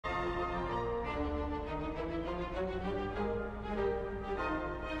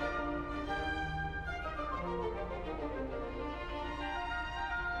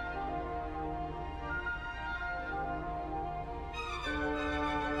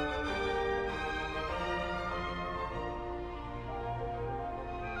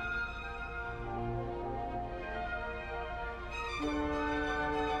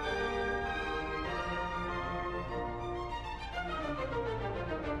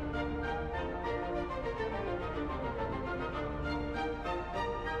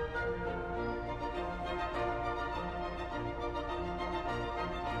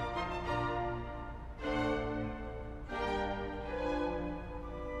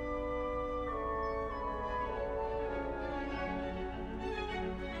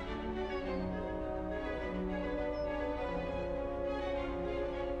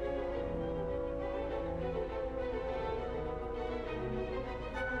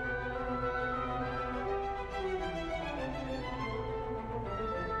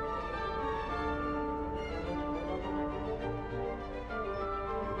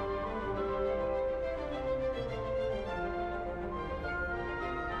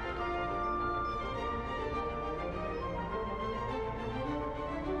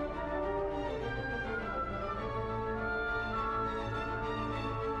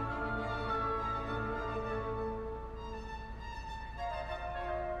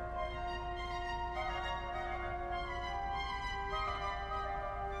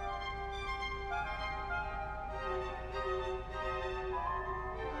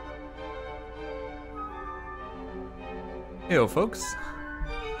Heyo folks,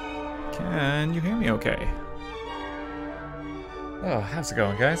 can you hear me okay? Oh, how's it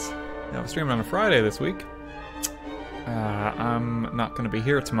going guys? Yeah, I'm streaming on a Friday this week. I'm not going to be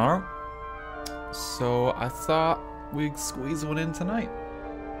here tomorrow, so I thought we'd squeeze one in tonight.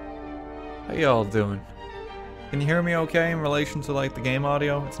 How y'all doing? Can you hear me okay in relation to like the game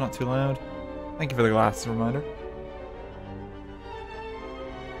audio? It's not too loud. Thank you for the glasses reminder.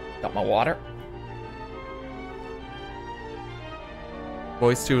 Got my water.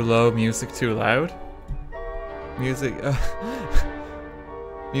 Voice too low, music too loud. Music's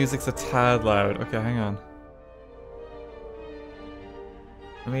a tad loud. Okay, hang on.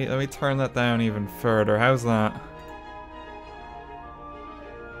 Let me turn that down even further. How's that?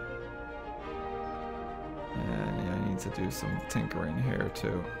 And I need to do some tinkering here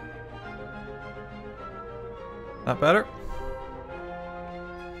too. That better?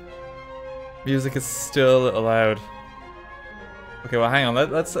 Music is still a little loud. Okay, well hang on,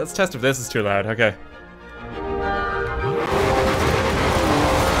 let's test if this is too loud, okay.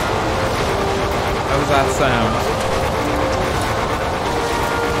 How does that sound?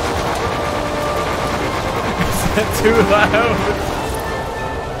 Is that too loud?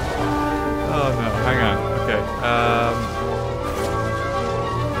 Oh no, hang on, okay.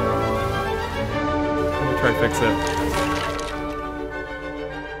 Let me try to fix it.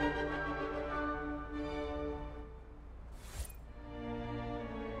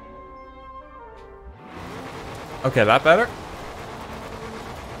 Okay, that better?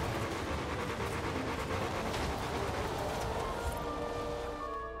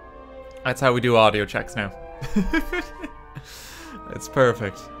 That's how we do audio checks now. It's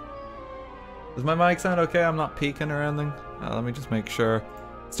perfect. Does my mic sound okay? I'm not peaking or anything. Let me just make sure.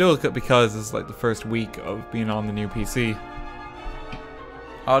 Still, because it's like the first week of being on the new PC.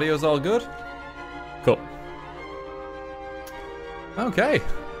 Audio's all good? Cool. Okay.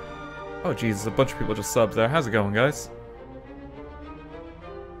 Oh Jesus, a bunch of people just subbed there. How's it going, guys?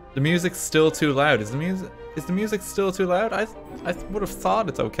 The music's still too loud. Is the music still too loud? I would have thought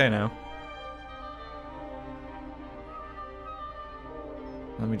it's okay now.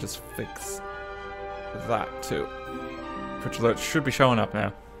 Let me just fix that too. Twitch alert should be showing up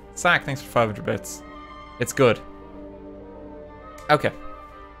now. Sack, thanks for 500 bits. It's good. Okay.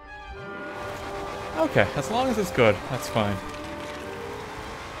 Okay, as long as it's good, that's fine.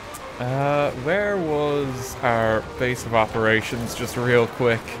 Where was our base of operations, just real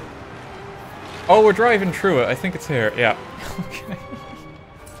quick? Oh, we're driving through it. I think it's here. Yeah. Okay.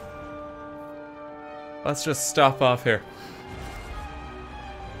 Let's just stop off here.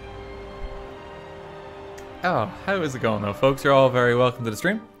 Oh, how is it going though, folks? You're all very welcome to the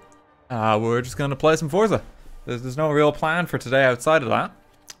stream. We're just gonna play some Forza. There's no real plan for today outside of that.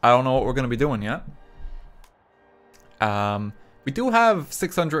 I don't know what we're gonna be doing yet. We do have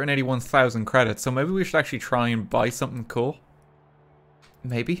 681,000 credits, so maybe we should actually try and buy something cool.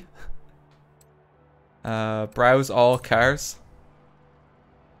 Maybe. Browse all cars.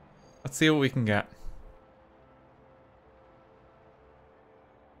 Let's see what we can get.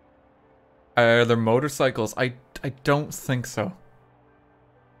 Are there motorcycles? I don't think so.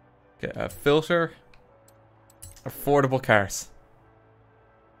 Okay, filter. Affordable cars.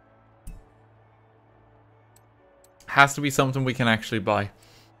 Has to be something we can actually buy.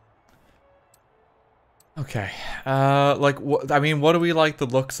 Okay. Like, I mean, what do we like the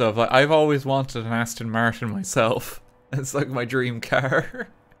looks of? Like, I've always wanted an Aston Martin myself. It's like my dream car.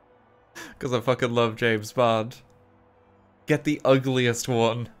 Because I fucking love James Bond. Get the ugliest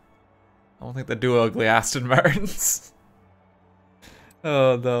one. I don't think they do ugly Aston Martins.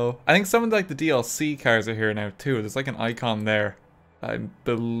 Oh no. I think some of like the DLC cars are here now too. There's like an icon there. I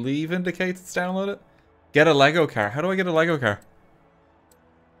believe indicates it's downloaded. Get a Lego car. How do I get a Lego car?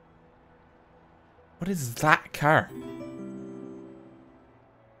 What is that car?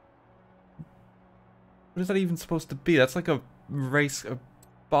 What is that even supposed to be? That's like a race, a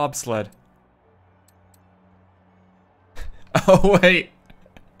bobsled. Oh wait.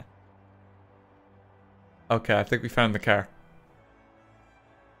 Okay, I think we found the car.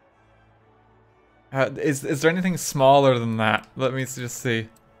 Is there anything smaller than that? Let me just see.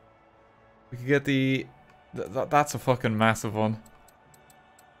 We could get the... That's a fucking massive one.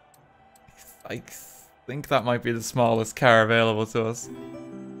 I think that might be the smallest car available to us.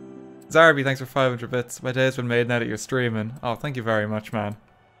 Zarby, thanks for 500 bits. My day's been made now that you're streaming. Oh, thank you very much, man.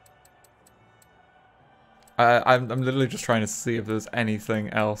 I'm literally just trying to see if there's anything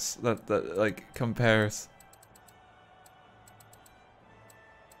else that like compares.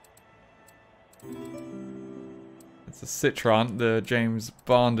 It's a Citroen, the James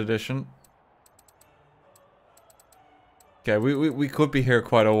Bond edition. Okay, we could be here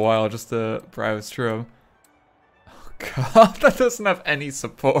quite a while just to browse through 'em. Oh god, that doesn't have any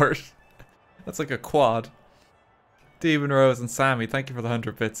support. That's like a quad. Demon Rose and Sammy, thank you for the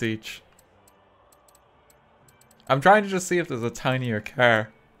 100 bits each. I'm trying to just see if there's a tinier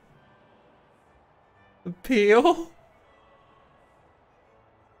car. The Peel?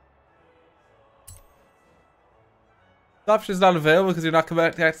 The option is not available because you're not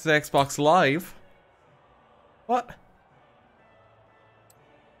connected to Xbox Live. What?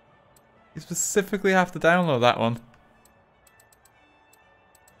 You specifically have to download that one.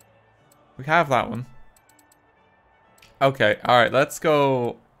 We have that one. Okay, all right. Let's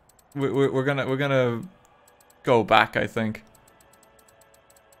go. We're gonna go back. I think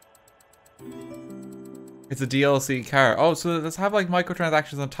it's a DLC car. Oh, so let's have like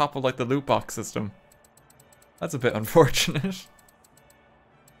microtransactions on top of like the loot box system. That's a bit unfortunate.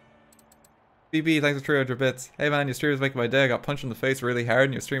 BB, thanks for 300 bits. Hey man, your stream is making my day. I got punched in the face really hard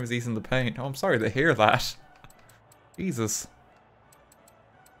and your stream is easing the pain. Oh, I'm sorry to hear that. Jesus.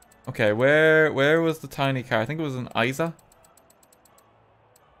 Okay, where was the tiny car? I think it was an Isa.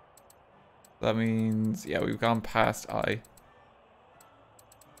 That means, yeah, we've gone past I.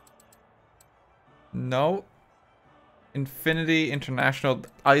 No. Infinity International.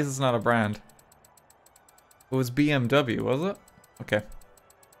 Isa's not a brand. It was BMW, was it? Okay.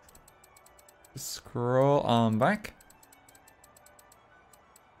 Scroll on back.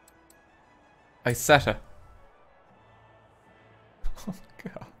 Isetta. Oh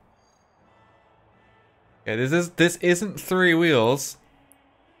god. Okay, this isn't 3 wheels.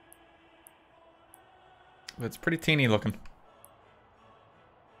 But it's pretty teeny looking.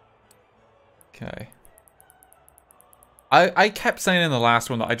 Okay. I kept saying in the last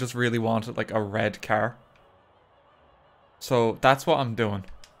one that I just really wanted like a red car. So that's what I'm doing.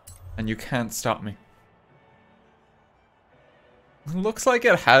 And you can't stop me. It looks like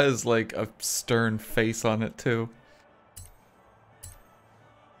it has like a stern face on it too.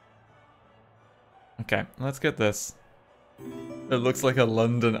 Okay, let's get this. It looks like a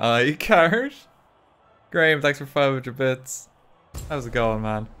London Eye card. Graham, thanks for 500 bits. How's it going,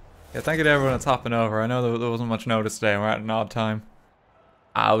 man? Yeah, thank you to everyone that's hopping over. I know there wasn't much notice today and we're at an odd time.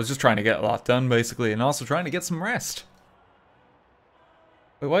 I was just trying to get a lot done basically and also trying to get some rest.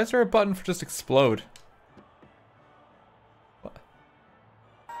 Wait, why is there a button for just explode? What?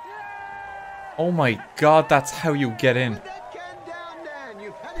 Oh my god, that's how you get in.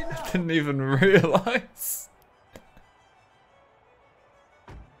 I didn't even realize.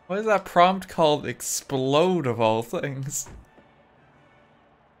 Why is that prompt called explode of all things?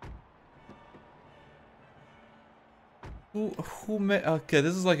 Who made... Okay,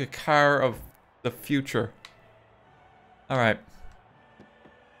 this is like a car of the future. Alright.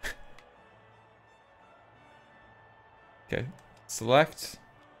 Okay, select.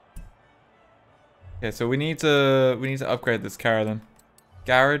 Okay, so we need to upgrade this car then.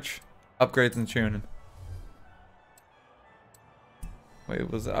 Garage, upgrades and tuning. Wait,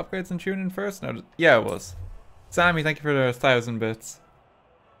 was it upgrades and tuning first? No, yeah, it was. Sammy, thank you for the 1,000 bits.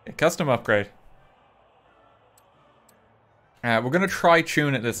 Okay, custom upgrade. We're gonna try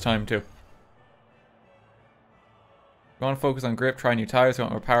tune it this time too. You want to focus on grip, try new tires, you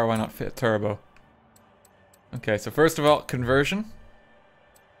want more power, why not fit turbo? Okay, so first of all, conversion.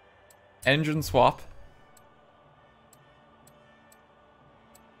 Engine swap.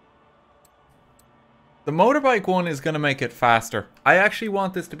 The motorbike one is going to make it faster. I actually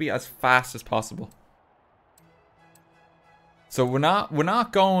want this to be as fast as possible. So we're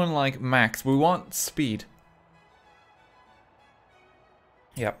not going like max, we want speed.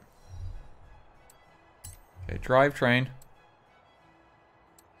 Yep. Okay, drivetrain.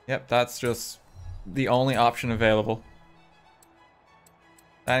 Yep, that's just the only option available.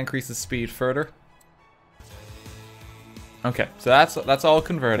 That increases speed further. Okay, so that's all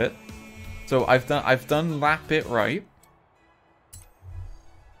converted. So I've done that bit right.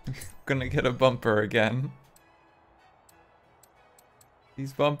 Gonna get a bumper again.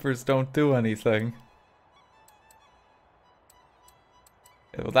 These bumpers don't do anything.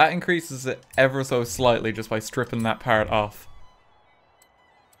 Yeah, well, that increases it ever so slightly just by stripping that part off.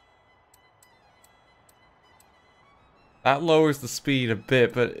 That lowers the speed a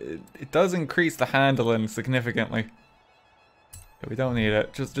bit, but it does increase the handling significantly. Yeah, we don't need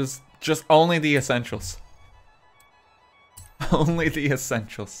it. Just only the essentials. Only the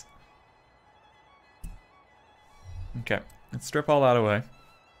essentials. Okay, let's strip all that away.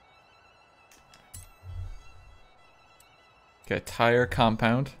 Okay, tire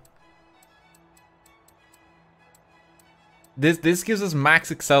compound. This gives us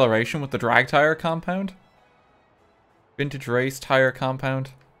max acceleration with the drag tire compound. Vintage race tire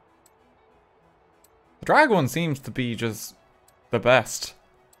compound. The drag one seems to be just the best.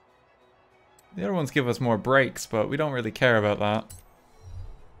 The other ones give us more brakes, but we don't really care about that.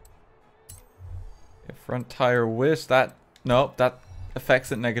 Okay, front tire width, that... Nope, that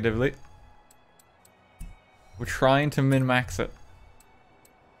affects it negatively. We're trying to min-max it.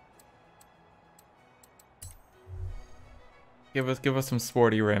 Give us some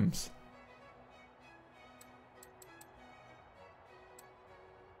sporty rims.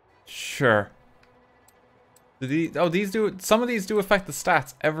 Sure. These do... Some of these do affect the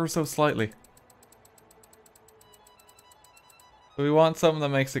stats ever so slightly. So we want something that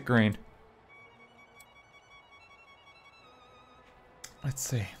makes it green. Let's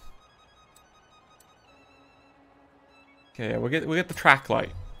see. Okay, yeah, we'll get the track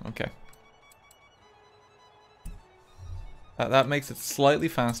light. Okay. That makes it slightly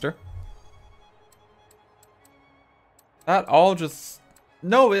faster. That all just...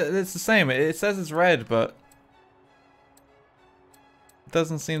 No, it's the same. It says it's red, but... It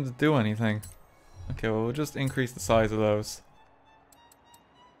doesn't seem to do anything. Okay, well, we'll just increase the size of those.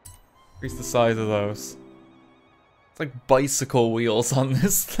 Increase the size of those. It's like bicycle wheels on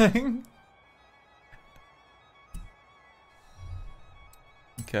this thing.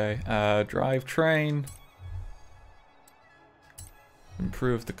 Okay, drivetrain.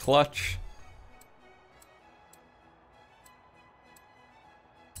 Improve the clutch.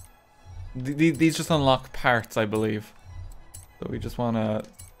 These just unlock parts, I believe. So we just want to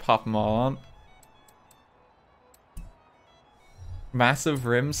pop them all on. Massive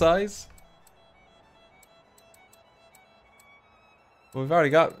rim size? Well, we've already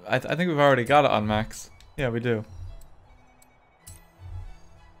got... I think we've already got it on max. Yeah, we do.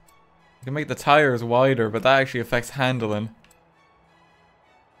 You can make the tires wider, but that actually affects handling.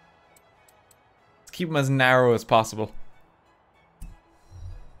 Let's keep them as narrow as possible.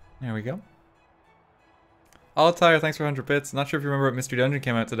 There we go. Tire, thanks for 100 bits. Not sure if you remember what Mystery Dungeon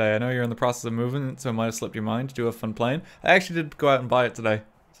came out today. I know you're in the process of moving, so it might have slipped your mind. Do have fun playing. I actually did go out and buy it today,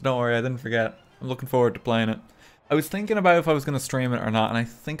 so don't worry, I didn't forget. I'm looking forward to playing it. I was thinking about if I was going to stream it or not, and I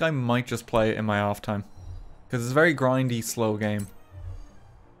think I might just play it in my off time. Because it's a very grindy, slow game.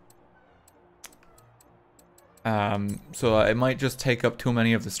 So it might just take up too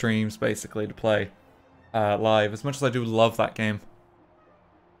many of the streams, basically, to play live, as much as I do love that game.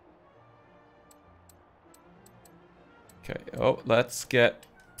 Okay, oh, let's get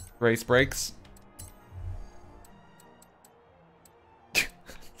race brakes.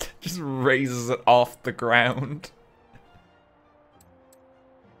 Just raises it off the ground.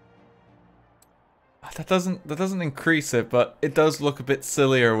 That doesn't increase it, but it does look a bit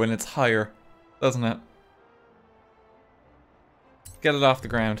sillier when it's higher, doesn't it? Get it off the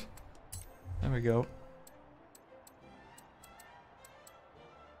ground. There we go.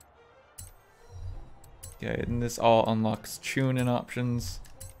 Okay, and this all unlocks tuning options.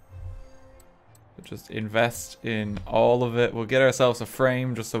 So just invest in all of it. We'll get ourselves a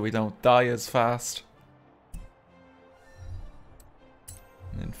frame just so we don't die as fast.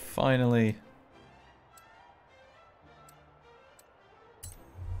 And then finally...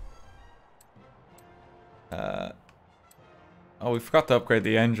 oh, we forgot to upgrade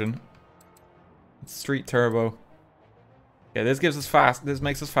the engine. It's Street Turbo. Yeah, this gives us fast. This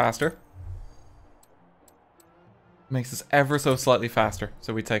makes us faster. Makes us ever so slightly faster,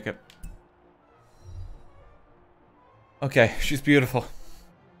 so we take it. Okay, she's beautiful.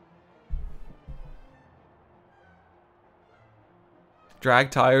 Drag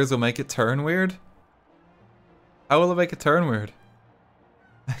tires will make it turn weird? How will it make it turn weird?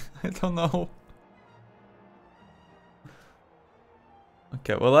 I don't know.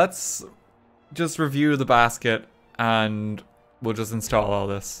 Okay, well let's just review the basket and we'll just install all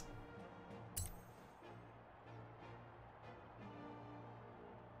this.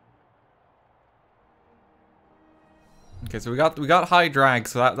 Okay, so we got high drag,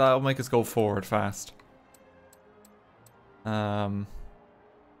 so that'll make us go forward fast. Oh,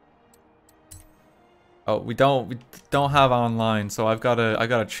 we don't have online, so I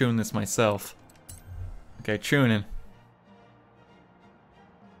gotta tune this myself. Okay, tuning.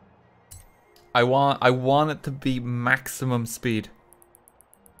 I want it to be maximum speed.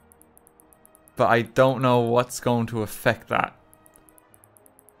 But I don't know what's going to affect that.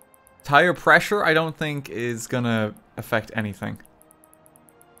 Tire pressure, I don't think is gonna affect anything.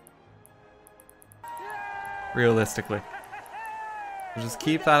 Realistically. We'll just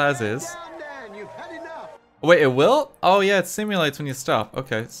keep that as is. Wait, it will? Oh yeah, it simulates when you stop.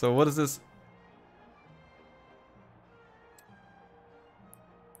 Okay, so what is this?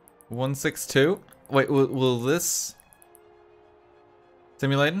 162? Wait, will this...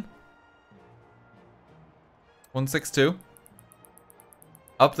 Simulating. 162.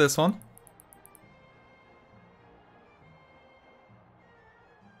 Up this one.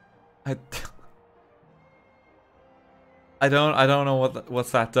 I don't know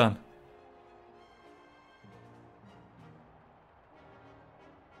what's that done.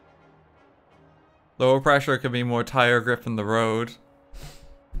 Lower pressure could be more tire grip in the road.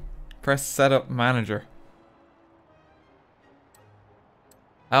 Press setup manager.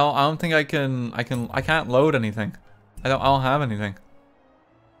 I don't think I can't load anything. I don't have anything.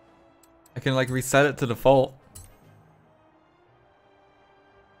 I can like reset it to default.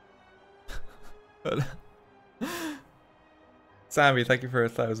 But Sammy, thank you for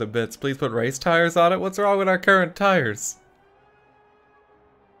 1,000 bits. Please put race tires on it. What's wrong with our current tires?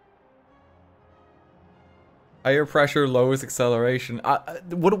 Higher pressure lowers acceleration.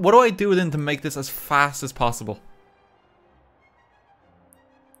 What do I do then to make this as fast as possible?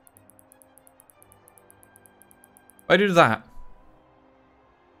 I do that.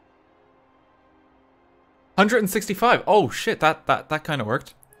 165. Oh shit, that kind of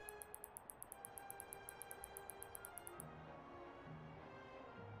worked.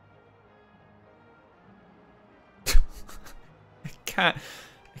 I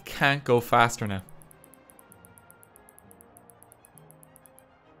can't go faster now.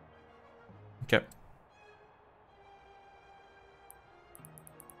 Okay.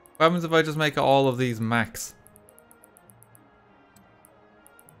 What happens if I just make all of these max?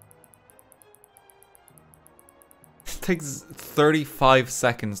 It takes 35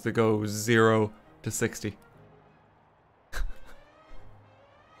 seconds to go 0 to 60.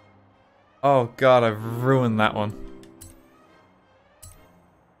 Oh god, I've ruined that one.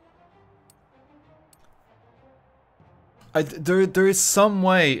 There is some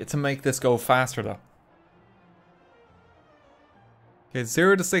way to make this go faster though. Okay,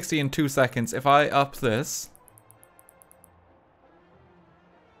 0 to 60 in 2 seconds. If I up this.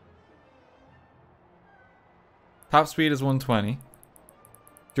 Top speed is 120.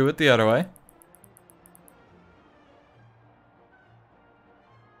 Do it the other way.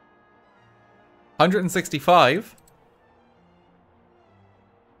 $165.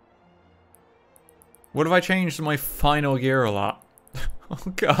 What if I changed my final gear a lot?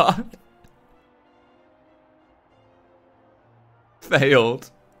 Oh god.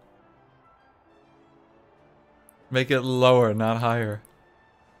 Failed. Make it lower, not higher.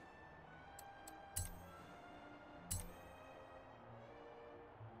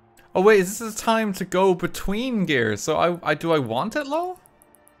 Oh wait, is this a time to go between gears? So do I want it low?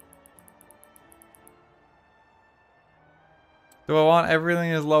 Do I want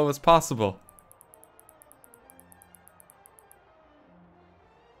everything as low as possible?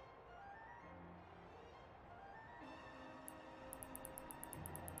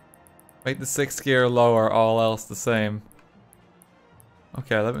 Make the 6th gear lower, all else the same.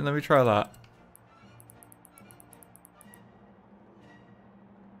 Okay, let me try that.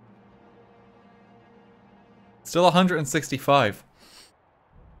 Still 165.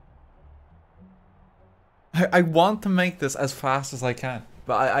 I want to make this as fast as I can,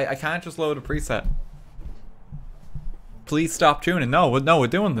 but I can't just load a preset. Please stop tuning. No, we're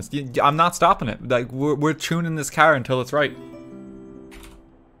doing this. I'm not stopping it. Like we're tuning this car until it's right.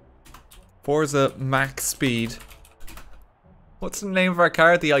 Forza max speed. What's the name of our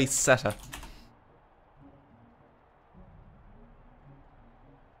car? The Isetta.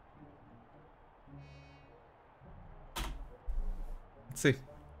 Let's see.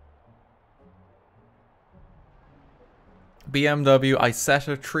 BMW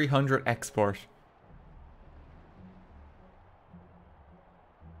Isetta 300 Export.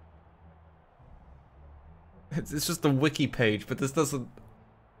 It's just the wiki page, but this doesn't...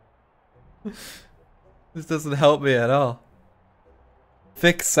 This doesn't help me at all.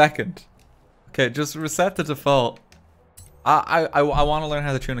 Fix second. Okay, just reset the default. I want to learn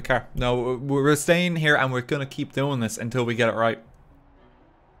how to tune a car. No, we're staying here and we're gonna keep doing this until we get it right.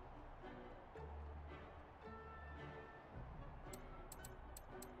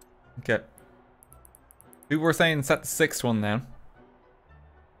 Okay. We were saying set the 6th one now.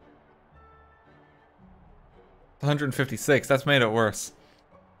 156. That's made it worse.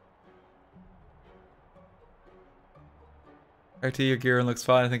 RT, your gearing looks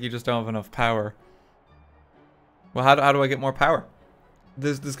fine. I think you just don't have enough power. Well, how do I get more power?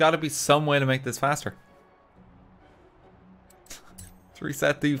 There's got to be some way to make this faster. Let's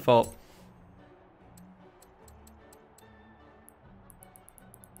reset default.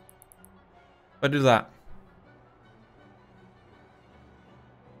 If I do that.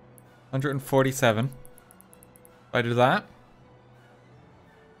 147. If I do that.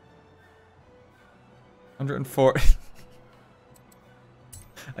 140.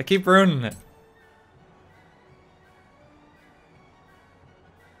 I keep ruining it.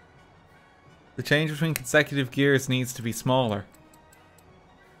 The change between consecutive gears needs to be smaller.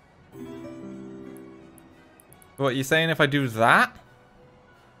 What, you saying if I do that?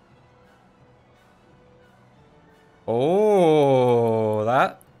 Oh,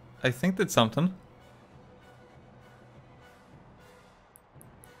 that I think did something.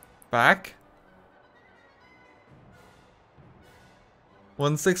 Back.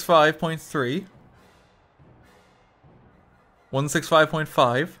 165.3.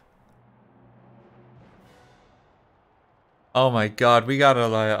 165.5. Oh my god, we gotta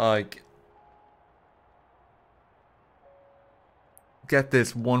like get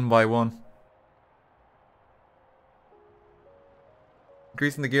this one by one.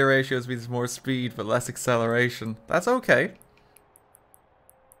 Increasing the gear ratios means more speed but less acceleration. That's okay.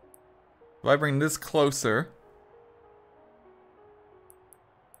 If I bring this closer...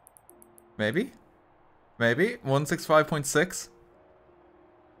 Maybe? Maybe? 165.6?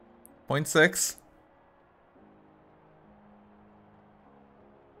 0.6?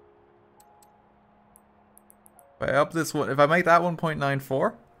 If I up this one... If I make that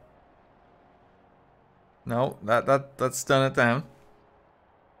 1.94? No, that's done it down.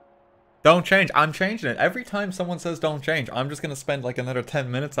 Don't change. I'm changing it. Every time someone says don't change, I'm just gonna spend like another 10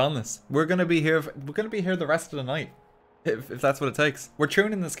 minutes on this. We're gonna be here the rest of the night. If that's what it takes. We're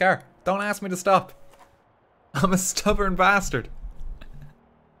tuning this car. Don't ask me to stop. I'm a stubborn bastard.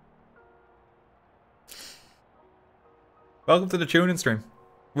 Welcome to the tuning stream.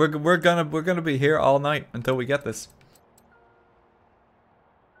 We're gonna be here all night until we get this.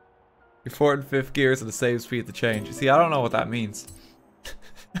 Your fourth and fifth gears are the same speed to change. You see, I don't know what that means.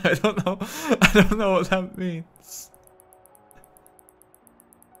 I don't know what that means.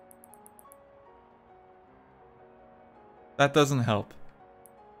 That doesn't help.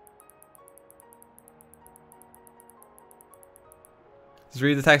 Just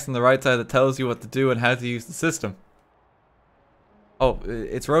read the text on the right side that tells you what to do and how to use the system. Oh,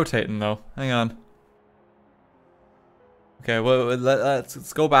 it's rotating though. Hang on. Okay, well,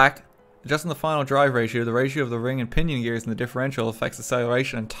 let's go back. Adjusting the final drive ratio, the ratio of the ring and pinion gears in the differential affects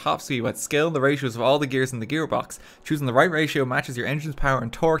acceleration and top speed by scaling the ratios of all the gears in the gearbox. Choosing the right ratio matches your engine's power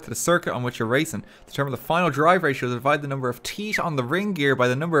and torque to the circuit on which you're racing. Determine the final drive ratio, divide the number of teeth on the ring gear by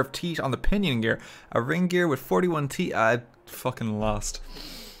the number of teeth on the pinion gear. A ring gear with 41 teeth... I fucking lost.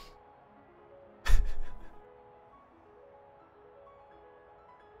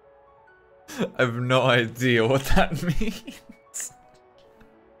 I have no idea what that means.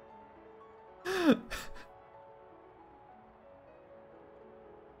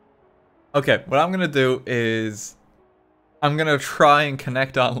 Okay, what I'm gonna do is I'm gonna try and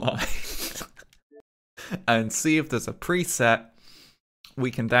connect online and see if there's a preset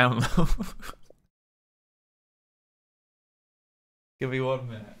we can download. Give me 1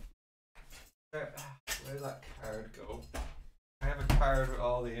 minute. Where did that card go? I have a card with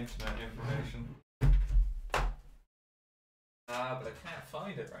all the internet information. But I can't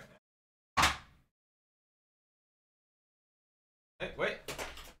find it right now. Hey, wait.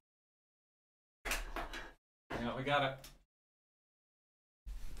 Hang on, we got it.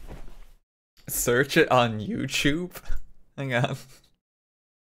 Search it on YouTube. Hang on.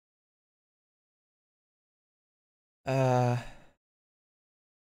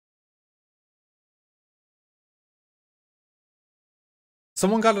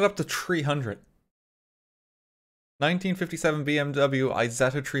 Someone got it up to 300. 1957 BMW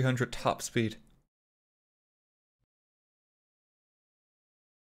Isetta 300 top speed.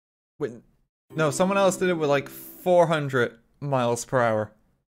 Wait, no, someone else did it with like 400 miles per hour.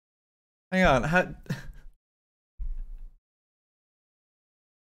 Hang on,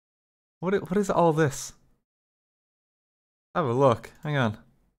 what is all this? Have a look. Hang on.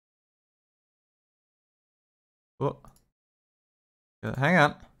 What? Hang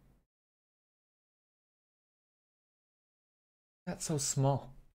on. That's so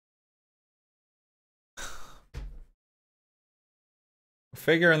small. We're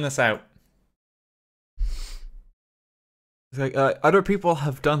figuring this out. It's like, other people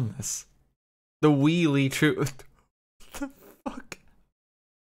have done this. The wheelie true. What the fuck?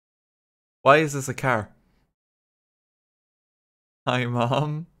 Why is this a car? Hi,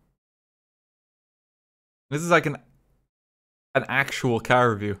 Mom. This is like an actual car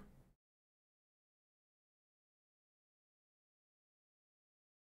review.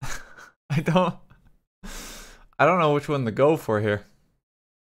 I don't know which one to go for here.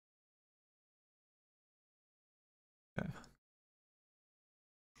 Okay.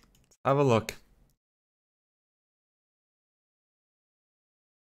 Let's have a look.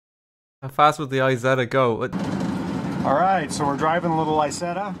 How fast would the Isetta go? Alright, so we're driving a little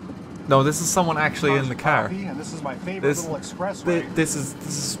Isetta. No, this is someone actually in the car. And this is my favorite little expressway. This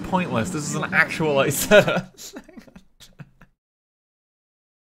is pointless. This is an actual Isetta.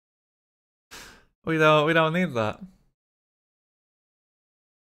 We don't need that.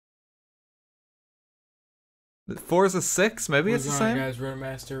 Forza 6? Maybe it's the same? Guys,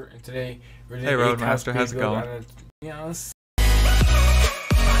 Roadmaster, and today we're doing Hey Roadmaster, how's it going?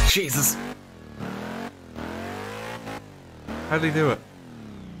 Jesus. How did he do it?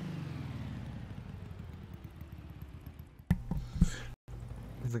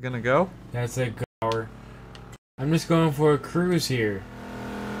 Is it gonna go? That's a goer. I'm just going for a cruise here.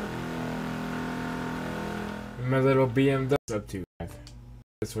 My little BMW up to.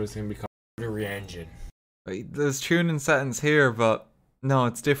 That's what it's gonna be called. The re-engine. There's tuning settings here, but no,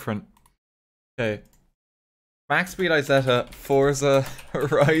 it's different. Okay. Max speed Isetta, Forza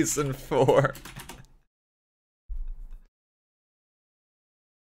Horizon 4.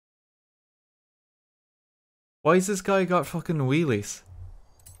 Why has this guy got fucking wheelies?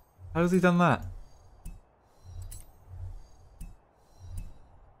 How has he done that?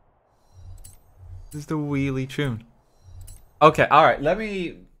 This is the wheelie tune. Okay, alright, let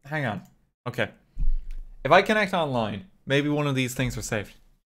me... Hang on. Okay. If I connect online, maybe one of these things are saved.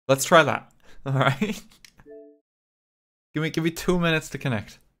 Let's try that. Alright? Give me 2 minutes to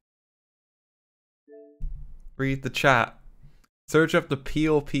connect. Read the chat. Search up the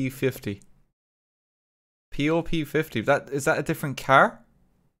POP50. POP50. Is that a different car?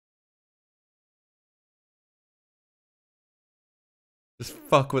 Just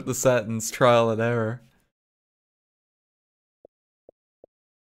fuck with the settings, trial and error.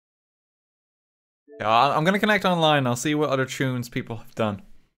 Yeah, I'm gonna connect online. I'll see what other tunes people have done.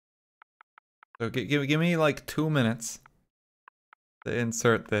 So give me like 2 minutes to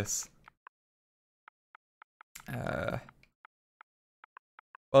insert this.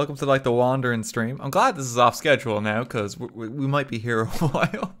 Welcome to like the Wandering stream. I'm glad this is off schedule now because we might be here a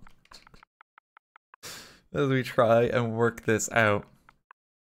while as we try and work this out.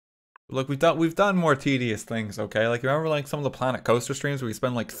 Look, we've done more tedious things, okay? Like, you remember like some of the Planet Coaster streams where we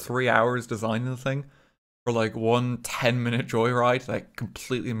spend like 3 hours designing the thing for like one 10-minute joyride that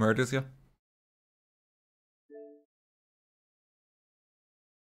completely murders you?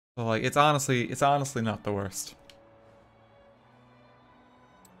 So like, it's honestly not the worst.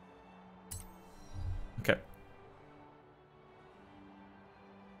 Okay.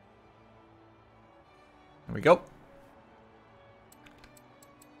 There we go.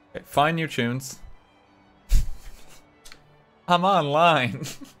 Okay, find new tunes. I'm online.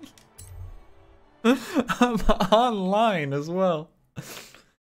 I'm online as well.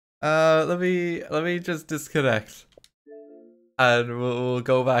 Let me just disconnect. And we'll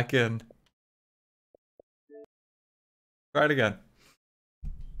go back in. Try it again.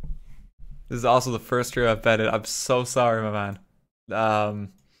 This is also the first stream I've betted. I'm so sorry, my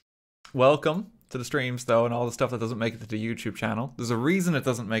man. Welcome to the streams though, and all the stuff that doesn't make it to the YouTube channel. There's a reason it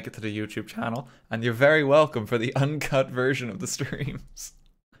doesn't make it to the YouTube channel, and you're very welcome for the uncut version of the streams.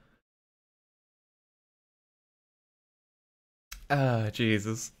 Ah,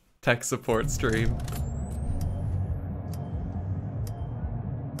 Jesus. Tech support stream.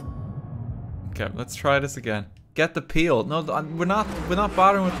 Okay, let's try this again. Get the peel. No, we're not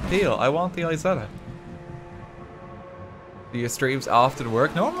bothering with the peel. I want the Isetta. Do your streams often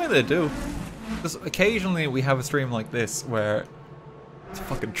work? Normally they do. Just occasionally we have a stream like this where it's a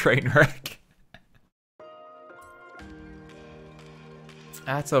fucking train wreck.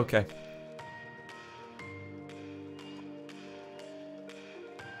 That's okay.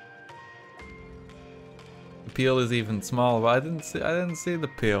 The peel is even smaller, but I didn't see the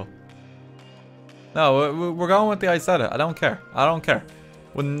peel. No, we're going with the Isetta. I don't care. I don't care.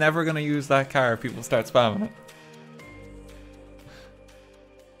 We're never gonna use that car if people start spamming it.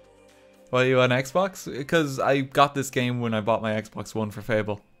 Why are you on Xbox? Because I got this game when I bought my Xbox One for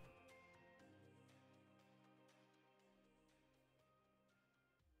Fable.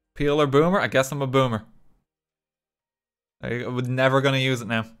 Peel or boomer? I guess I'm a boomer. I was never gonna use it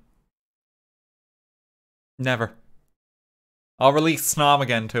now. Never. I'll release Snom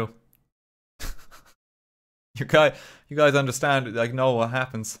again too. You guys understand, like, know what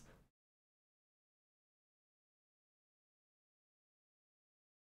happens.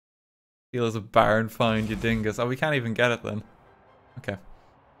 Feel as a barn find, you dingus. Oh, we can't even get it then. Okay.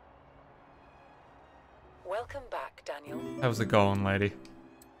 Welcome back, Daniel. How's it going, lady?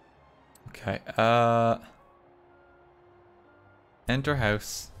 Okay, enter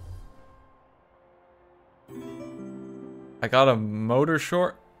house. I got a motor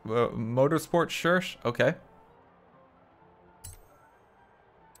short. Motorsport shirt? Okay.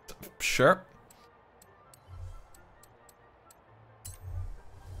 Sure.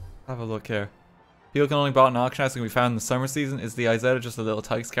 Have a look here. People can only buy an auction house that can be found in the summer season. Is the Izetta just a little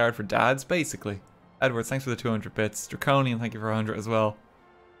Tykes card for dads? Basically. Edwards, thanks for the 200 bits. Draconian, thank you for 100 as well.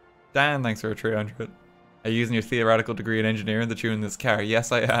 Dan, thanks for a 300. Are you using your theoretical degree in engineering to tune this car?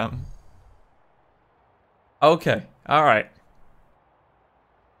 Yes, I am. Okay, alright.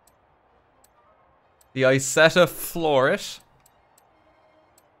 The Izetta Florit.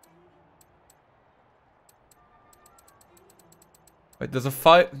 Wait, there's a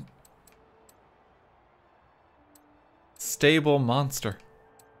fight. Stable monster.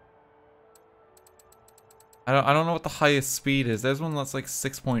 I don't know what the highest speed is. There's one that's like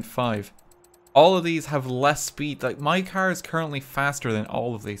 6.5. All of these have less speed. Like my car is currently faster than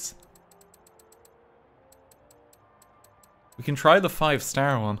all of these. We can try the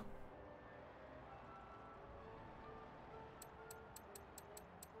 5-star one.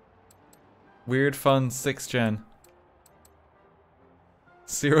 Weird Fun 6th gen.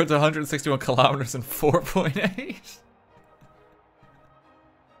 0 to 161 kilometers in 4.8.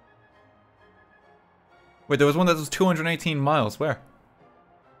 Wait, there was one that was 218 miles. Where?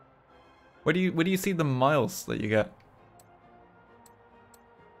 Where do you see the miles that you get?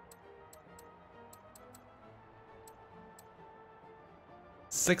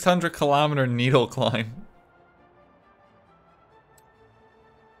 $600-kilometer needle climb.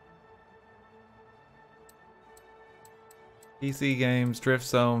 PC games, Drift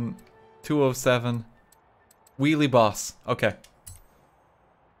Zone, 207. Wheelie Boss. Okay.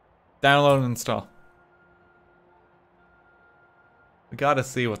 Download and install. We gotta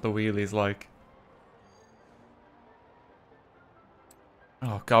see what the wheelie's like.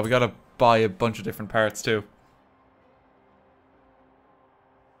 Oh god, we gotta buy a bunch of different parts too.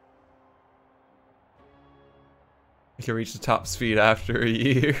 We can reach the top speed after a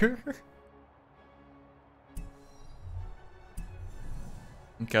year.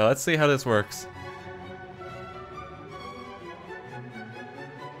 Okay, let's see how this works.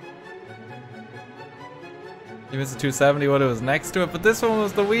 You missed the 270 when it was next to it, but this one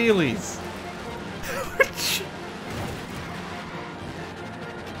was the wheelies.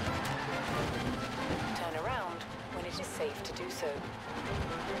 Turn around when it is safe to do so.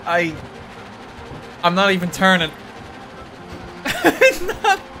 I'm not even turning. I'm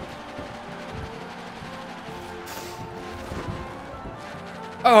not.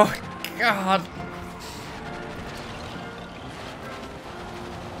 Oh god.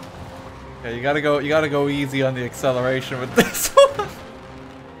 Okay, you gotta go easy on the acceleration with this one.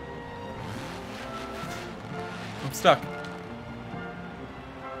 I'm stuck.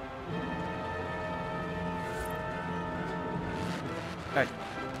 Okay.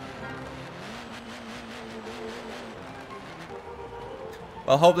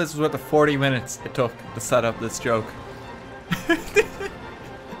 Well, I hope this was worth the 40 minutes it took to set up this joke.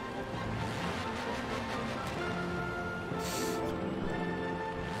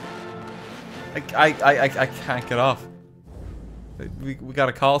 I can't get off. We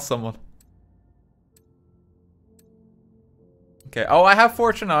gotta call someone. Okay. Oh, I have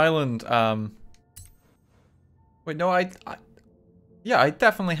Fortune Island. Wait, no, yeah, I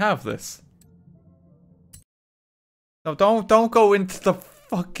definitely have this. No, don't go into the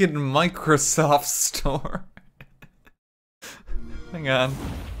fucking Microsoft store. Hang on.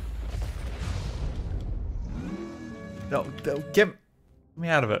 No, get me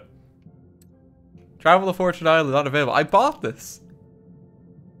out of it. Travel to Fortune Island, not available. I bought this.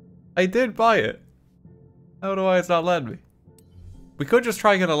 I did buy it. I don't know why it's not letting me. We could just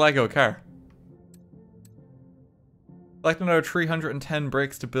try and get a Lego car. Select another 310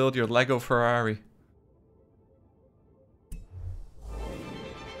 bricks to build your Lego Ferrari.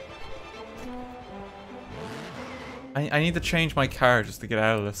 I need to change my car just to get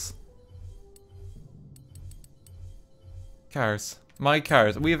out of this. Cars. My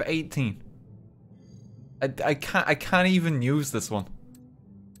cars. We have 18. I can't even use this one.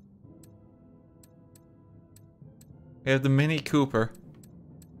 We have the Mini Cooper.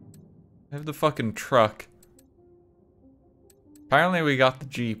 We have the fucking truck. Apparently we got the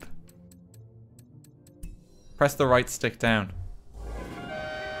Jeep. Press the right stick down.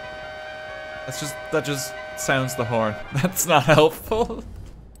 That just sounds the horn. That's not helpful.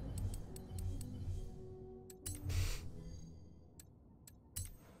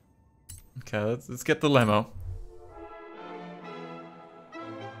 Okay, let's get the limo.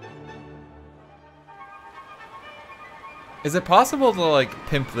 Is it possible to like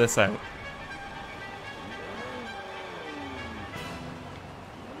pimp this out?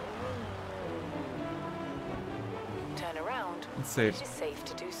 Let's see. when it is safe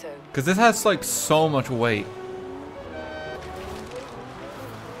to do so. Because this has like so much weight.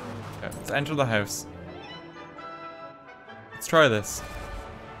 Okay, let's enter the house. Let's try this.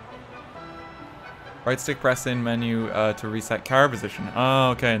 Right stick press in menu to reset car position.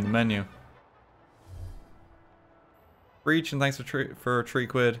 Oh, okay, in the menu. Breach, and thanks for 3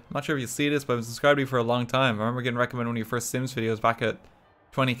 quid. I'm not sure if you see this, but I've been subscribed to you for a long time. I remember getting recommended one of your first Sims videos back at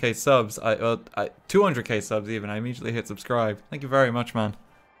 20k subs. 200k subs even. I immediately hit subscribe. Thank you very much, man. I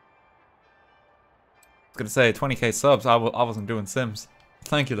was gonna say 20k subs. I wasn't doing Sims.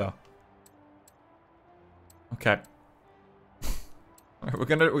 Thank you though. Okay. we're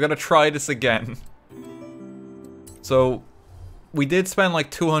gonna try this again. So we did spend like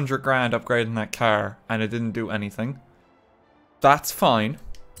 200 grand upgrading that car, and it didn't do anything. That's fine.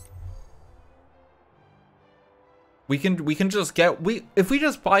 We can just get if we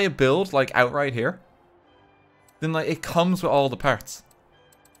just buy a build like outright here, then like it comes with all the parts.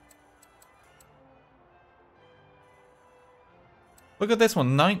 Look at this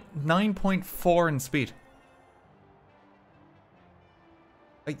one, 9.4 in speed.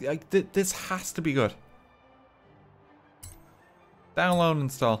 This has to be good. Download and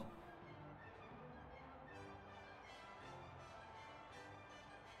install.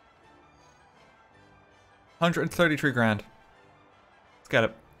 133 grand. Let's get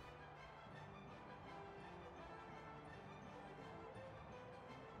it.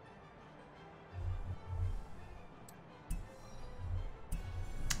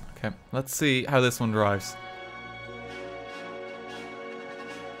 Okay, let's see how this one drives.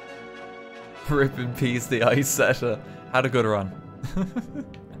 Rip in peace, the ice setter. Had a good run.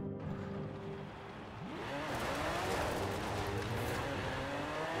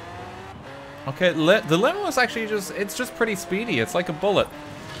 Okay, the limo is actually it's just pretty speedy. It's like a bullet.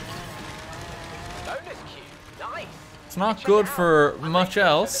 It's not good for much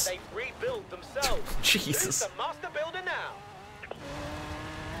else. Jesus.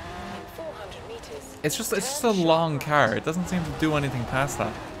 It's just a long car. It doesn't seem to do anything past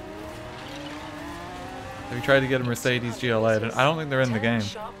that. Have you tried to get a Mercedes GLA? I don't think they're in the game.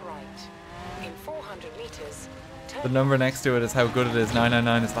 The number next to it is how good it is.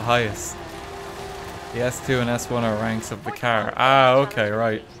 999 is the highest. The S2 and S1 are ranks of the car. Ah, okay,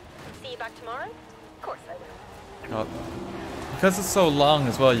 right. See you back tomorrow? Of course I will. God. Because it's so long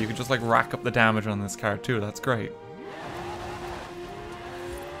as well, you could just like rack up the damage on this car too. That's great.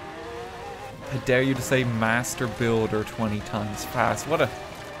 I dare you to say master builder 20 times fast. What a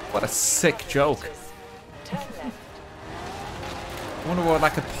sick joke. I wonder what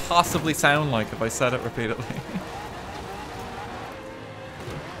that could possibly sound like if I said it repeatedly.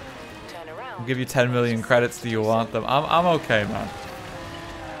 I'll give you 10 million credits. Do you want them? I'm okay, man.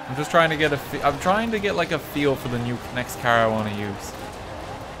 I'm just trying to get I'm trying to get like a feel for the next car I want to use.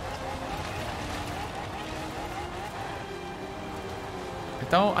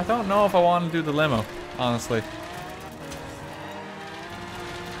 I don't know if I want to do the limo, honestly.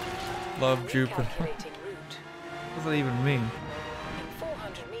 Love Jupiter. What does that even mean?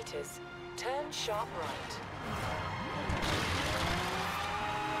 400 meters, turn sharp right.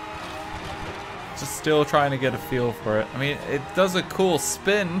 Just still trying to get a feel for it. I mean, it does a cool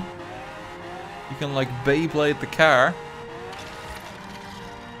spin. You can like Beyblade the car.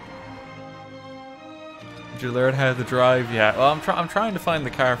 Did you learn how to drive yet? Well, I'm trying to find the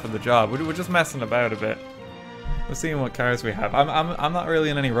car for the job. We're just messing about a bit. We're seeing what cars we have. I'm not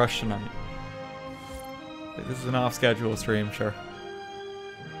really in any rush tonight. This is an off-schedule stream, sure.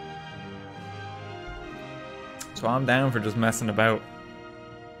 So I'm down for just messing about.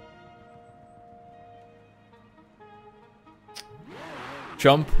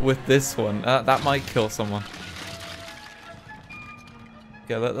 Jump with this one. That might kill someone.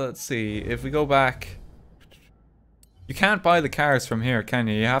 Okay, let's see. If we go back... You can't buy the cars from here, can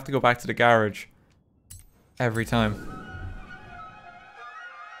you? You have to go back to the garage. Every time.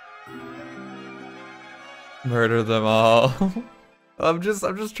 Murder them all. I'm just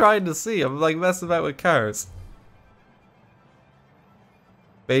trying to see. I'm like messing about with cars.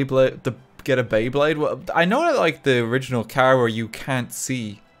 Beyblade, get a Beyblade? Well, I know that like the original car where you can't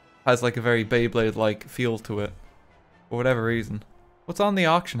see has like a very Beyblade-like feel to it. For whatever reason. What's on the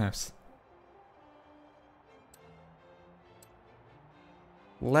auction house?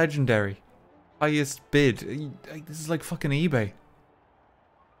 Legendary. Highest bid. This is like fucking eBay.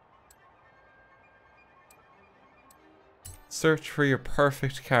 Search for your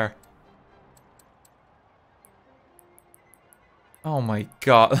perfect car. Oh my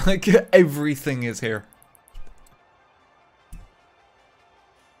god, like everything is here.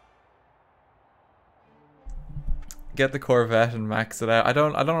 get the Corvette and max it out. I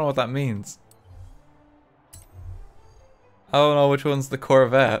don't know what that means. I don't know which one's the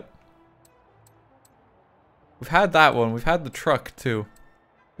Corvette. We've had that one. We've had the truck too.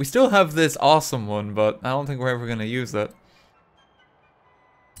 We still have this awesome one, but I don't think we're ever gonna use it.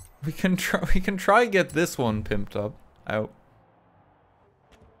 We can try get this one pimped up out.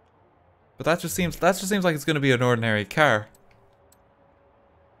 But that just seems like it's gonna be an ordinary car.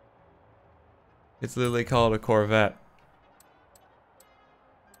 It's literally called a Corvette.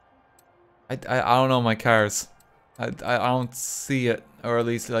 I don't know my cars. I don't see it, or at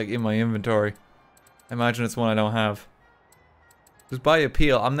least like in my inventory. I imagine it's one I don't have. Just buy a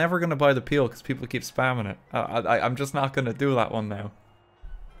Peel. I'm never gonna buy the Peel because people keep spamming it. I'm just not gonna do that one now.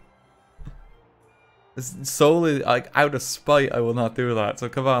 It's solely like out of spite I will not do that. So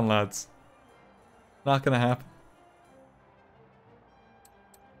come on, lads. Not gonna happen.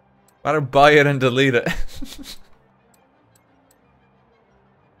 Better buy it and delete it.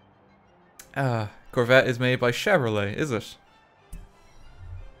 Corvette is made by Chevrolet, is it?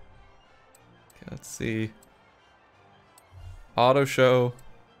 Okay, let's see. Auto show.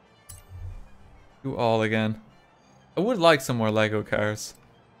 Do all again. I would like some more Lego cars.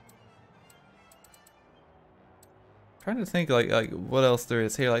 Trying to think like what else there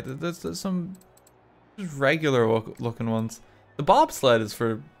is here. Like there's some just regular looking ones. The bobsled is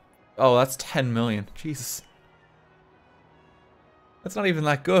for, oh, that's 10 million. Jesus. That's not even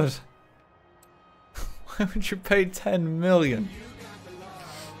that good. Why would you pay 10 million?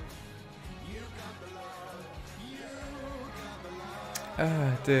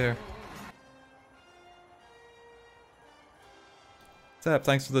 Ah, dear. Zap,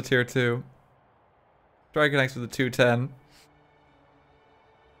 thanks for the tier 2. Dragon, thanks for the 210.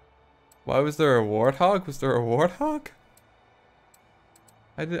 Why was there a warthog? Was there a warthog?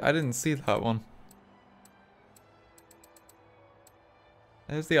 I didn't see that one.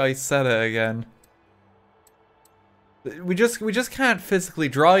 There's the Isetta again. We just can't physically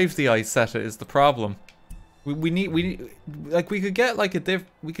drive the Isetta is the problem. We need like we could get like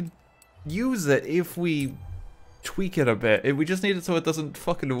we could use it if we tweak it a bit. We just need it so it doesn't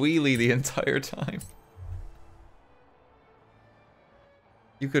fucking wheelie the entire time.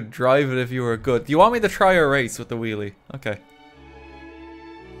 You could drive it if you were good. Do you want me to try a race with the wheelie? Okay.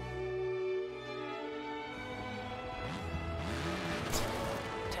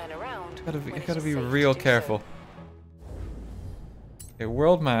 Turn around. You gotta be real careful. Okay,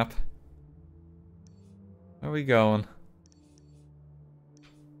 world map. Where are we going?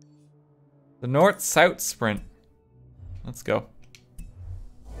 The north-south sprint. Let's go.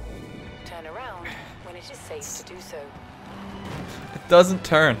 Turn around when it is safe to do so. It doesn't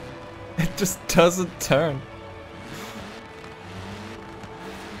turn. It just doesn't turn.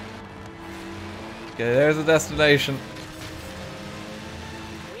 Okay, there's a destination.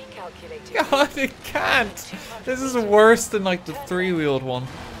 Recalculating. God, it can't! This is worse than like the three-wheeled one.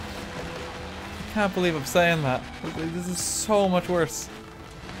 I can't believe I'm saying that. This is so much worse.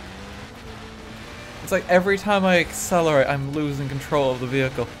 It's like every time I accelerate, I'm losing control of the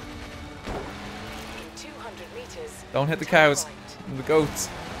vehicle. In 200 meters. Don't hit the cows and the goats.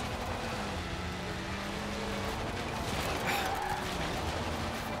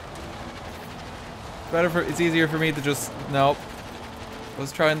 It's easier for me to just, nope. I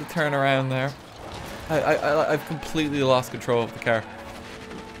was trying to turn around there. I've completely lost control of the car.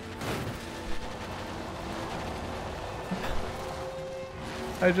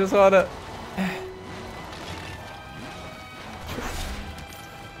 I just wanna...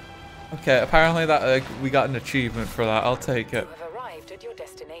 Okay, apparently that we got an achievement for that. I'll take it. You have arrived at your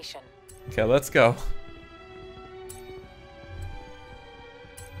destination. Okay, let's go.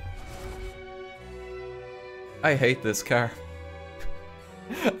 I hate this car.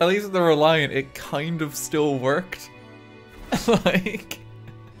 At least with the Reliant, it kind of still worked. Like,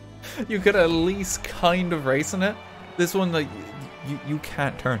 you could at least kind of race in it. This one, like, you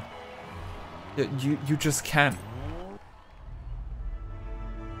can't turn. You just can't.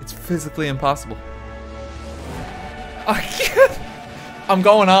 It's physically impossible. I'm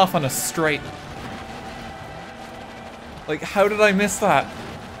going off on a straight. Like, how did I miss that?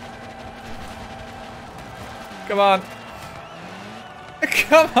 Come on.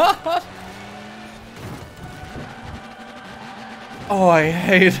 Come on! Oh, I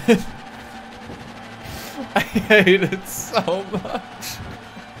hate it. I hate it so much.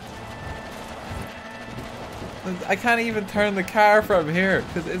 I can't even turn the car from here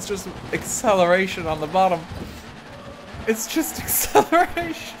because it's just acceleration on the bottom. It's just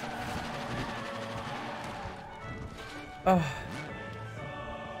acceleration. Oh.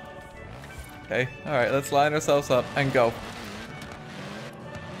 Okay, alright, let's line ourselves up and go.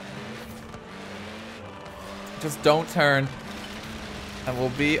 Just don't turn. And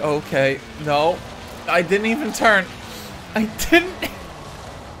we'll be okay. No, I didn't even turn. I didn't.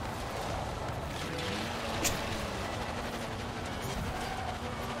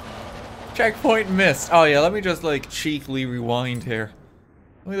 Checkpoint missed. Oh yeah, let me just like cheekily rewind here.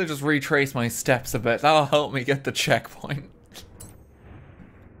 Let me just retrace my steps a bit. That'll help me get the checkpoint.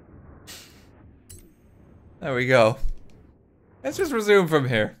 There we go. Let's just resume from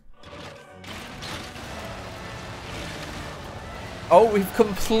here. Oh, we've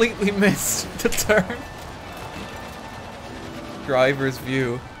completely missed the turn. Driver's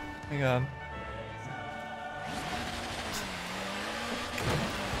view. Hang on.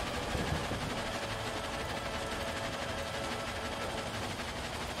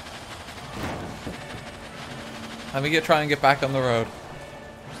 Let me try and get back on the road.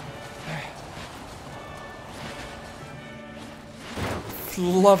 For the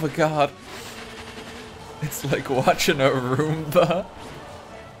love of God. It's like watching a Roomba.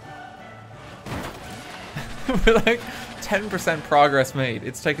 We're like 10% progress made.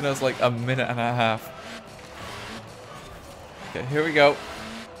 It's taken us like a minute and a half. Okay, here we go.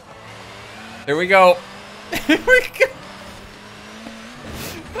 Here we go. Here we go.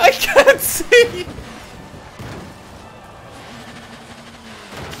 I can't see.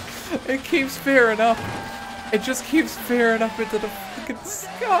 It keeps veering up. It just keeps veering up into the fucking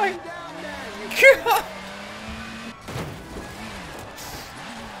sky. God.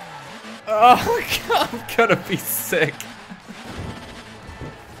 Oh God, I'm gonna be sick.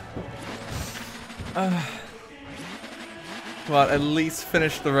 Come on, at least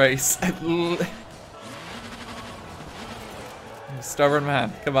finish the race. I'm a stubborn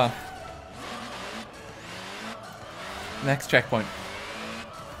man. Come on. Next checkpoint.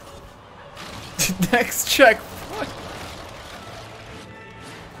 Next checkpoint.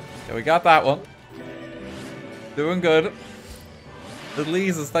 Okay, we got that one. Doing good. The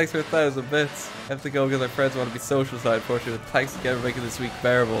Leeses, thanks for 1,000 bits. I have to go because our friends want to be social side, unfortunately. Thanks again for making this week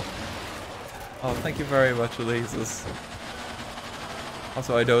bearable. Oh, thank you very much, Elises.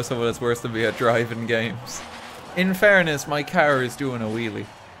 Also, I know someone that's worse than me at driving games. In fairness, my car is doing a wheelie.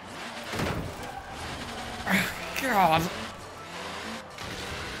 God.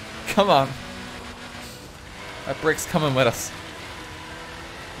 Come on. That brick's coming with us.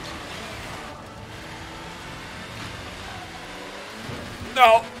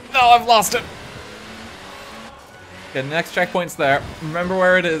 No! No, I've lost it! Okay, the next checkpoint's there. Remember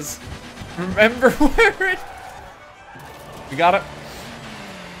where it is. Remember where it... We got it.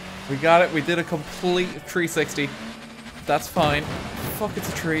 We got it. We did a complete 360. That's fine. Fuck, it's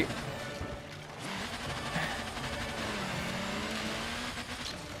a tree.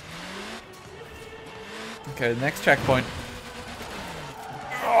 Okay, the next checkpoint.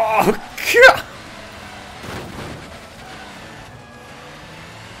 Oh, God!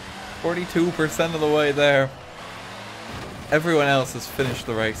 42% of the way there. Everyone else has finished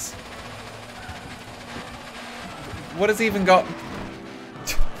the race. What has even got...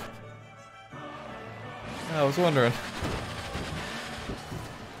 I was wondering.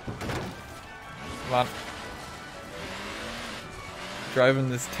 Come on. Driving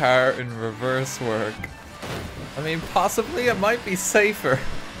this car in reverse work. I mean, possibly it might be safer.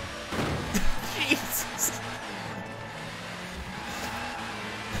 Jesus.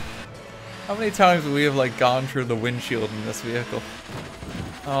 How many times have we like gone through the windshield in this vehicle?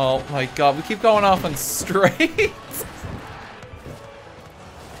 Oh my God, we keep going off on straight.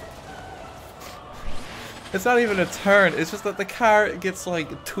 It's not even a turn, it's just that the car gets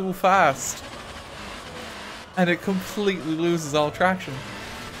like too fast. And it completely loses all traction.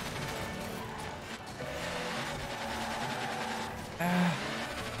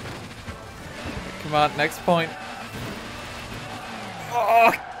 Come on, next point.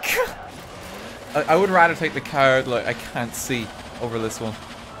 Oh, God. I would rather take the car like I can't see over this one.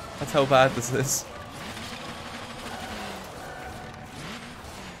 That's how bad this is.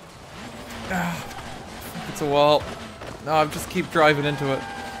 It's a wall. No, I just keep driving into it.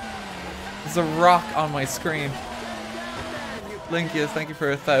 There's a rock on my screen. Linkius, thank you for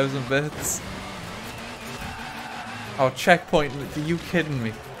 1,000 bits. Oh, checkpoint. Are you kidding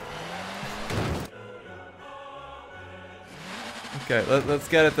me? Okay, let's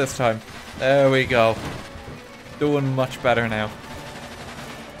get it this time. There we go. Doing much better now.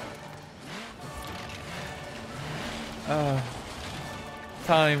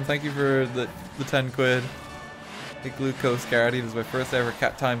 Time, thank you for the 10 quid. The Glucose Guardian is my first ever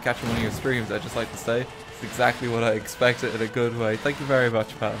time catching one of your streams, I'd just like to say. It's exactly what I expected in a good way. Thank you very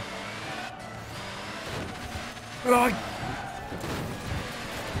much, pal.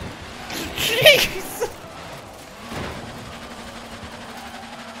 Jeez!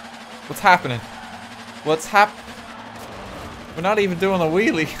 What's happening? We're not even doing a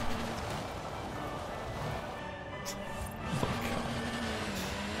wheelie.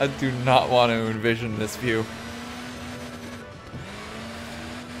 I do not want to envision this view.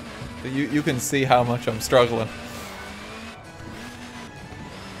 You can see how much I'm struggling.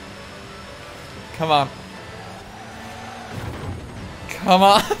 Come on. Come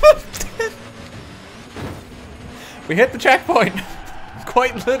on. We hit the checkpoint.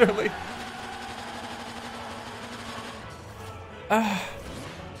 Quite literally.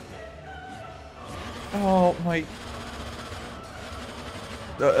 Oh my.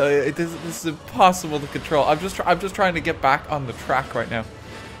 This is impossible to control. I'm just trying to get back on the track right now.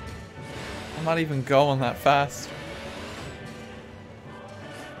 I'm not even going that fast.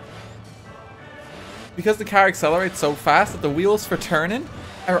 Because the car accelerates so fast that the wheels for turning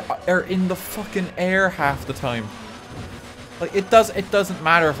are in the fucking air half the time. Like it doesn't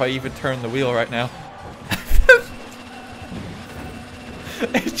matter if I even turn the wheel right now.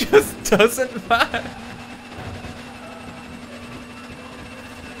 It just doesn't matter.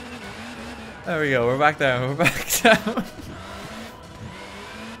 There we go, we're back down, we're back down.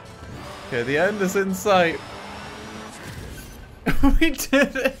 Okay, the end is in sight. We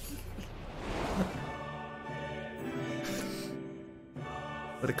did it!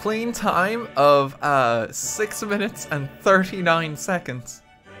 With a clean time of 6 minutes and 39 seconds.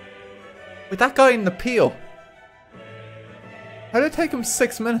 With that guy in the peel. How did it take him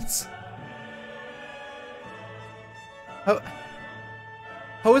 6 minutes?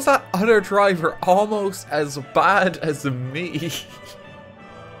 How is that other driver almost as bad as me?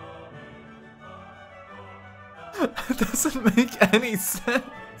 It doesn't make any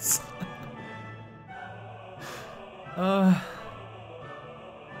sense.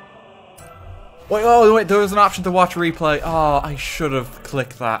 Wait, oh wait, there was an option to watch replay. Oh, I should have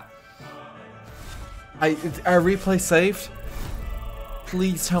clicked that. Are replays saved?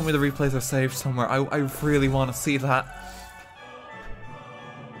 Please tell me the replays are saved somewhere. I really want to see that.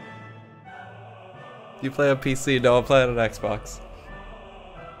 You play on PC, no, I play on an Xbox.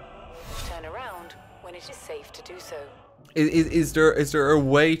 Turn around when it is safe to do so. Is there a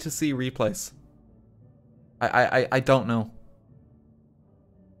way to see replays? I don't know.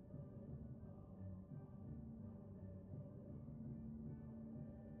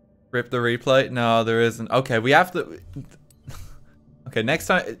 Rip the replay? No, there isn't. Okay, we have to. Okay, next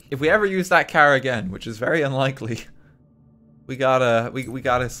time, if we ever use that car again, which is very unlikely, we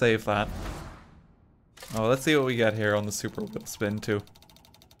gotta save that. Oh, let's see what we get here on the super wheel spin too.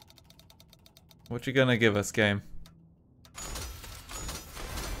 What you gonna give us, game?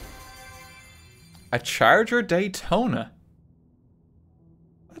 A Charger Daytona.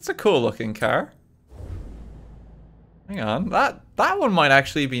 That's a cool looking car. Hang on, that one might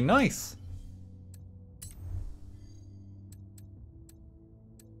actually be nice.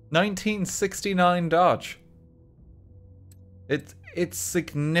 1969 Dodge. It's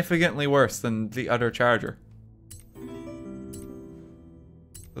significantly worse than the other Charger.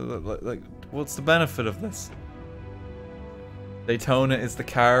 Like, what's the benefit of this? Daytona is the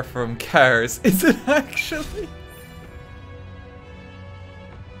car from Cars. Is it actually?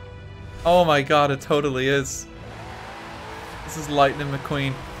 Oh my god, it totally is. This is Lightning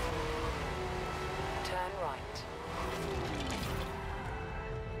McQueen. Turn right.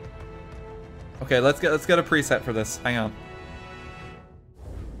 Okay, let's get a preset for this. Hang on.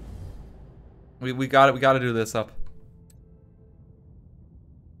 We got it. We got to do this up.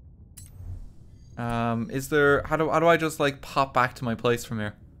 Is there? How do I just like pop back to my place from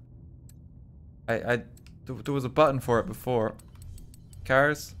here? There was a button for it before.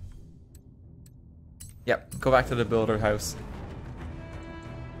 Cars. Yep. Go back to the builder house.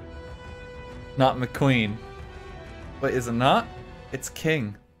 Not McQueen. But is it not? It's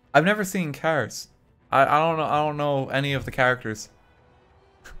King. I've never seen Cars. I don't know. I don't know any of the characters.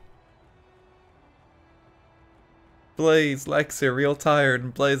 Blaze, Lexia, real tired,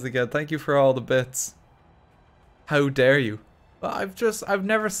 and Blaze again. Thank you for all the bits. How dare you? Well, I've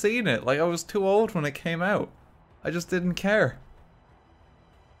never seen it. Like, I was too old when it came out. I just didn't care.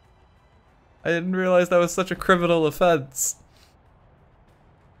 I didn't realize that was such a criminal offense.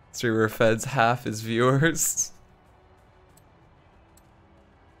 Streamer feds half his viewers.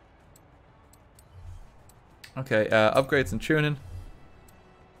 Okay, upgrades and tuning.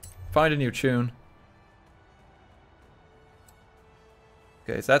 Find a new tune.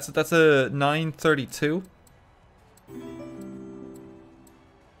 Okay, so that's a 932.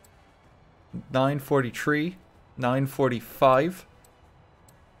 943. 945.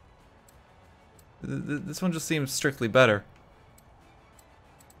 This one just seems strictly better.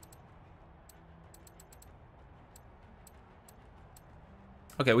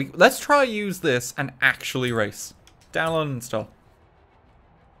 Okay, let's try use this and actually race. Download and install.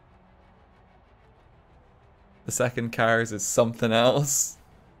 The second cars is something else.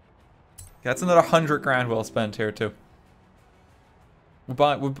 That's another 100 grand well spent here too.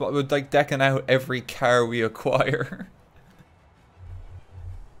 We're like decking out every car we acquire.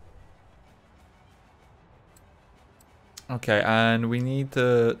 Okay, and we need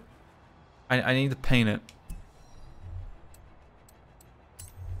to... I need to paint it.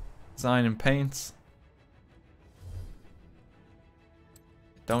 Design and paints.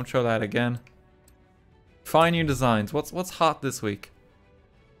 Don't show that again. Find new designs. What's hot this week?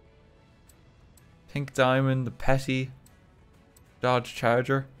 Pink Diamond, the Petty, Dodge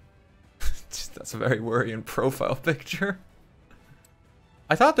Charger. That's a very worrying profile picture.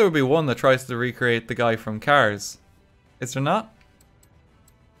 I thought there would be one that tries to recreate the guy from Cars. Is there not?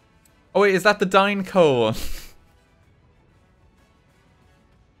 Oh wait, is that the Dyneco one?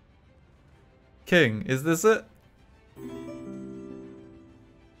 King, is this it?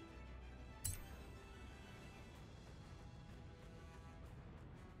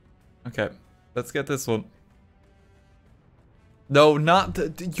 Okay, let's get this one. No, not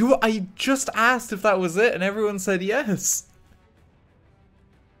you. I just asked if that was it, and everyone said yes.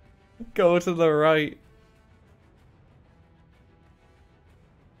 Go to the right.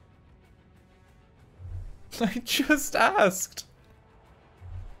 I just asked.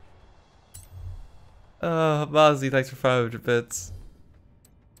 Mazzy, thanks for 500 bits.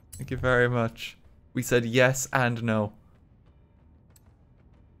 Thank you very much. We said yes and no.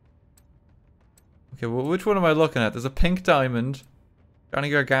 Okay, well, which one am I looking at? There's a Pink Diamond, Johnny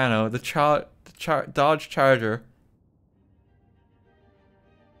Gargano, the Dodge Charger,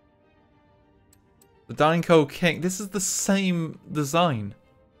 the Dyneco King. This is the same design.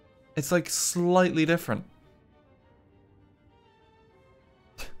 It's like slightly different.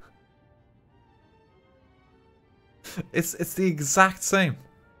 It's the exact same.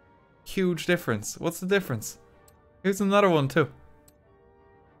 Huge difference. What's the difference? Here's another one too.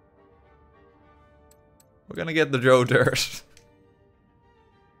 We're gonna get the Joe Dirt.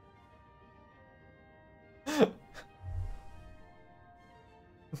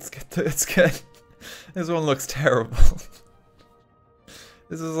 Let's get. This one looks terrible.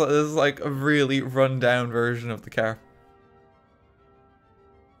 This is like a really run down version of the car.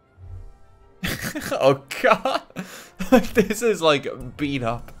 Oh god. This is like beat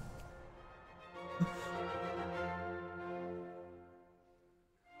up.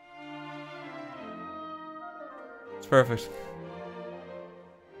 It's perfect.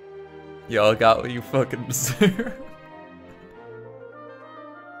 Y'all got what you fucking deserve.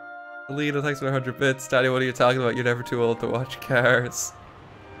 Alita, thanks for 100 bits. Daddy, what are you talking about? You're never too old to watch Cars.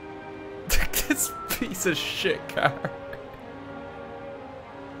 This piece of shit car.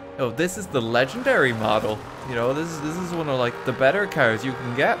 Oh, this is the legendary model. You know, this is one of like the better cars you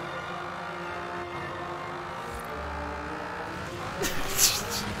can get.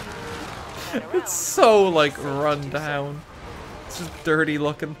 It's so like run down. It's just dirty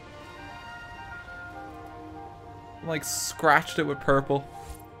looking. Like scratched it with purple.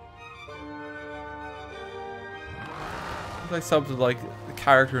 Like something like the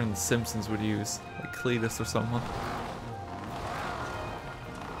character in The Simpsons would use, like Cletus or someone.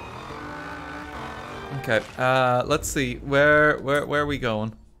 Okay, let's see, where are we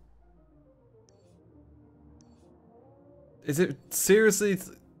going? Is it seriously?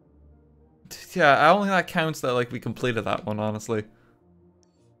 Yeah, I don't think that counts that like we completed that one, honestly.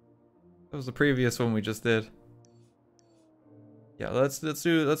 That was the previous one we just did. Yeah, let's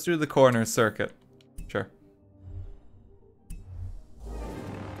do the corner circuit. Sure.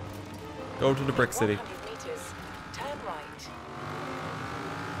 Go to the Brick City. Turn right.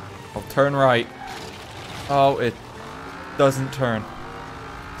 Oh, turn right. Oh, it doesn't turn.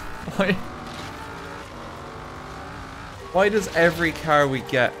 Why does every car we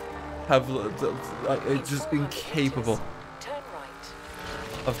get have it's just incapable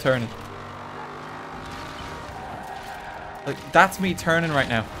of turning? Like that's me turning right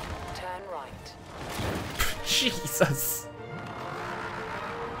now. Turn right. Jesus.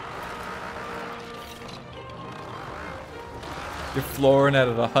 You're flooring it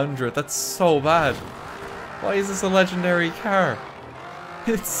at 100. That's so bad. Why is this a legendary car?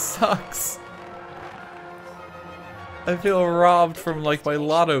 It sucks. I feel robbed from like my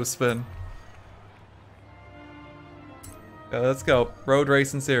lotto spin. Yeah, let's go. Road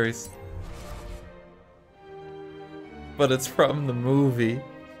racing series. but it's from the movie.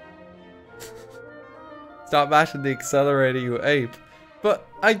 Stop mashing the accelerator, you ape. But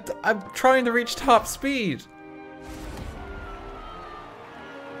I'm trying to reach top speed.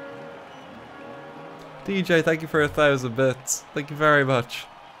 DJ, thank you for 1,000 bits. Thank you very much.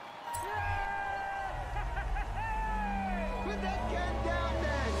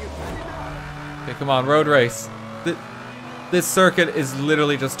 Okay, come on, road race. This circuit is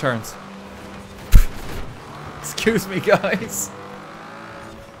literally just turns. Excuse me, guys.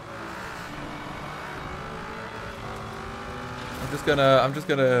 I'm just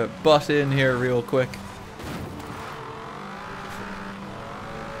gonna butt in here real quick.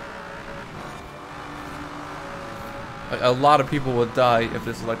 A lot of people would die if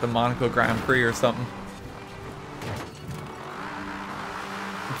this was like the Monaco Grand Prix or something.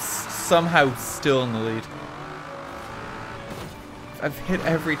 I'm somehow still in the lead. I've hit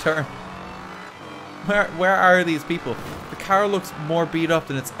every turn. Where are these people? The car looks more beat up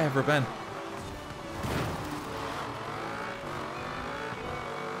than it's ever been.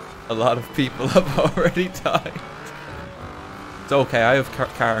 A lot of people have already died. It's okay, I have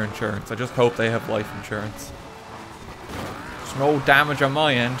car insurance. I just hope they have life insurance. There's no damage on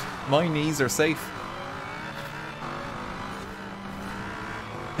my end. My knees are safe.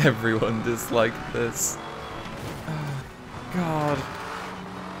 Everyone disliked this. Oh, God.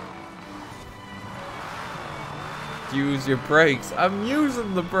 Use your brakes. I'm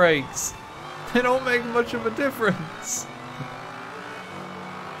using the brakes. They don't make much of a difference.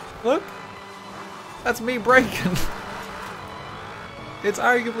 Look. That's me braking. It's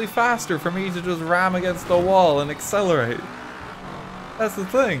arguably faster for me to just ram against the wall and accelerate. That's the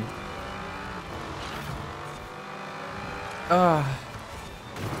thing.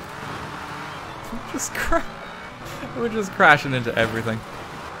 We're just crashing into everything.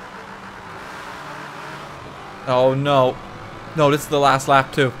 Oh no. No, this is the last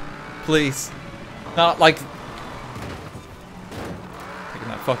lap too. Please. Not like... Taking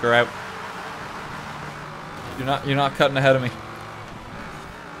that fucker out. You're not cutting ahead of me.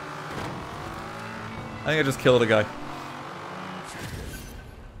 I think I just killed a guy.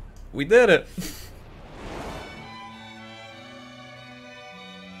 We did it!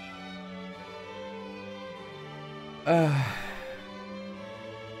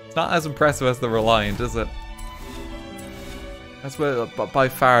 It's not as impressive as the Reliant, is it? That's by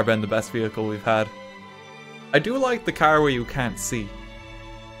far been the best vehicle we've had. I do like the car where you can't see.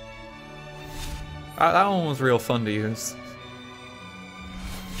 That one was real fun to use.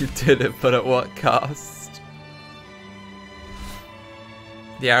 You did it, but at what cost?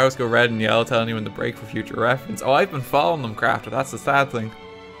 The arrows go red and yellow, telling you when to brake for future reference. Oh, I've been following them, Crafter. That's the sad thing.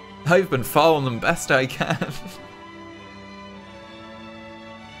 I've been following them best I can.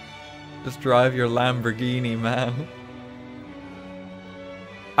 Just drive your Lamborghini, man.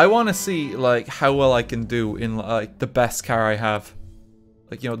 I want to see like how well I can do in like the best car I have,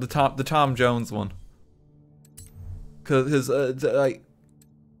 like, you know, the Tom Jones one. Cause like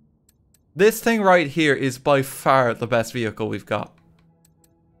this thing right here is by far the best vehicle we've got.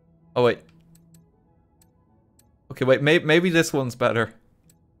 Oh wait. Okay, wait. Maybe this one's better.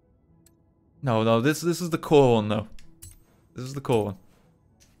 No, this is the cool one though. This is the cool one.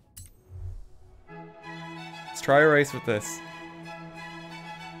 Let's try a race with this.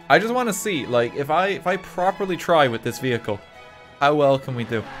 I just want to see, like, if I properly try with this vehicle, how well can we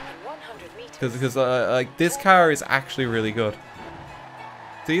do? Because like, this car is actually really good.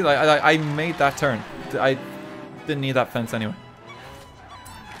 See, like, I made that turn. I didn't need that fence anyway.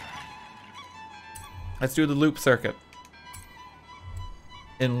 Let's do the loop circuit.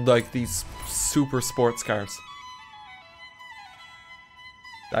 In, like, these super sports cars.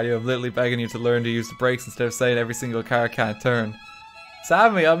 Daddy, I'm literally begging you to learn to use the brakes instead of saying every single car can't turn.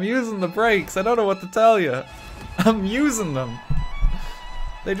 Sammy, I'm using the brakes. I don't know what to tell you. I'm using them.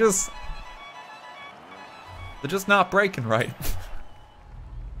 They're just not braking right.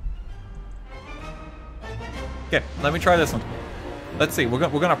 Okay, let me try this one. Let's see. We're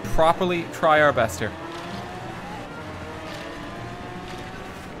gonna properly try our best here.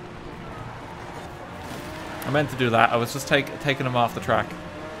 I meant to do that. I was just taking them off the track.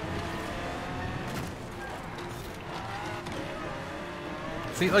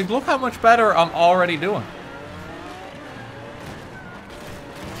 See, like, look how much better I'm already doing.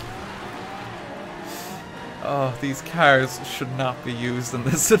 Oh, these cars should not be used in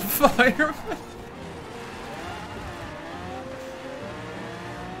this environment.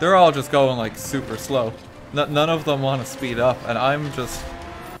 They're all just going, like, super slow. None of them want to speed up, and I'm just...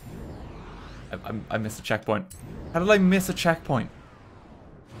 I missed a checkpoint. How did I miss a checkpoint?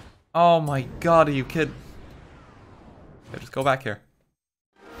 Oh my god, are you kidding? Okay, just go back here.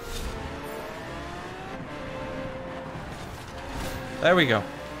 There we go.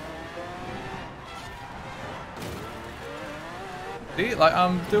 See, like,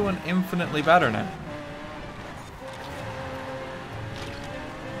 I'm doing infinitely better now.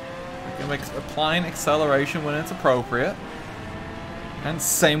 I'm applying acceleration when it's appropriate. And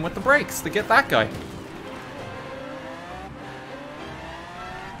same with the brakes to get that guy.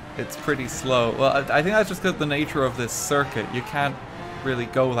 It's pretty slow. Well, I think that's just because of the nature of this circuit. You can't really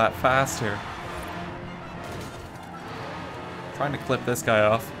go that fast here. I'm trying to clip this guy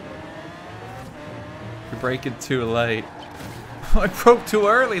off. You're braking too late. I broke too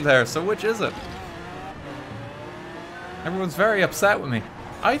early there, so which is it? Everyone's very upset with me.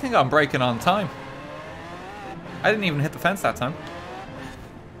 I think I'm braking on time. I didn't even hit the fence that time.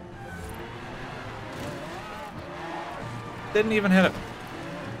 Didn't even hit it.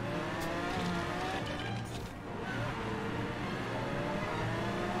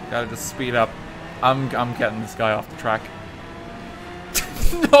 Gotta just speed up. I'm getting this guy off the track.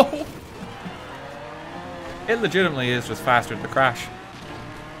 No! It legitimately is just faster to crash.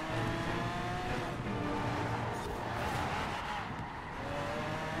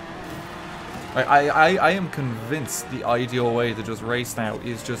 I am convinced the ideal way to just race now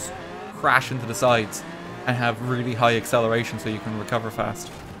is just crash into the sides and have really high acceleration so you can recover fast.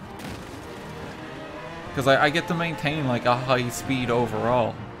 Because I get to maintain like a high speed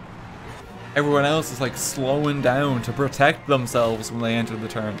overall. Everyone else is like slowing down to protect themselves when they enter the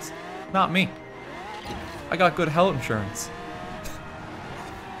turns. Not me. I got good health insurance.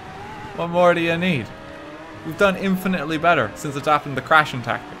 What more do you need? We've done infinitely better since adopting the crashing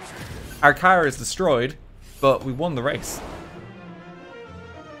tactic. Our car is destroyed, but we won the race.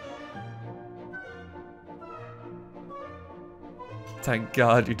 Thank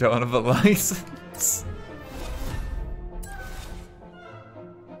God you don't have a license.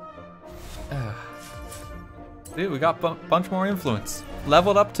 Dude, we got a bunch more influence.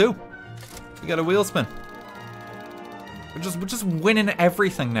 Leveled up too. We got a wheel spin. We're just winning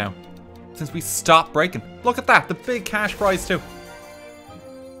everything now. Since we stopped braking. Look at that, the big cash prize too.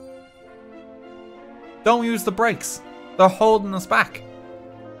 Don't use the brakes. They're holding us back.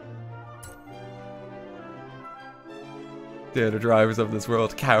 The other drivers of this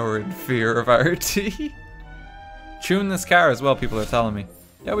world cower in fear of RT. Tune this car as well, people are telling me.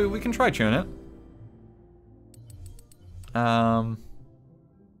 Yeah, we can try tune it.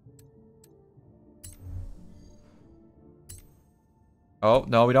 Oh,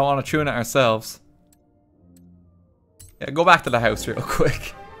 no, we don't want to tune it ourselves. Yeah, go back to the house real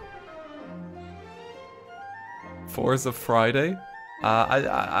quick. Forza Friday?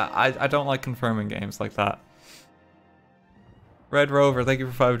 I don't like confirming games like that. Red Rover, thank you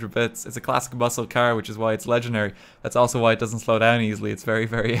for 500 bits. It's a classic muscle car, which is why it's legendary. That's also why it doesn't slow down easily. It's very,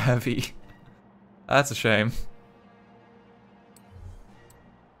 very heavy. That's a shame.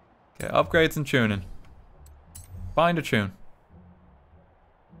 Okay, upgrades and tuning. Find a tune.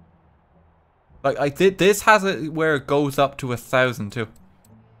 Like, I did. This has it where it goes up to 1,000 too.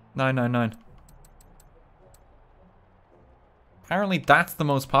 999. Apparently that's the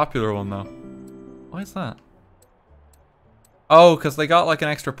most popular one though. Why is that? Oh, because they got like an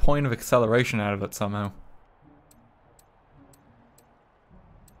extra point of acceleration out of it somehow.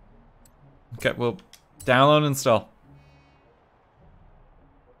 Okay, well, download and install.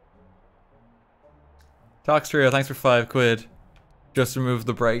 Tox Trio, thanks for 5 quid. Just remove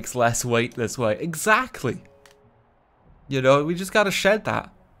the brakes, less weight this way. Exactly. You know, we just gotta shed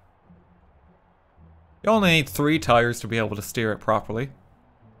that. You only need 3 tires to be able to steer it properly.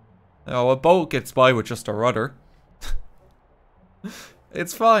 Oh, a boat gets by with just a rudder.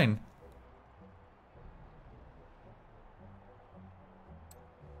 It's fine.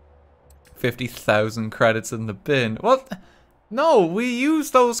 $50,000 credits in the bin. What? No, we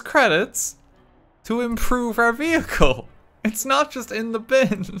use those credits to improve our vehicle. It's not just in the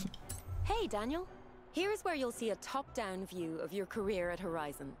bin. Hey, Daniel. Here is where you'll see a top-down view of your career at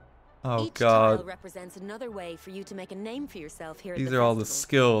Horizon. Oh, Each God. tile represents another way for you to make a name for yourself here at These the are all the festival.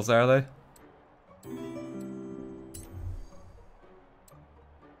 skills, are they?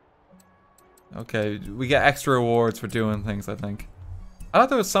 Okay, we get extra rewards for doing things, I think. I thought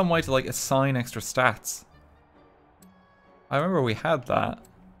there was some way to, like, assign extra stats. I remember we had that.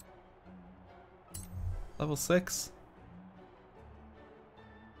 Level 6?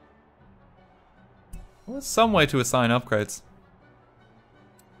 There was some way to assign upgrades.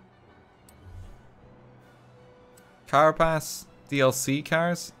 Car Pass? DLC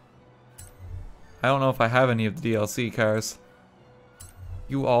cars? I don't know if I have any of the DLC cars.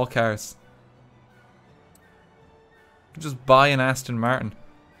 You all cars. Just buy an Aston Martin.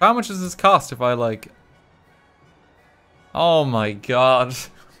 How much does this cost if I like... Oh my god. This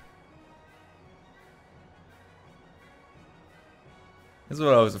is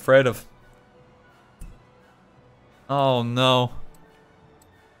what I was afraid of. Oh no.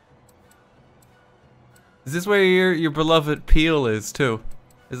 Is this where your beloved Peel is too?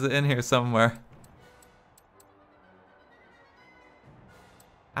 Is it in here somewhere?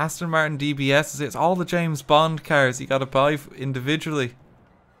 Aston Martin DBS, it's all the James Bond cars you gotta buy individually.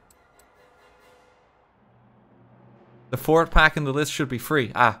 The fourth pack in the list should be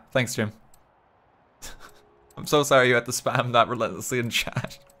free. Ah, thanks Jim. I'm so sorry you had to spam that relentlessly in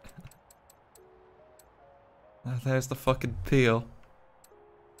chat. There's the fucking Peel.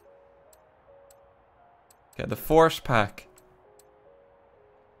 Okay, the fourth pack.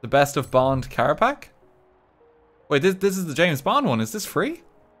 The best of Bond car pack? Wait, this is the James Bond one. Is this free?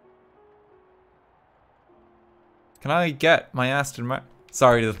 Can I get my Aston Martin?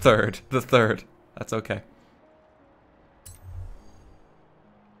 Sorry, the third. The third. That's okay.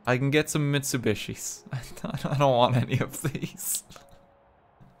 I can get some Mitsubishis. I don't want any of these.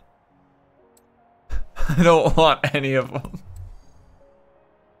 I don't want any of them.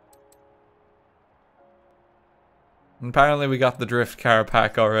 And apparently we got the drift car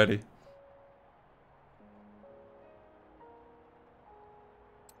pack already.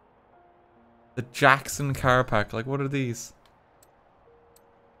 The Jackson car pack, like what are these?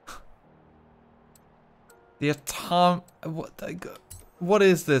 The what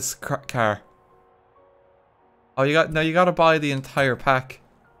is this car? Oh, you gotta buy the entire pack.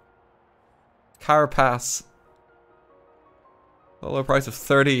 Car pass. A low price of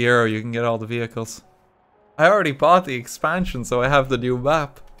 €30, you can get all the vehicles. I already bought the expansion, so I have the new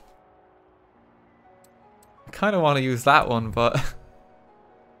map. I kind of want to use that one, but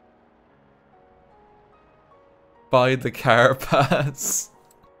buy the car pass.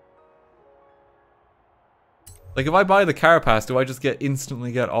 Like, if I buy the car pass, do I just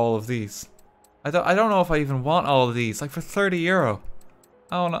instantly get all of these? I don't know if I even want all of these. Like, for €30.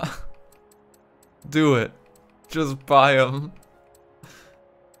 I don't know. Do it. Just buy them.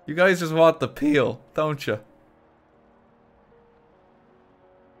 You guys just want the Peel, don't you?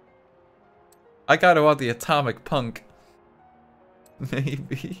 I kinda want the Atomic Punk.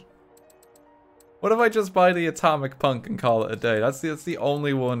 Maybe. What if I just buy the Atomic Punk and call it a day? That's the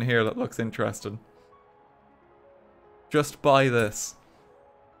only one here that looks interesting. Just buy this.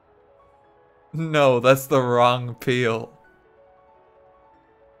 No, that's the wrong Peel.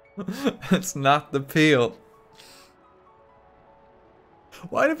 It's not the Peel.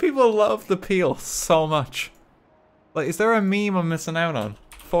 Why do people love the Peel so much? Like, is there a meme I'm missing out on?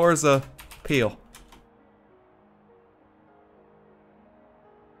 Forza Peel.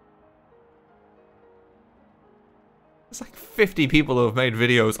 There's like 50 people who have made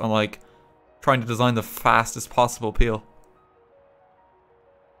videos on like trying to design the fastest possible Peel.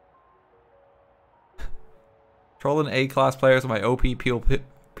 Trolling A-class players with my OP Peel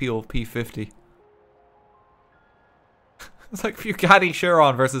P50. It's like Bugatti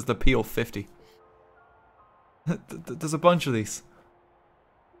Chiron versus the Peel 50. There's a bunch of these.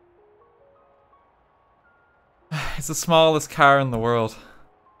 It's the smallest car in the world.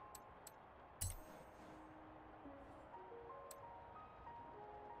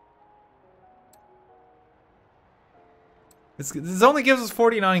 This only gives us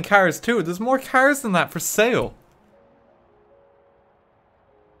 49 cars too. There's more cars than that for sale.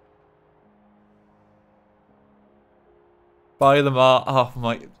 Buy them all. Oh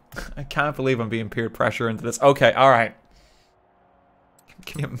my. I can't believe I'm being peer pressure into this. Okay, alright.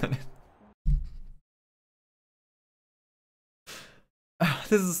 Give me a minute.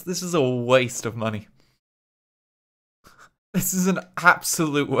 This is a waste of money. This is an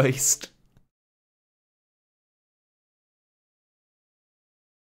absolute waste.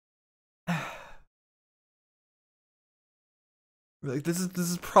 Like this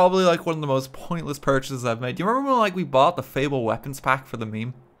is probably like one of the most pointless purchases I've made. Do you remember when like we bought the Fable weapons pack for the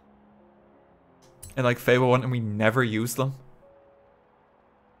meme? And like Fable 1 and we never used them?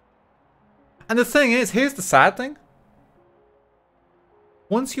 And the thing is, here's the sad thing.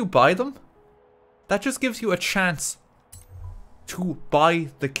 Once you buy them, that just gives you a chance to buy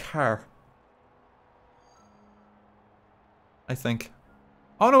the car. I think.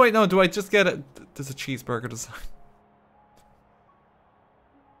 Oh no, wait, no, do I just get it? There's a cheeseburger design.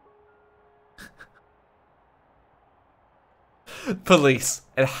 Police.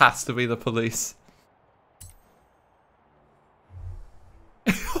 It has to be the police.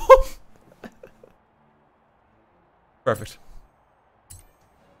 Perfect.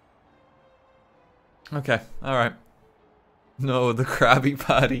 Okay, alright. No, the Krabby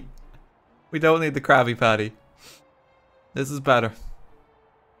Patty. We don't need the Krabby Patty. This is better.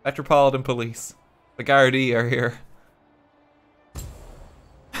 Metropolitan Police. The Gardaí are here.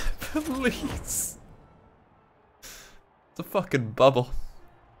 Police. It's a fucking bubble.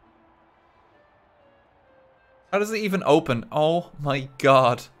 How does it even open? Oh my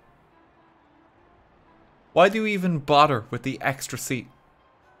god. Why do you even bother with the extra seat?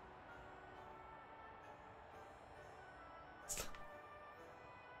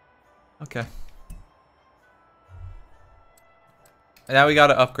 Okay. Now we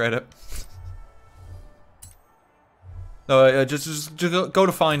gotta upgrade it. No, just go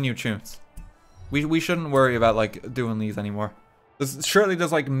to find new tunes. We shouldn't worry about like doing these anymore. Surely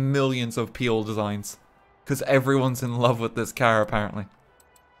there's like millions of Peel designs. Because everyone's in love with this car apparently.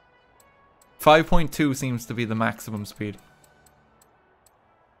 5.2 seems to be the maximum speed.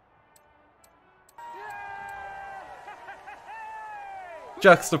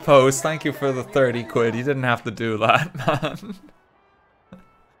 Juxtapose, thank you for the 30 quid. You didn't have to do that, man.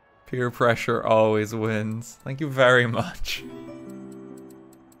 Peer pressure always wins. Thank you very much.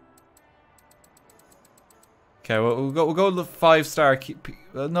 Okay, well, we'll go to the 5-star.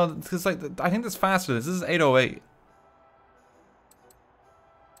 No, because like I think that's faster. This is 808.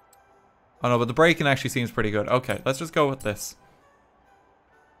 Oh no, but the braking actually seems pretty good. Okay, let's just go with this.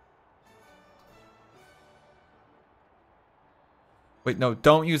 Wait, no,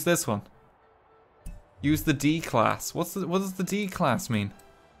 don't use this one. Use the D class. What does the D class mean?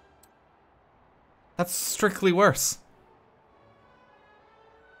 That's strictly worse.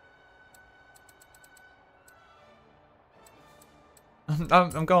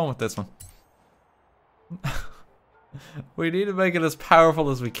 I'm going with this one. We need to make it as powerful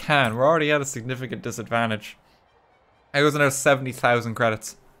as we can. We're already at a significant disadvantage. I was now 70,000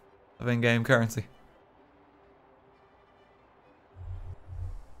 credits of in-game currency.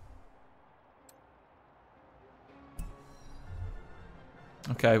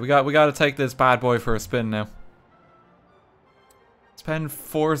 Okay, we got to take this bad boy for a spin now. Spend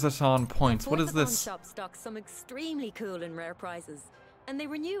Forzaton points. What is this? Shop stocks some extremely cool and rare prizes, and they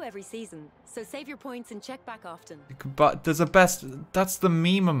renew every season. So save your points and check back often. But there's a best. That's the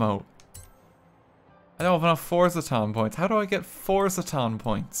meme emote. I don't have enough Forzaton points. How do I get Forzaton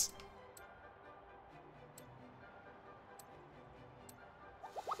points?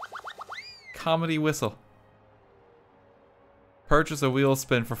 Comedy whistle. Purchase a wheel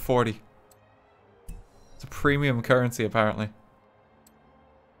spin for 40. It's a premium currency apparently.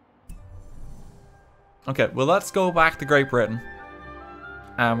 Okay, well let's go back to Great Britain.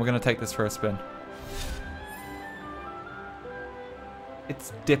 And we're gonna take this for a spin.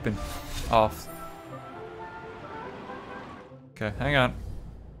 It's dipping off. Okay, hang on.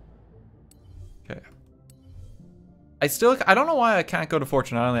 Okay. I don't know why I can't go to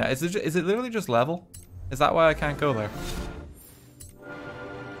Fortune Island. Is it literally just level? Is that why I can't go there?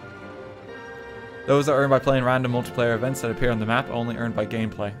 Those are earned by playing random multiplayer events that appear on the map, only earned by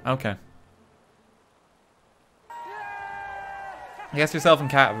gameplay. Okay. I guess yourself and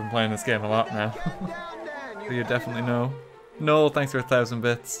Kat have been playing this game a lot now. So you definitely know. No, thanks for 1,000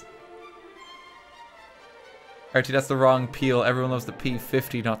 bits. Archie, that's the wrong peel. Everyone loves the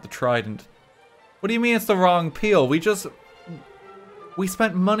P50, not the Trident. What do you mean it's the wrong peel? We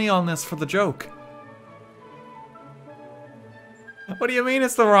spent money on this for the joke. What do you mean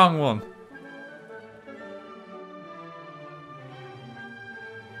it's the wrong one?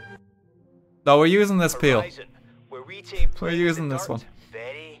 No, we're using this peel. We're using this one.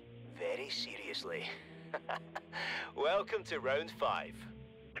 Very, very seriously. Welcome to round 5.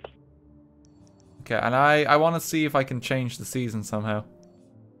 Okay, and I want to see if I can change the season somehow.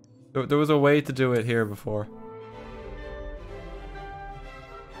 There was a way to do it here before.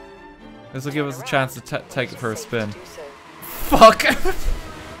 This will give us a chance to take it for a spin. Fuck! Our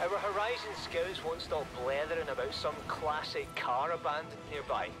Horizon scouts won't stop blethering about some classic car abandoned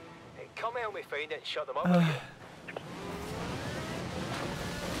nearby. Come help me find it and shut them up again.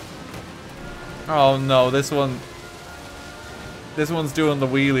 Oh no, this one's doing the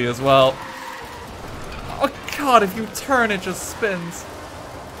wheelie as well. Oh god, if you turn it just spins.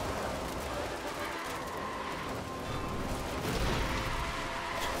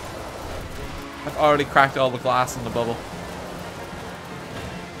 I've already cracked all the glass in the bubble.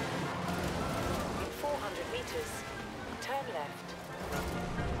 400 meters. Turn left.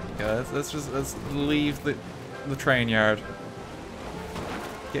 Yeah, let's leave the train yard.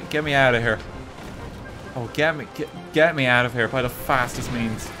 Get me out of here. Oh, get me out of here by the fastest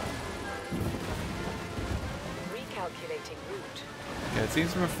means. Recalculating route. Yeah, it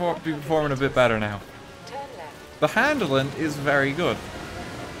seems to be performing a bit better now. Turn left. The handling is very good.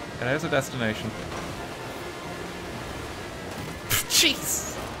 And there's a destination.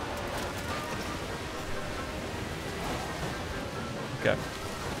 Jeez! Okay.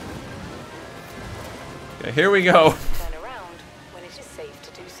 Okay, here we go. Turn around when it is safe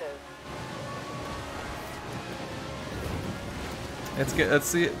to do so. Let's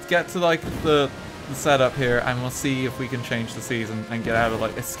get to like the setup here, and we'll see if we can change the season and get out of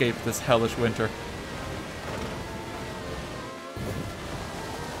like escape this hellish winter.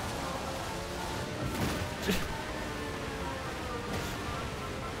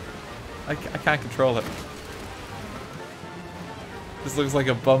 I can't control it. This looks like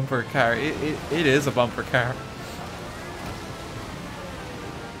a bumper car. It is a bumper car.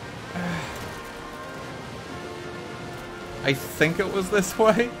 I think it was this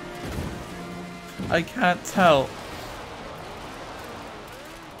way. I can't tell.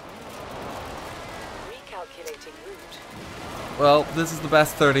 Recalculating route. Well, this is the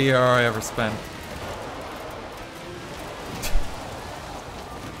best 30 euro I ever spent.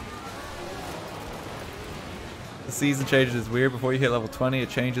 The season changes is weird. Before you hit level 20, it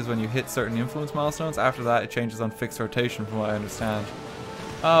changes when you hit certain influence milestones. After that, it changes on fixed rotation, from what I understand.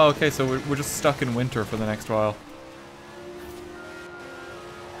 Oh, okay, so we're just stuck in winter for the next while.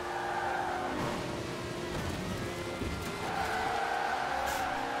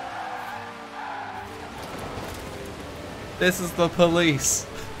 This is the police.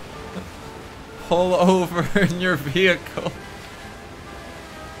 Pull over in your vehicle.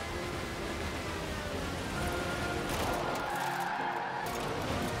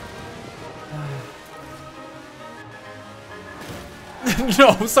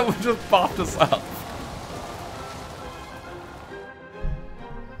 No, someone just bopped us up.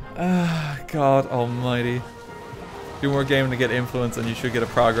 God almighty. Do more gaming to get influence and you should get a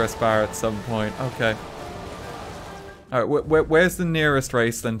progress bar at some point. Okay. Alright, where's the nearest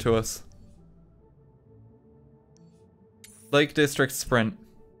race then to us? Lake District Sprint.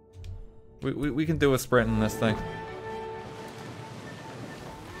 We can do a sprint in this thing.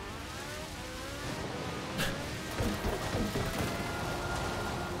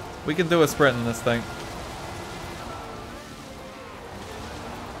 We can do a sprint in this thing.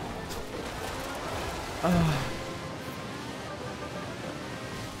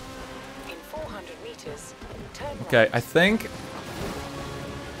 In 400 meters, turn Okay, right. I think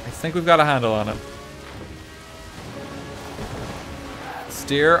we've got a handle on it.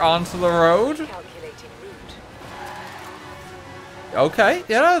 Steer onto the road. Calculating route. Okay,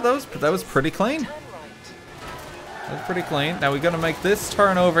 yeah, that was pretty clean. Turn right. That's pretty clean. Now we gotta make this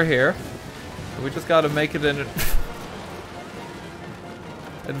turn over here. We just gotta make it in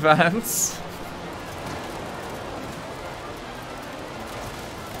advance.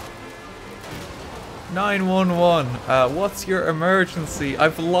 "911, what's your emergency?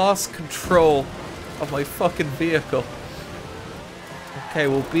 I've lost control of my fucking vehicle." Okay,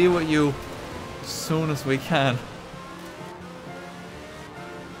 we'll be with you as soon as we can.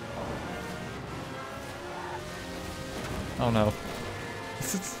 Oh no.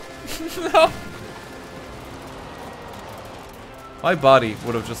 No! My body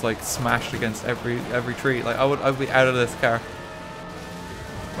would have just like smashed against every tree. Like I'd be out of this car.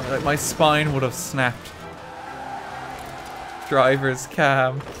 Like my spine would have snapped. Driver's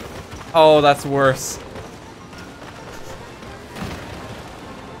cam. Oh, that's worse.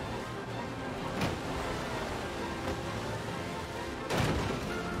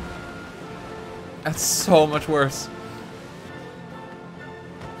 That's so much worse.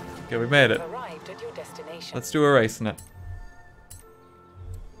 Okay, we made it. Arrived at your destination. Let's do a race in it.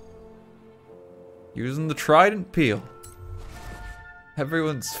 Using the Trident Peel.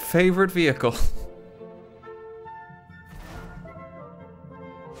 Everyone's favorite vehicle.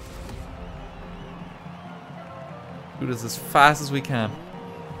 Do this as fast as we can.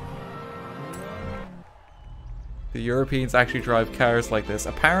 The Europeans actually drive cars like this.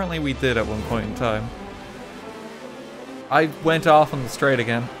 Apparently we did at one point in time. I went off on the straight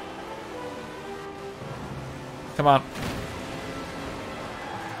again. Come on.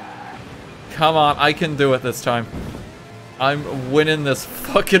 Come on, I can do it this time. I'm winning this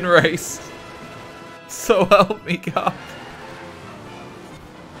fucking race. So help me God.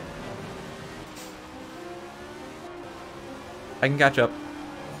 I can catch up.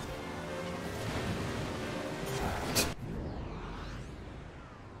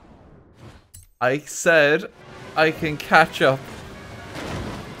 I said I can catch up.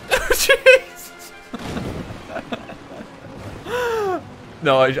 Jeez.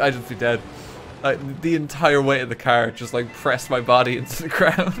 No, I'd just be dead. The entire weight of the car just like pressed my body into the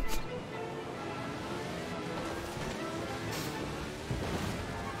ground.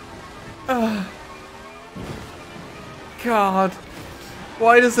 god.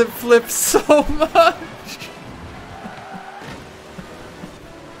 Why does it flip so much?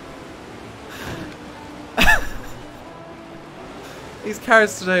 These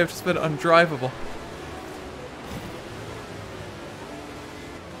cars today have just been undrivable.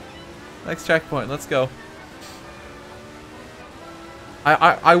 Next checkpoint, let's go.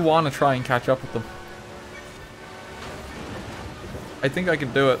 I want to try and catch up with them. I think I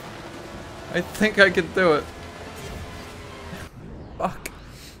can do it. I think I can do it. Fuck.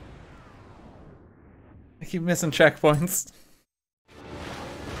 I keep missing checkpoints.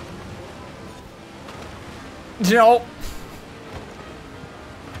 No!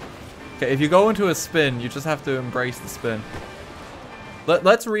 Okay, if you go into a spin, you just have to embrace the spin.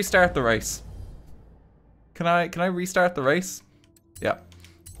 Let's restart the race. Can I restart the race? Yeah.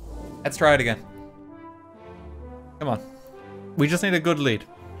 Let's try it again. Come on. We just need a good lead.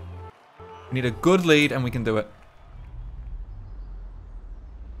 We need a good lead and we can do it.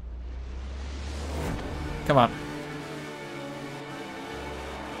 Come on.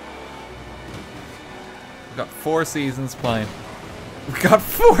 We've got 4 seasons playing. We've got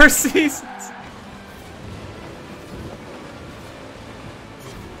 4 seasons!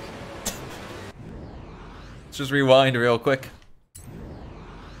 Let's just rewind real quick.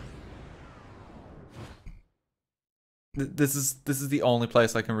 This is the only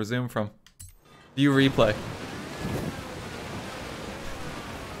place I can resume from. View replay.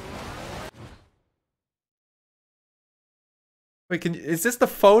 Wait, is this the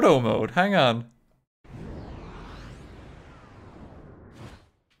photo mode? Hang on.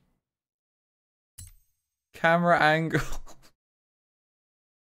 Camera angle.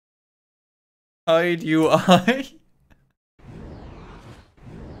 Hide UI.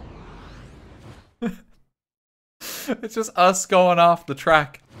 It's just us going off the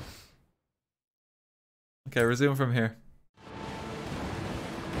track. Okay, resume from here.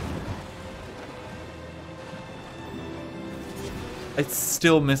 I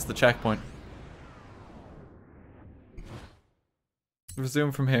still missed the checkpoint.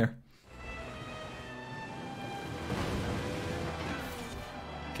 Resume from here.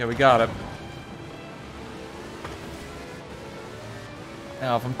 Okay, we got it.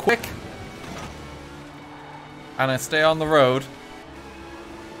 Now, if I'm quick and I stay on the road,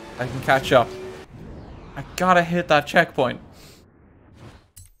 I can catch up. I gotta hit that checkpoint.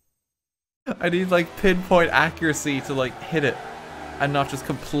 I need like pinpoint accuracy to like hit it and not just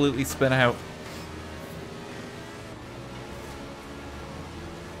completely spin out.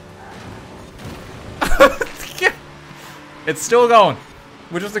 It's still going.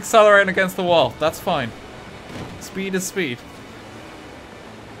 We're just accelerating against the wall. That's fine. Speed is speed.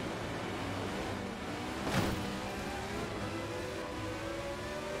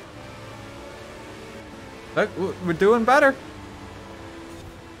 Look, we're doing better.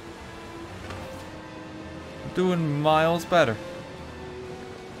 Doing miles better.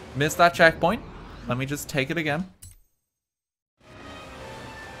 Missed that checkpoint. Let me just take it again.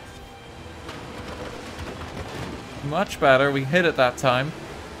 Much better. We hit it that time.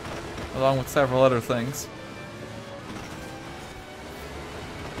 Along with several other things.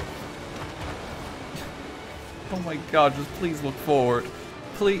 Oh my god, just please look forward.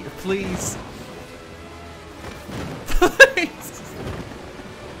 Please, please. Please.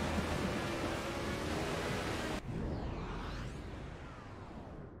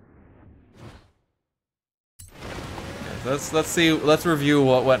 Let's see, let's review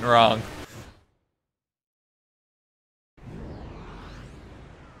what went wrong.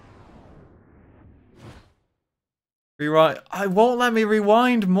 Rewind. I won't let me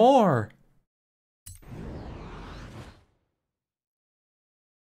rewind more.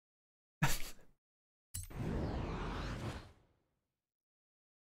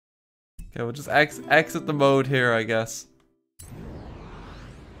 Okay, we'll just exit the mode here, I guess.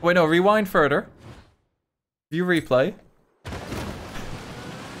 Wait, no, rewind further. View replay.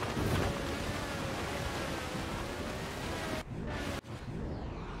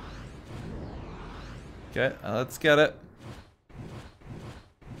 Okay, let's get it.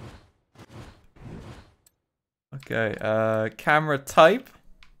 Okay, camera type.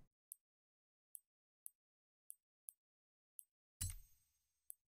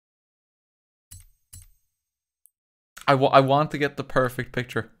 I want to get the perfect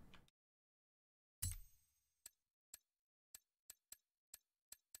picture.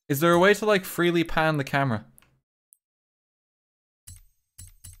 Is there a way to like freely pan the camera?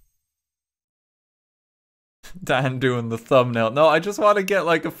 Dan doing the thumbnail. No, I just want to get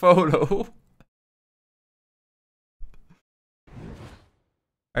like a photo.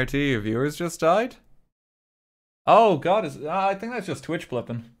 RT, your viewers just died? Oh god, I think that's just Twitch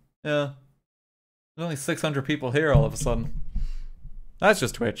blipping. Yeah. There's only 600 people here all of a sudden. That's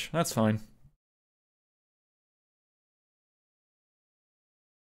just Twitch. That's fine.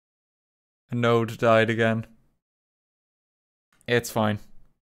 A node died again. It's fine.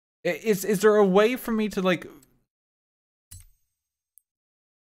 Is there a way for me to like...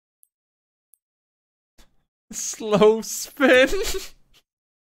 slow spin?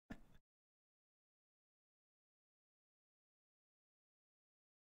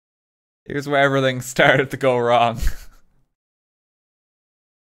 Here's where everything started to go wrong.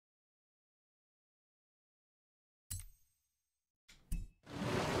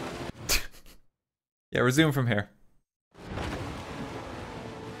 Yeah, resume from here.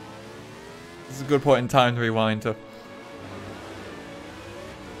 This is a good point in time to rewind to.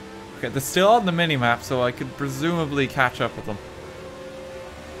 Okay, they're still on the minimap, so I could presumably catch up with them.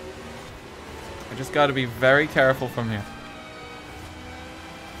 I just gotta be very careful from here.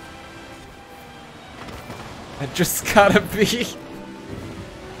 I just gotta be...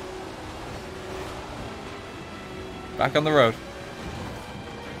 back on the road.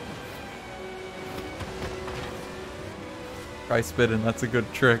 Try spitting, that's a good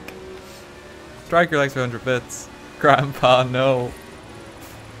trick. Striker likes 100 bits. Grandpa, no.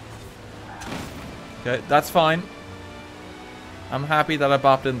 Okay, that's fine. I'm happy that I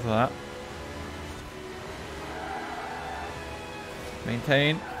bopped into that.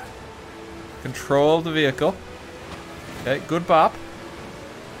 Maintain. Control the vehicle. Okay, good bop.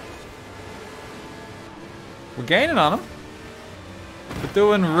 We're gaining on him. We're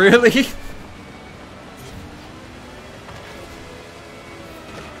doing really...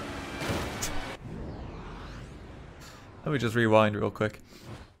 Let me just rewind real quick.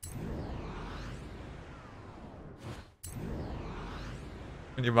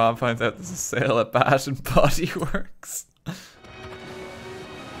 When your mom finds out there's a sale at Bath and Body Works.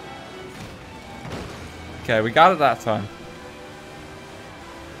 Okay, we got it that time.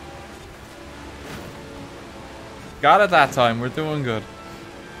 Got it that time, we're doing good.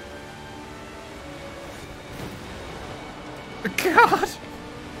 God!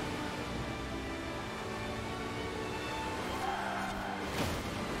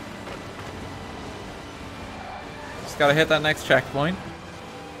 Just gotta hit that next checkpoint.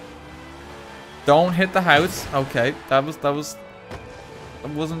 Don't hit the house. Okay, that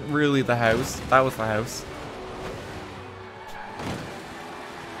wasn't really the house. That was the house.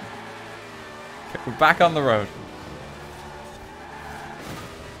 Okay, we're back on the road.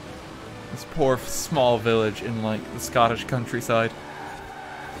 This poor small village in like the Scottish countryside.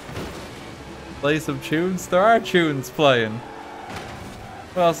 Play some tunes? There are tunes playing.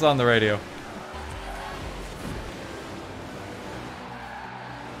 What else is on the radio?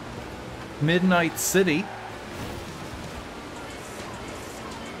 Midnight City.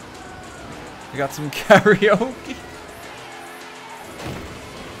 We got some karaoke.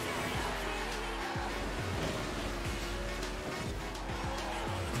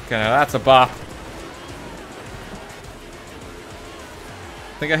 Okay, now that's a bop. I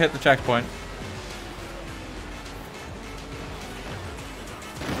think I hit the checkpoint.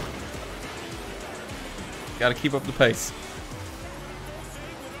 Gotta keep up the pace.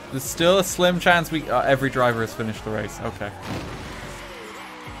 There's still a slim chance every driver has finished the race. Okay.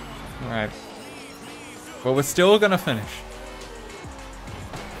 Alright. But we're still gonna finish.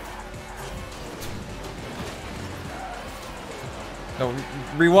 No,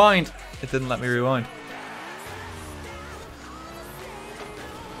 rewind! It didn't let me rewind.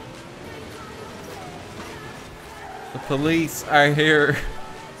 The police are here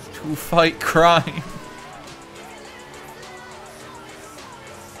to fight crime.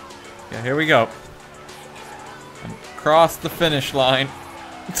 Yeah, here we go. And cross the finish line.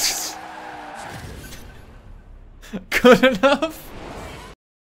 Good enough.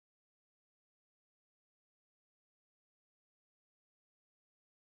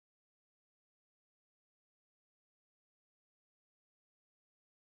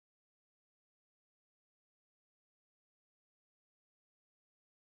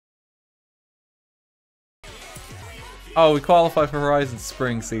 Oh, we qualify for Horizon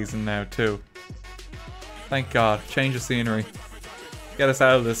Spring Season now, too. Thank God. Change of scenery. Get us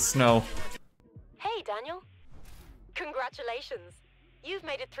out of this snow. Hey, Daniel. Congratulations. You've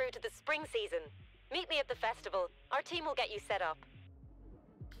made it through to the spring season. Meet me at the festival. Our team will get you set up.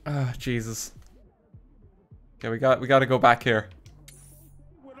 Ah, Jesus. Okay, we got to go back here.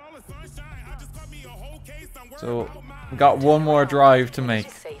 So, we got one more drive to make.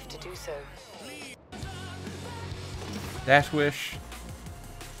 Safe to do so. Death Wish.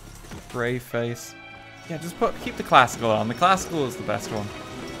 Brave Face. Yeah, just keep the classical on. The classical is the best one.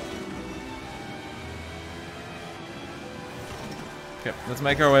 Okay, let's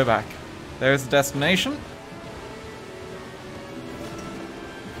make our way back. There's the destination.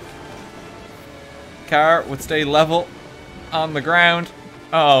 Car would stay level on the ground.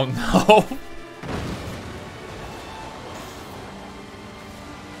 Oh no.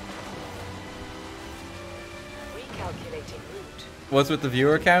 Recalculating route. What's with the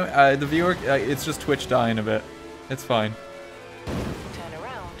viewer count? The viewer, it's just Twitch dying a bit. It's fine. Turn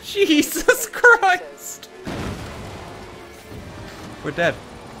around. Jesus Christ! We're dead.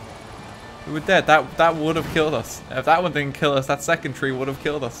 We were dead. That would have killed us. If that one didn't kill us, that second tree would have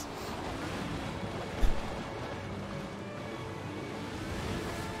killed us.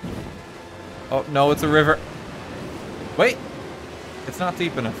 Oh, no, it's a river. Wait! It's not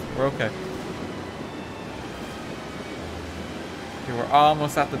deep enough. We're okay. Okay, we're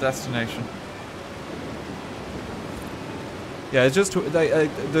almost at the destination. Yeah, it's just...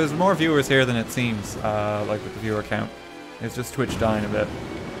 there's more viewers here than it seems, like with the viewer count. It's just Twitch dying a bit.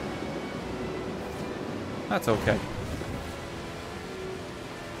 That's okay.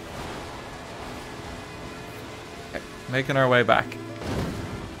 Okay, making our way back.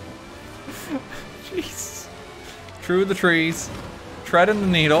 Jeez. Through the trees. Treading the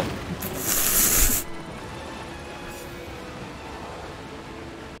needle.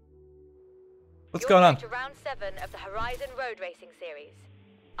 What's going on? To round 7 of the Horizon Road Racing Series.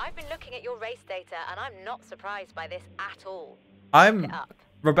 I've been looking at your race data and I'm not surprised by this at all.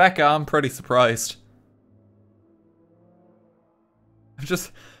 Rebecca, I'm pretty surprised. I've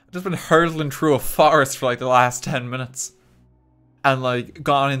just been hurtling through a forest for like the last 10 minutes. And like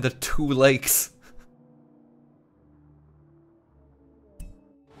gone into 2 lakes.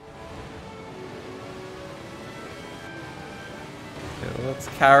 Okay, let's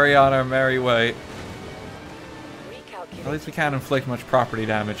carry on our merry way. At least we can't inflict much property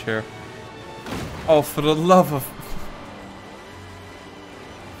damage here. Oh, for the love of...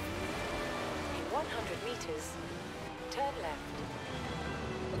 In 100 meters, turn left.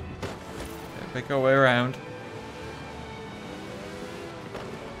 Okay, make our way around.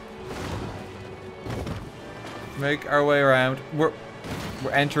 Make our way around. We're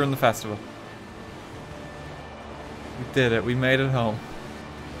entering the festival. We did it. We made it home.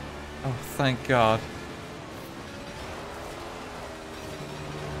 Oh, thank God.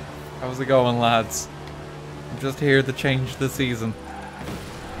 How's it going, lads? I'm just here to change the season.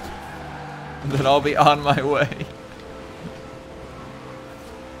 And then I'll be on my way.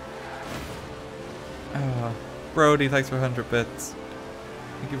 Oh, Brody, thanks for 100 bits.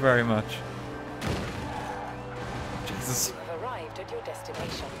 Thank you very much. Jesus. You have arrived at your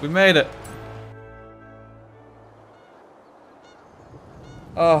destination. We made it.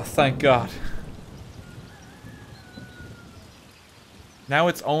 Oh, thank God. Now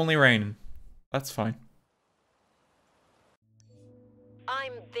it's only raining. That's fine.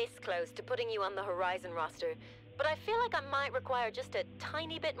 I'm this close to putting you on the Horizon roster, but I feel like I might require just a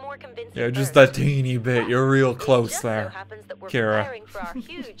tiny bit more convincing. Yeah, just first. that teeny bit. You're real close It just there. so happens that we're Kira. preparing for our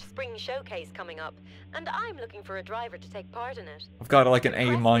huge spring showcase coming up, and I'm looking for a driver to take part in it. I've got like an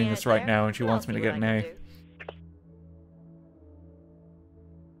A- Request me out right there, now, and she and wants I'll me to see get what an I A. can do.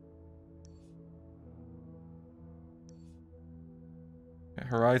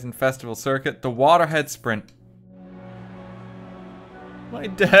 Horizon Festival Circuit, the Waterhead Sprint. Am I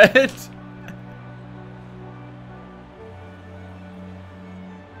dead?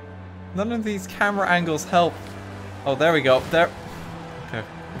 None of these camera angles help. Oh, there we go. There. Okay,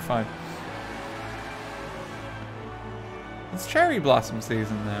 we're fine. It's cherry blossom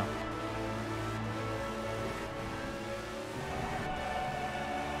season now.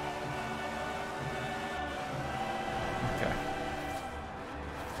 Okay.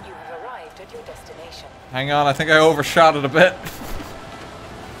 You have arrived at your destination. Hang on, I think I overshot it a bit.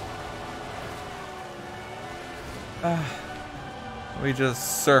 We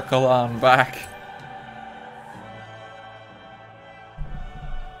just circle on back.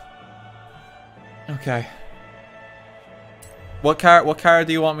 Okay. What car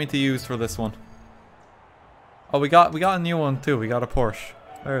do you want me to use for this one? Oh, we got a new one too. We got a Porsche.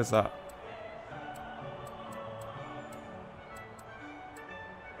 Where is that?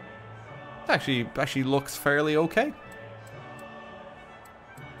 It actually looks fairly okay.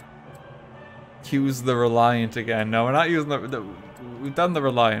 Use the Reliant again. No, we're not using the we've done the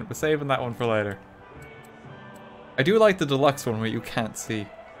Reliant. We're saving that one for later. I do like the deluxe one where you can't see.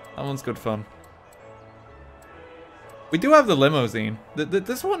 That one's good fun. We do have the limousine.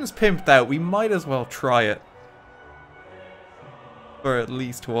 This one is pimped out. We might as well try it. For at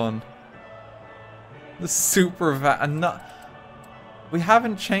least one. The super van. No, we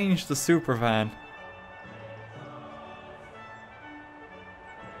haven't changed the super van.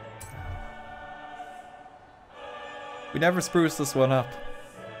 We never spruced this one up.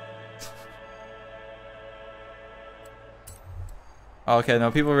 Okay,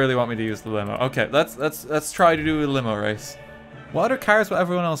 no, people really want me to use the limo. Okay, let's try to do a limo race. What other cars will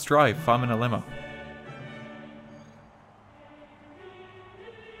everyone else drive if I'm in a limo?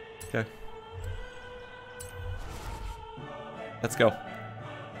 Okay. Let's go.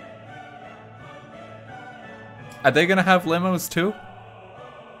 Are they gonna have limos too?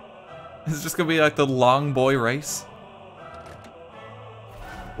 It's just gonna be like the long boy race.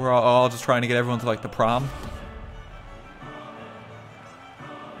 We're all just trying to get everyone to like the prom.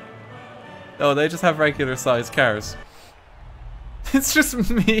 Oh, they just have regular sized cars. It's just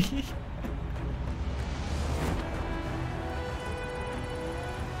me.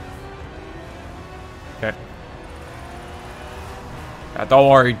 Okay. Yeah, don't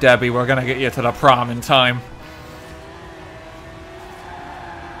worry, Debbie. We're gonna get you to the prom in time.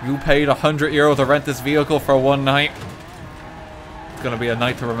 You paid €100 to rent this vehicle for one night. It's gonna be a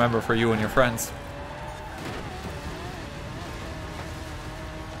night to remember for you and your friends.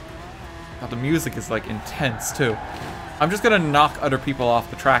 God, the music is like intense too. I'm just gonna knock other people off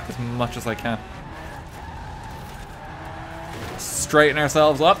the track as much as I can. Straighten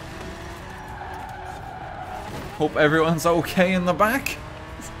ourselves up. Hope everyone's okay in the back.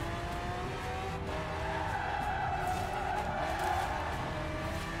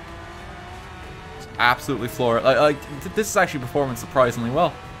 Absolutely floor it. Like this is actually performing surprisingly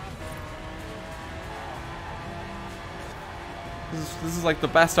well. This is like the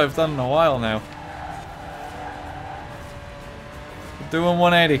best I've done in a while now. Doing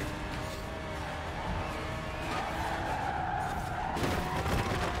 180.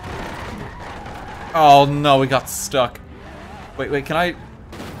 Oh no, we got stuck. Wait, can I?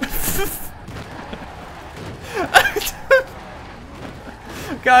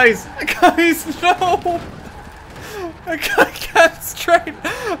 Guys, no! I can't straighten.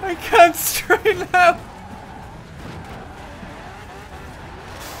 I can't straighten out.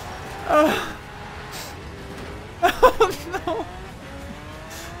 Oh no!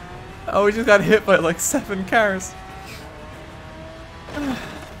 Oh, we just got hit by like 7 cars.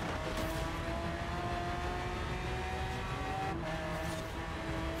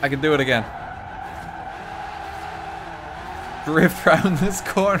 I can do it again. Drift round this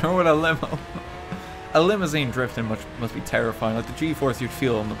corner with a limo. A limousine drifting must be terrifying. Like the G-force you'd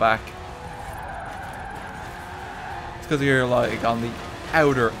feel on the back. It's because you're like on the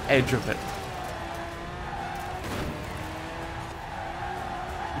outer edge of it.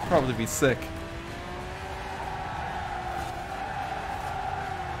 You'd probably be sick.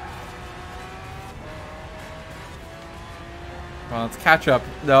 Well, let's catch up.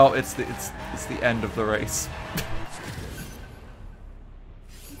 No, it's the end of the race.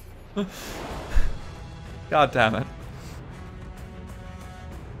 God damn it.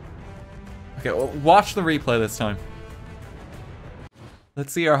 Okay, well, watch the replay this time.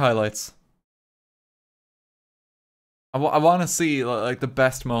 Let's see our highlights. I want to see like the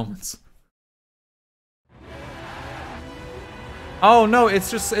best moments. Oh no, it's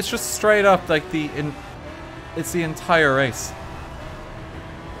just straight up like it's the entire race.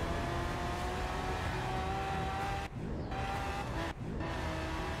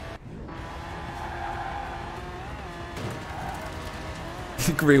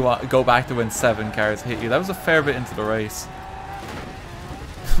 Go back to when 7 cars hit you. That was a fair bit into the race.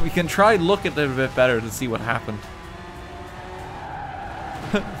 We can try look at it a bit better to see what happened.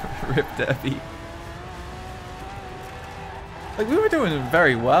 Rip Debbie. Like, we were doing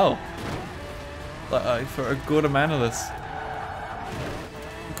very well. For a good amount of this.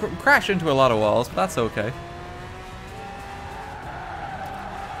 Crash into a lot of walls, but that's okay.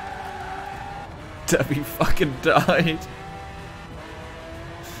 Debbie fucking died.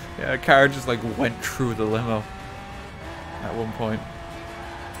 Yeah, a car just like went through the limo at one point.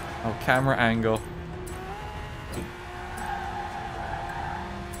 Oh, camera angle.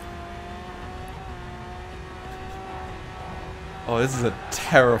 Oh, this is a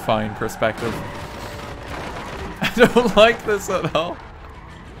terrifying perspective. I don't like this at all.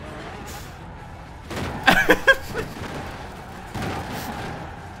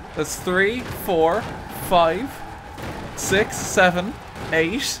 That's 3, 4, 5, 6, 7,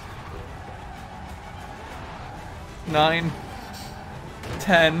 8, 9,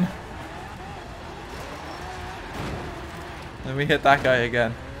 10. Then we hit that guy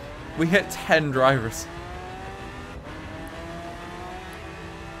again. We hit 10 drivers.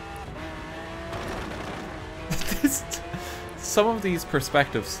 some of these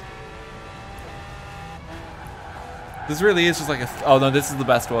perspectives. This really is just like a... oh no, this is the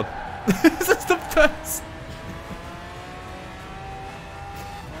best one. This is the best.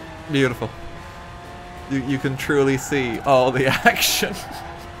 Beautiful. You can truly see all the action.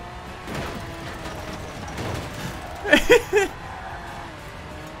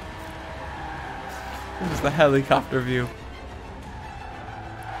 This is the helicopter view.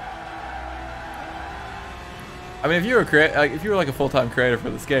 I mean, if you were like a full-time creator for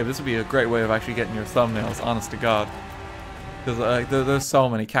this game, this would be a great way of actually getting your thumbnails. Honest to God, because there's so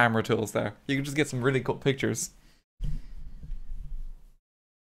many camera tools there. You can just get some really cool pictures.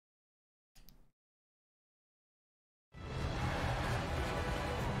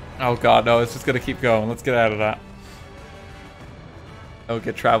 Oh God, no! It's just gonna keep going. Let's get out of that. I don't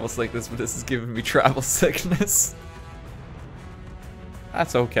get travel sickness, but this is giving me travel sickness.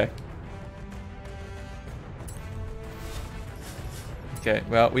 That's okay. Okay,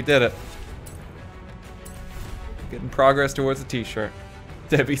 well, we did it. Getting progress towards a t-shirt.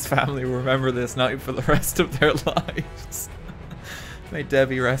 Debbie's family will remember this night for the rest of their lives. May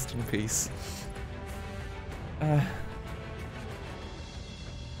Debbie rest in peace.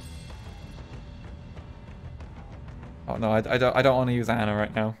 Oh no, I don't want to use Anna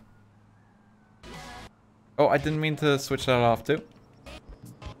right now. Oh, I didn't mean to switch that off too.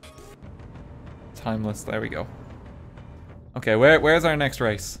 Timeless, there we go. Okay, where's our next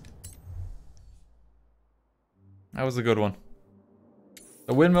race? That was a good one.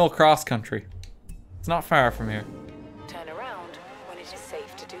 The Windmill Cross Country. It's not far from here. Turn around when it is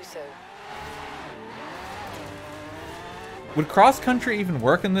safe to do so. Would cross country even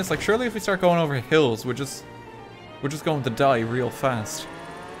work in this? Like, surely if we start going over hills, we're just going to die real fast.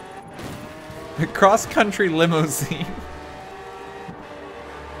 Cross country limousine.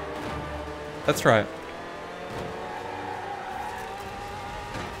 Let's try it.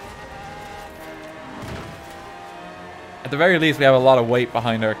 At the very least, we have a lot of weight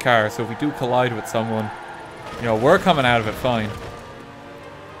behind our car, so if we do collide with someone, you know, we're coming out of it fine.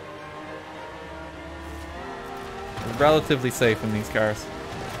 We're relatively safe in these cars.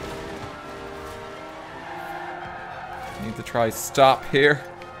 Need to try stop here.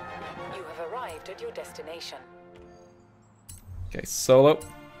 You have arrived at your destination. Okay, solo.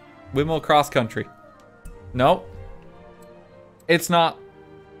 Windmill Cross Country. No. It's not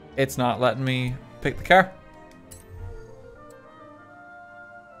letting me pick the car.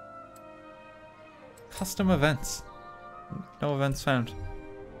 Custom events. No events found.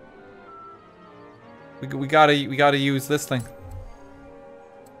 We gotta use this thing.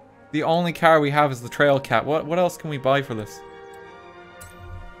 The only car we have is the Trail Cat. What else can we buy for this?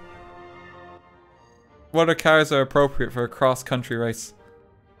 What other cars are appropriate for a cross-country race?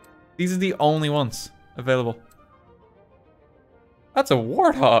 These are the only ones available. That's a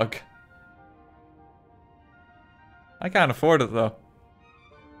Warthog. I can't afford it though.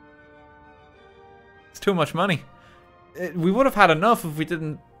 It's too much money. We would have had enough if we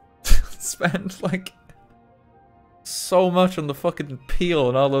didn't spend like so much on the fucking Peel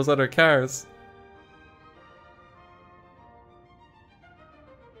and all those other cars.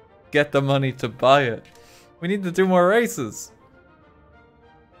 Get the money to buy it. We need to do more races.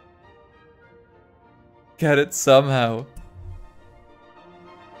 Get it somehow.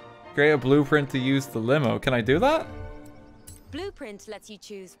 Create a blueprint to use the limo. Can I do that? Blueprint lets you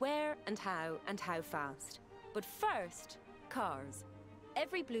choose where and how fast. But first, cars.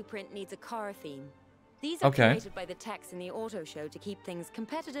 Every blueprint needs a car theme. These are created by the techs in the auto show to keep things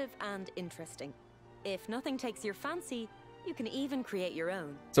competitive and interesting. If nothing takes your fancy, you can even create your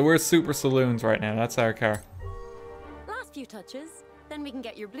own. So we're Super Saloons right now. That's our car. Last few touches, then we can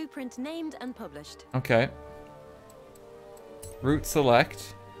get your blueprint named and published. Okay. Route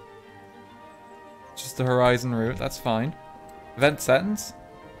select. Just the horizon route. That's fine. Event settings.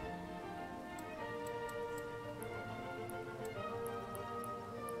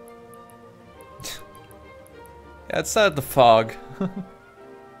 Yeah, it's set at the fog.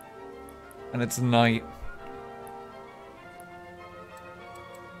 And it's night.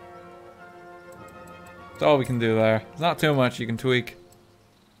 That's all we can do there. There's not too much you can tweak.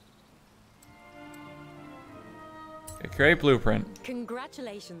 Okay, create blueprint.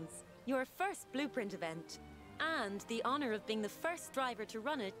 Congratulations. Your first blueprint event. And the honor of being the first driver to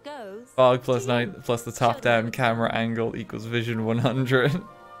run it goes... Fog plus night plus the top-down camera angle equals vision 100.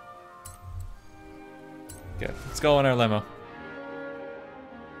 Okay, let's go in our limo.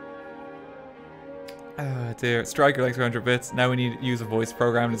 Oh dear, Striker likes 100 bits. Now we need to use a voice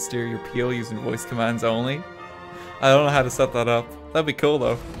program to steer your Peel using voice commands only. I don't know how to set that up. That'd be cool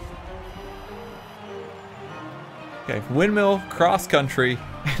though. Okay, windmill cross country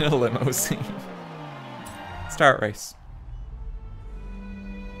in a limousine. Start race.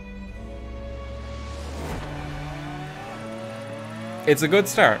 It's a good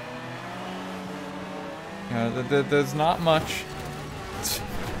start. There's not much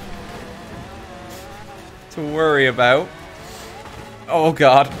to worry about. Oh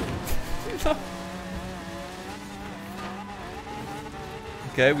god.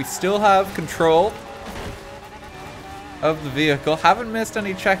 Okay, we still have control of the vehicle. Haven't missed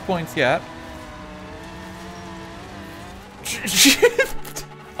any checkpoints yet.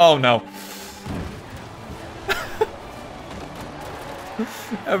 Oh no.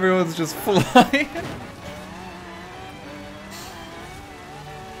 Everyone's just flying.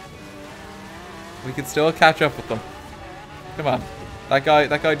 We can still catch up with them. Come on. That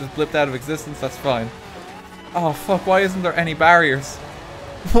guy just blipped out of existence, that's fine. Oh fuck, why isn't there any barriers?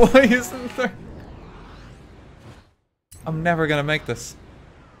 Why isn't there? I'm never gonna make this.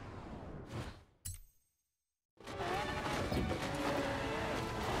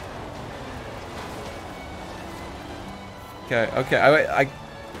 Okay, I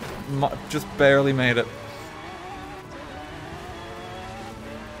just barely made it.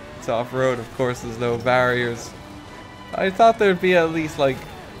 It's off-road, of course, there's no barriers. I thought there'd be at least, like,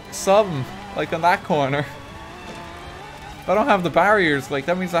 some, like, on that corner. If I don't have the barriers, like,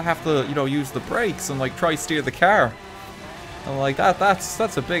 that means I have to, you know, use the brakes and, like, try steer the car. And, like,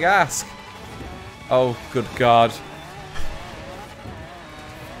 that's a big ask. Oh, good God.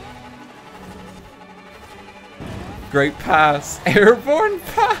 Great pass. Airborne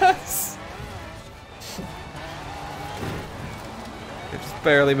pass! They're just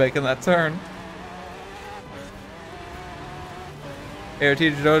barely making that turn.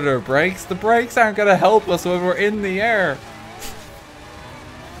 RTGame brakes? The brakes aren't gonna help us when we're in the air.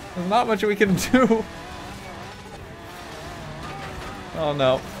 There's not much we can do. Oh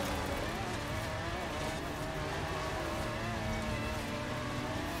no.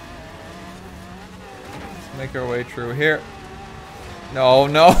 Let's make our way through here. No,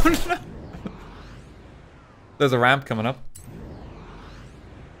 no, no. There's a ramp coming up.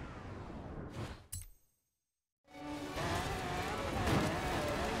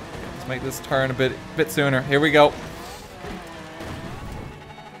 Let's make this turn a bit sooner. Here we go.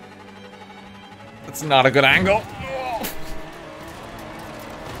 That's not a good angle.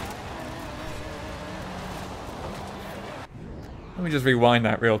 Let me just rewind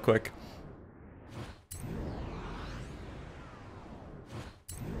that real quick.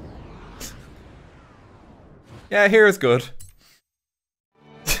 Yeah, here is good.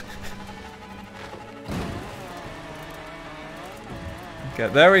 Okay,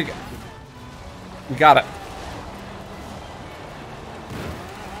 there we go. We got it.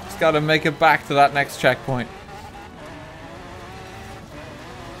 Just gotta make it back to that next checkpoint.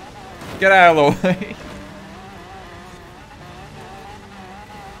 Get out of the way.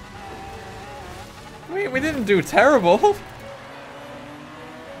 We didn't do terrible.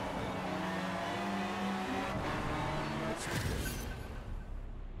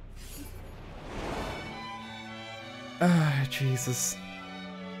 Ah, Jesus.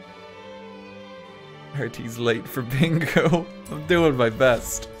 RT's late for bingo. I'm doing my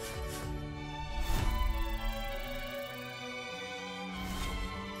best.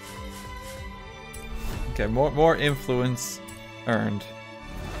 Okay, more influence earned.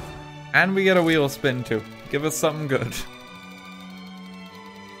 And we get a wheel spin too. Give us something good.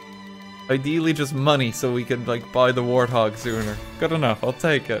 Ideally just money so we can like buy the Warthog sooner. Good enough, I'll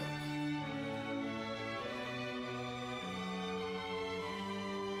take it.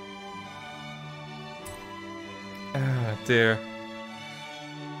 Ah, dear.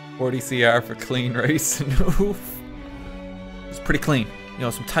 40 CR for clean racing. Oof. It's pretty clean. You know,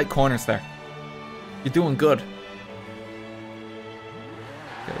 some tight corners there. You're doing good.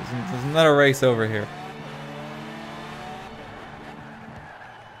 Okay, there's another race over here.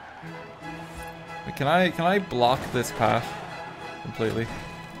 Wait, can I block this path completely?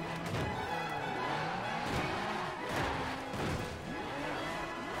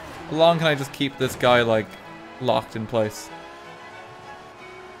 How long can I just keep this guy like locked in place?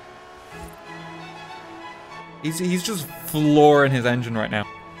 He's just flooring his engine right now.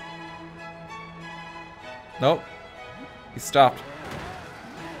 Nope. He stopped.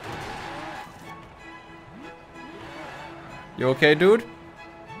 You okay, dude?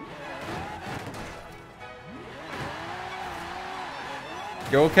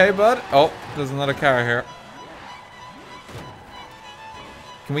 You okay, bud? Oh, there's another car here.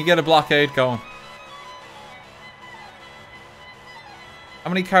 Can we get a blockade going? How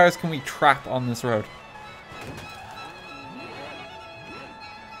many cars can we trap on this road?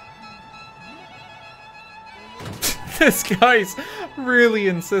 This guy's really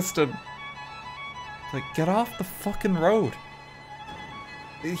insistent. Like, get off the fucking road.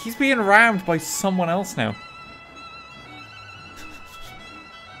 He's being rammed by someone else now.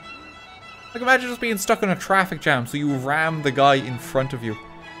 Like, imagine just being stuck in a traffic jam, so you ram the guy in front of you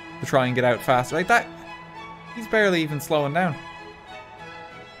to try and get out faster. Like that, he's barely even slowing down.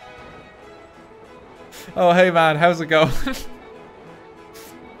 Oh, hey man, how's it going?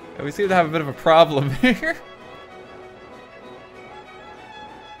 We seem to have a bit of a problem here.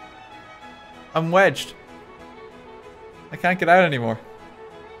 I'm wedged. I can't get out anymore.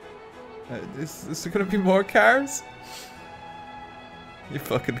 Is there gonna be more cars? You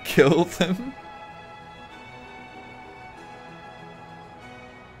fucking killed him.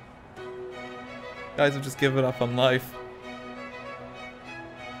 Guys have just given up on life.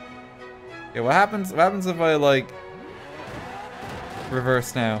 Yeah, what happens if I like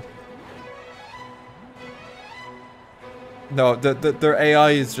reverse now? No, their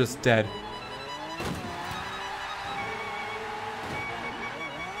AI is just dead.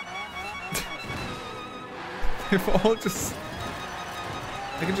 They've all just...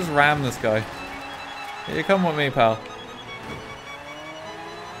 I can just ram this guy. Yeah, you come with me, pal.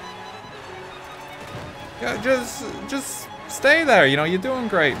 Yeah, just stay there, you know, you're doing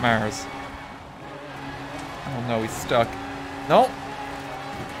great, Mars. Oh no, he's stuck. Nope.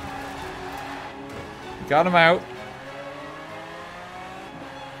 Got him out.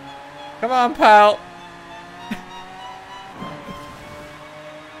 Come on, pal.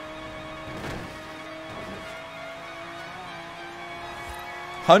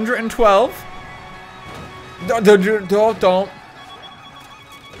 $112. Don't.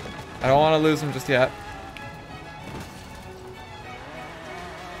 I don't want to lose him just yet.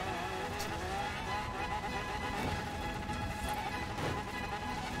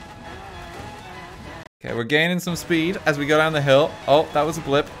 Okay, we're gaining some speed as we go down the hill. Oh, that was a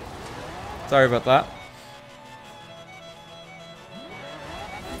blip. Sorry about that.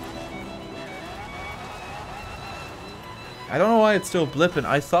 I don't know why it's still blipping.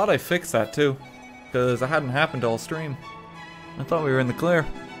 I thought I fixed that too, because it hadn't happened all stream. I thought we were in the clear.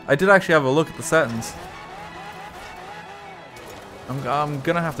 I did actually have a look at the settings. I'm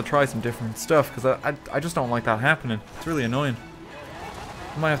gonna have to try some different stuff, because I just don't like that happening. It's really annoying.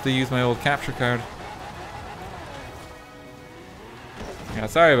 I might have to use my old capture card. Yeah,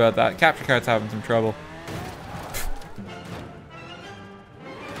 sorry about that. Capture card's having some trouble.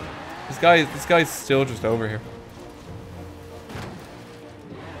 This guy's still just over here.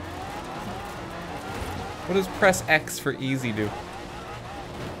 What does press X for easy do?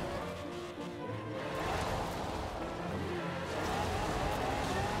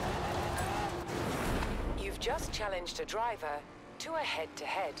 You've just challenged a driver to a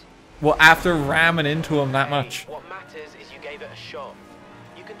head-to-head. Well, after ramming into him that much. What matters is you gave it a shot.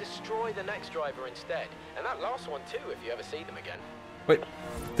 You can destroy the next driver instead, and that last one too if you ever see them again. Wait,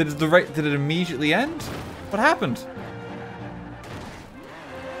 did it immediately end? What happened?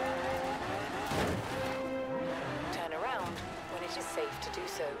 Turn around when it is safe to do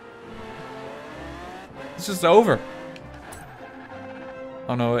so. It's just over.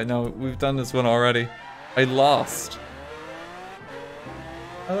 Oh no, wait, no, we've done this one already. I lost.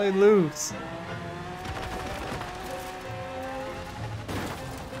 How did I lose?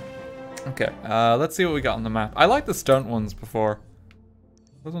 Okay, let's see what we got on the map. I like the stunt ones before.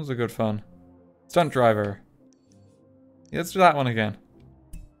 Those ones are good fun. Stunt driver. Yeah, let's do that one again.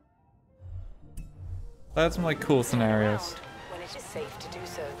 I had some like cool scenarios. When it is safe to do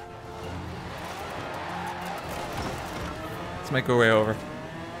so. Let's make our way over.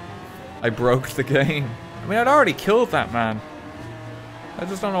 I broke the game. I mean, I'd already killed that man. I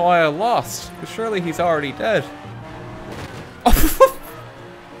just don't know why I lost. Because surely he's already dead.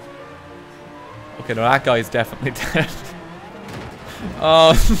 Okay, no, that guy's definitely dead.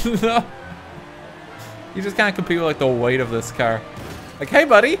 Oh, no. You just can't compete with, like, the weight of this car. Like, hey,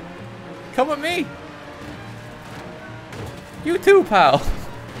 buddy. Come with me. You too, pal.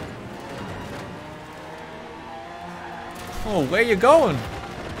 Oh, where you going?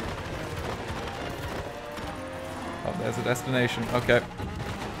 Oh, there's a destination. Okay.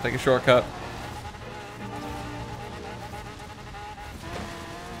 Take a shortcut.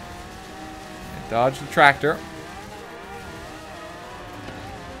 Dodge the tractor.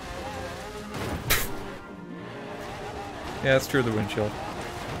 Yeah, it's true, the windshield.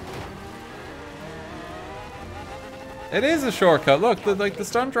 It is a shortcut. Look, the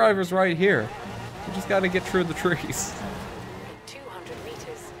stunt driver's right here. You just gotta get through the trees. In 200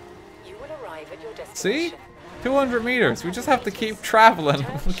 meters, you will arrive at your See? destination. 200 meters. We just have to keep traveling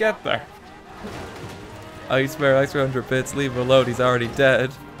and we'll get there. Ice Bear, thanks for 100 bits. Leave him alone, he's already dead.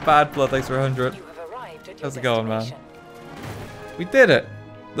 Bad Blood, thanks for 100. You have arrived at your How's it going, man? destination. We did it!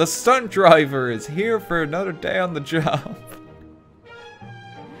 The stunt driver is here for another day on the job.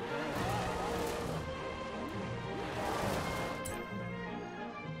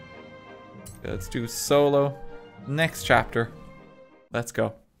 Let's do solo. Next chapter. Let's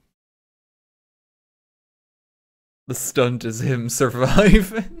go. The stunt is him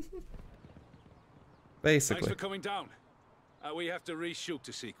surviving. Basically. Thanks for coming down. We have to reshoot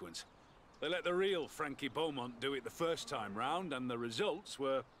the sequence. They let the real Frankie Beaumont do it the first time round, and the results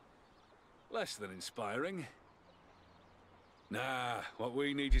were less than inspiring. Nah, what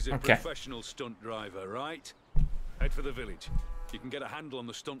we need is a professional stunt driver, right? Head for the village. You can get a handle on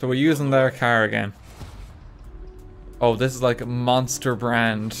the stunt. So we're using their car again. Oh, this is like a monster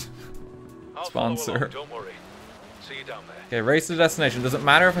brand sponsor. Don't worry. See you down there. Okay, race to the destination. Does it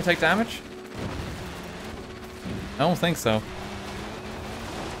matter if I take damage? I don't think so.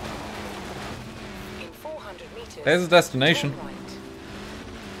 In 400 meters, There's the destination. turn right.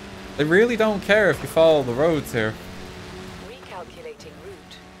 They really don't care if you follow the roads here. Recalculating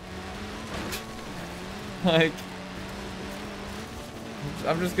route. Like,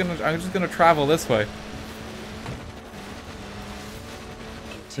 I'm just gonna travel this way.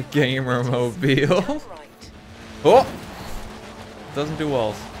 The gamer mobile. Turn right. Oh! Doesn't do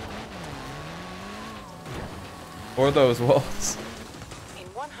walls. Or those walls. In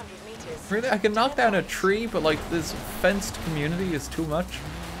 100 meters. Really, I can knock down a tree, but like this fenced community is too much.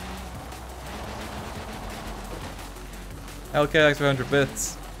 LK extra 100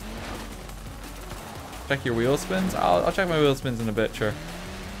 bits. Check your wheel spins. I'll check my wheel spins in a bit, sure.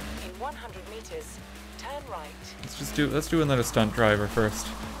 In 100 meters, turn right. Let's do another stunt driver first.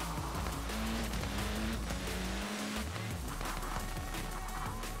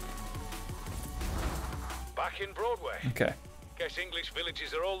 Back in Broadway. Okay. Guess English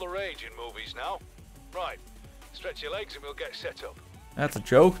villages are all the rage in movies now. Right. Stretch your legs and we'll get set up. That's a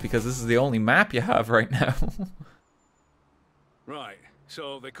joke because this is the only map you have right now. Right.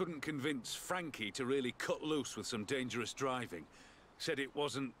 So they couldn't convince Frankie to really cut loose with some dangerous driving. Said it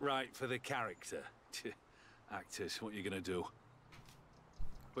wasn't right for the character. Actors, what are you gonna do?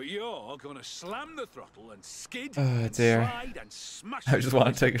 But you're gonna slam the throttle and skid and slide and smash. I just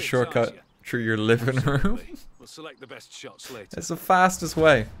want to take a shortcut through your living room. We'll select the best shots later. It's the fastest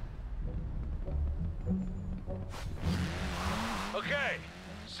way. Okay,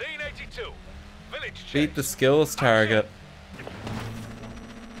 scene 82. Village chase. Beat the skills target.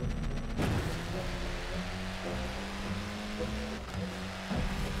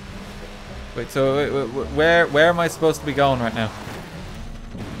 Wait, so where am I supposed to be going right now?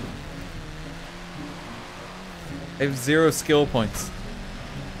 I have 0 skill points.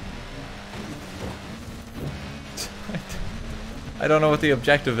 I don't know what the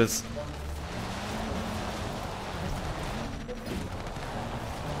objective is.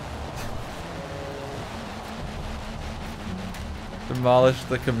 Demolish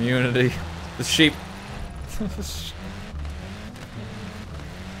the community. The sheep.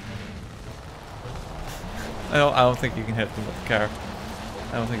 I don't think you can hit them with the car.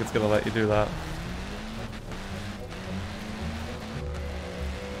 I don't think it's gonna let you do that.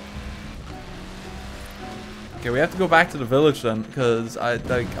 Okay, we have to go back to the village then, because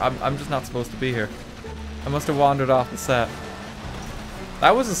I'm just not supposed to be here. I must have wandered off the set.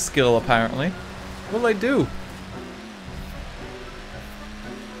 That was a skill apparently. What did I do?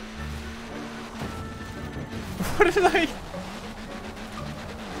 What did I?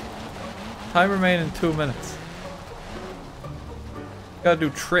 Time remaining 2 minutes. Gotta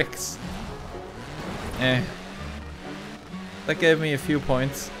do tricks. Eh. That gave me a few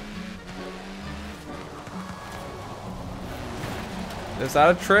points. Is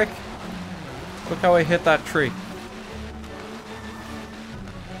that a trick? Look how I hit that tree.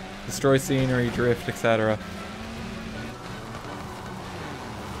 Destroy scenery, drift, etc.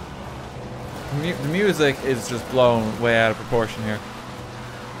 The music is just blown way out of proportion here.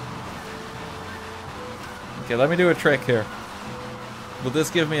 Okay, let me do a trick here. Will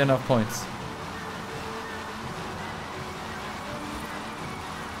this give me enough points?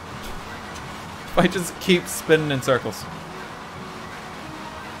 If I just keep spinning in circles.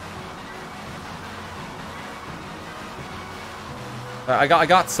 I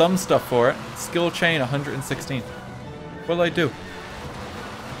got some stuff for it. Skill chain 116. What did I do?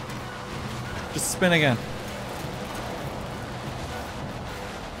 Just spin again.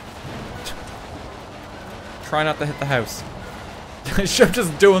 Try not to hit the house. I'm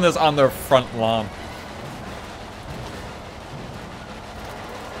just doing this on their front lawn.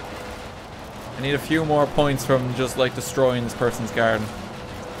 I need a few more points from just like destroying this person's garden.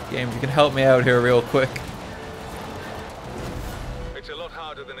 Game, if you can help me out here real quick. It's a lot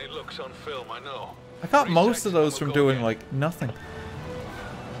harder than it looks on film, I know. I got most of those from doing like nothing.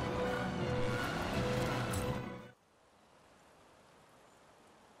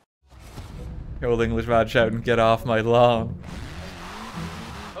 Your old English man shouting, "Get off my lawn."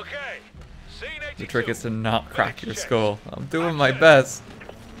 Okay. Scene 82. The trick is to not crack your skull. I'm doing my best.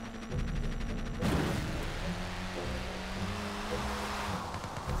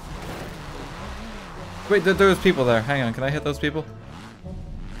 Wait, there's people there. Hang on, can I hit those people?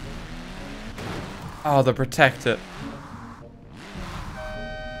 Oh, they're protected.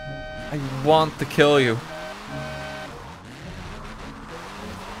 I want to kill you.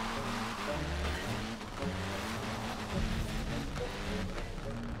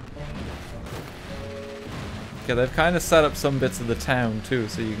 Okay, they've kind of set up some bits of the town too,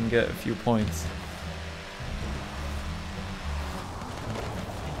 so you can get a few points.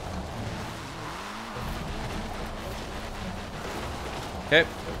 Okay,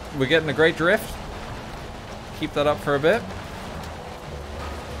 we're getting a great drift. Keep that up for a bit.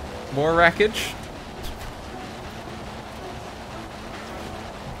 More wreckage.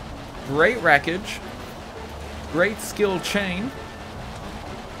 Great wreckage. Great skill chain.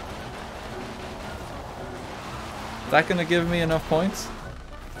 Is that gonna give me enough points?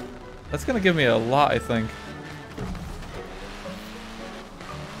 That's gonna give me a lot, I think.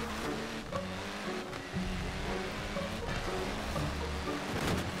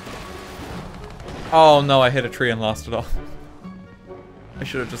 Oh no, I hit a tree and lost it all. I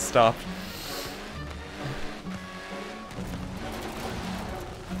should have just stopped.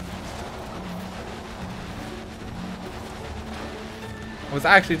 I was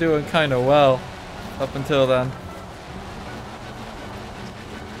actually doing kind of well up until then.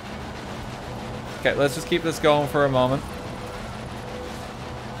 Okay, let's just keep this going for a moment.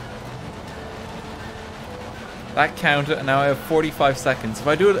 That counted, and now I have 45 seconds. If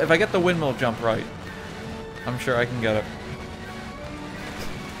I do it, if I get the windmill jump right, I'm sure I can get it.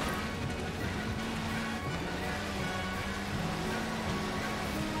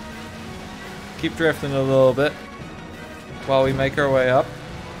 Keep drifting a little bit while we make our way up.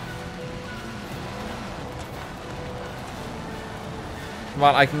 Come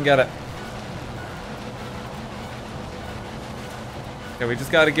on, I can get it. Okay, we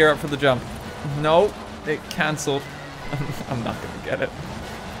just gotta gear up for the jump. No, it cancelled. I'm not gonna get it.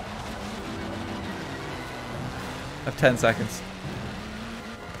 I have 10 seconds.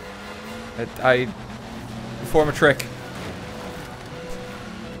 I perform a trick.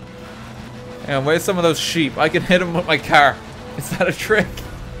 And where's some of those sheep? I can hit them with my car. Is that a trick?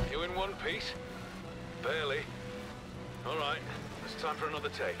 You in one piece? Barely. Alright, it's time for another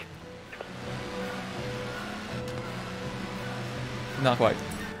take. Not quite.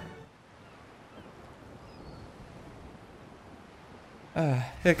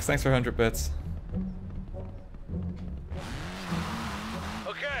 Hicks, thanks for 100 bits.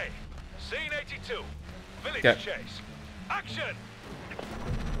 Okay, scene 82. Village Okay. chase. Action!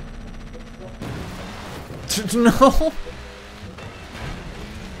 No!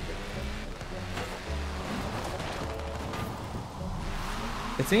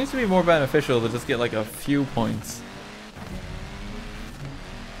 It seems to be more beneficial to just get like a few points.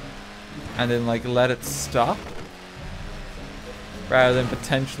 And then like let it stop. Rather than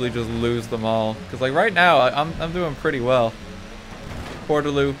potentially just lose them all. Because like right now, I'm doing pretty well.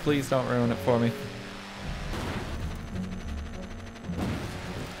 Portaloo, please don't ruin it for me.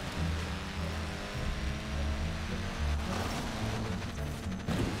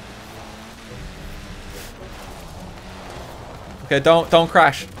 Okay, don't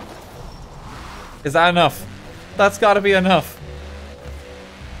crash. Is that enough? That's gotta be enough.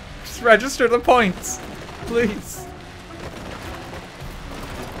 Just register the points, please.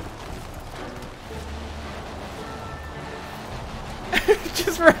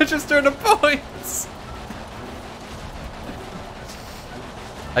 Just register the points.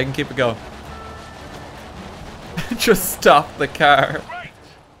 I can keep it going. Just stop the car. Right!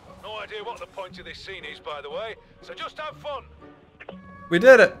 No idea what the point of this scene is, by the way, so just have fun. We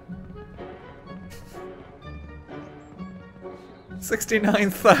did it.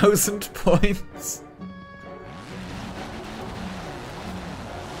 69,000 points.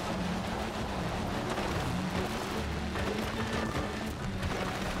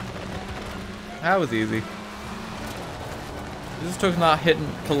 That was easy. It just took not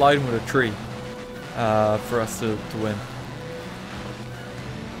colliding with a tree for us to win.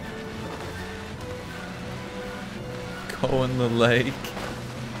 Go in the lake.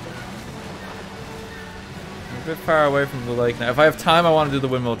 a bit far away from the lake now. If I have time, I want to do the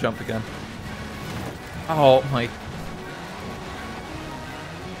windmill jump again. Oh my.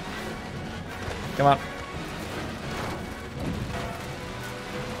 Come on.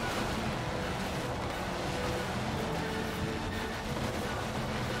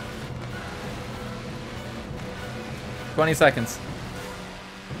 "20 seconds.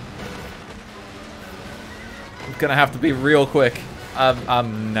 It's gonna have to be real quick.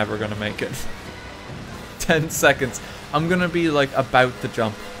 I'm never gonna make it. 10 seconds. I'm gonna be like about to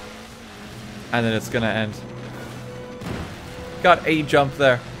jump. And then it's gonna end. Got a jump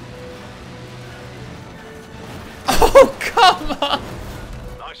there. Oh, come on!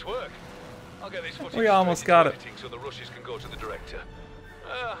 Nice work. I'll get this footage We almost got it. so the rushes can go to the director.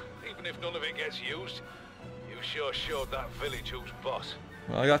 Even if none of it gets used, you sure showed that village who's boss.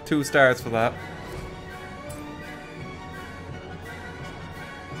 Well, I got 2 stars for that.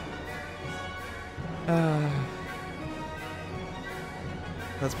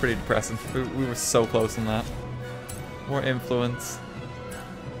 That's pretty depressing. We were so close on that. More influence.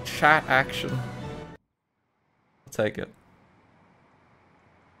 Chat action. I'll take it.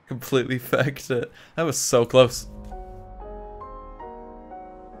 Completely faked it. That was so close.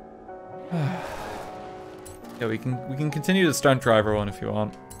 Yeah, we can continue the stunt driver one if you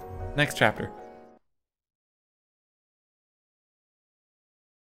want. Next chapter.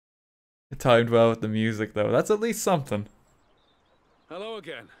 It timed well with the music though. That's at least something. Hello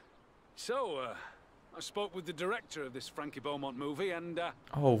again. So, I spoke with the director of this Frankie Beaumont movie, and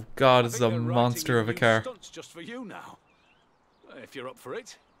Oh god, I it's think a they're monster writing of a new car. stunts just for you now. If you're up for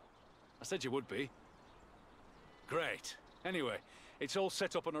it. I said you would be. Great. Anyway, it's all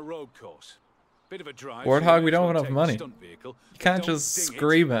set up on a road course. Bit of a drive. Warthog, we don't have enough money. You can't just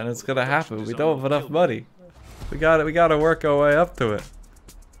scream it and it's gonna happen. We don't have enough money. We gotta work our way up to it.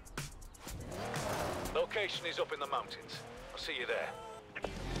 Location is up in the mountains. I'll see you there.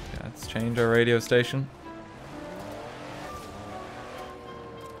 Yeah, let's change our radio station.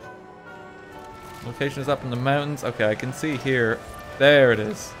 Location is up in the mountains. Okay, I can see here. There it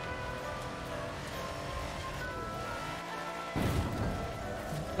is.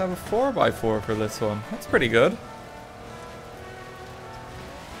 I have a 4x4 for this one. That's pretty good.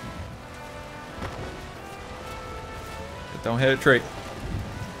 Don't hit a tree.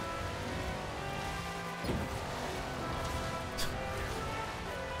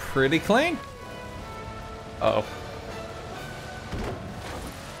 Pretty clean. Uh-oh.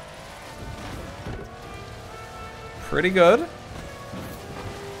 Pretty good.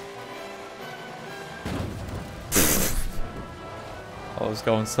 Oh, it's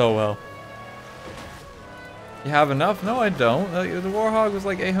going so well. You have enough? No, I don't. The Warthog was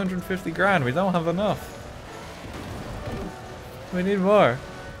like 850 grand. We don't have enough. We need more.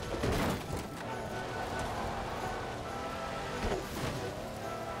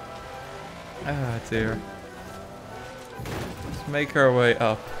 Ah, dear. Let's make our way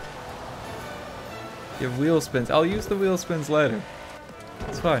up. You have wheel spins. I'll use the wheel spins later.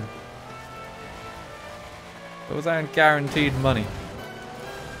 It's fine. Those aren't guaranteed money.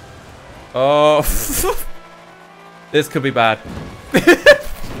 Oh. This could be bad.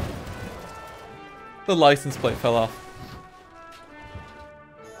 The license plate fell off.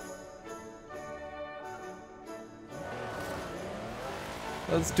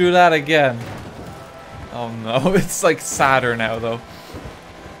 Let's do that again. Oh no, it's like sadder now though.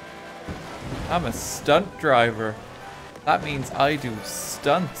 I'm a stunt driver. That means I do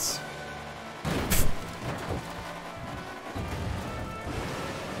stunts.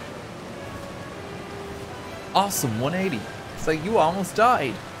 Awesome, 180. It's like you almost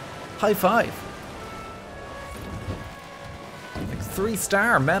died. High five. Like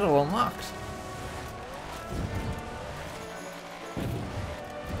 3-star medal unlocked.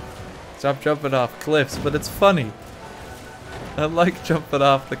 Stop jumping off cliffs, but it's funny. I like jumping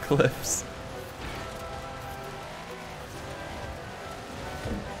off the cliffs.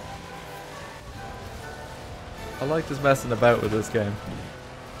 I like just messing about with this game.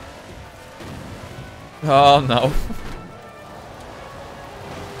 Oh no.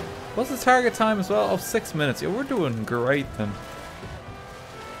 What's the target time as well? Oh, 6 minutes. Yeah, we're doing great then.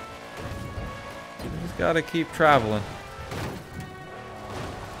 We just gotta keep traveling.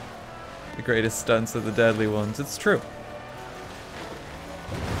 The greatest stunts are the deadly ones. It's true.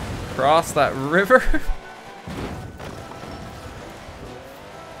 Cross that river.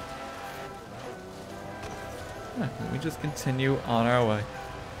 We just continue on our way.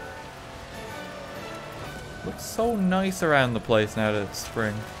 Looks so nice around the place now that it's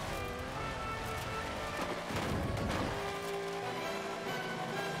spring.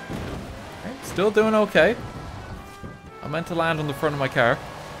 Okay, still doing okay. meant to land on the front of my car.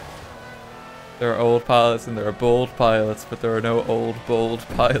 There are old pilots and there are bold pilots, but there are no old, bold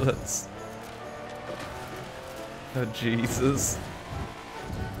pilots. Oh, Jesus.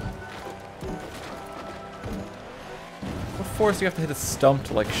 What force do you have to hit a stump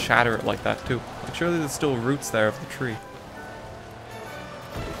to, like, shatter it like that, too? Like, surely there's still roots there of the tree.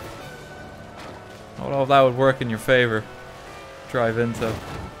 I don't know if that would work in your favor. Drive into.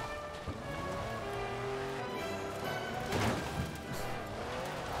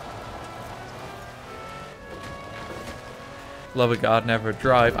 Love of God, never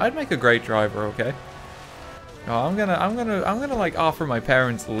drive. I'd make a great driver, okay? No, I'm gonna like offer my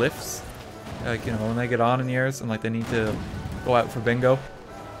parents lifts, like, you know, when they get on in years and like they need to go out for bingo,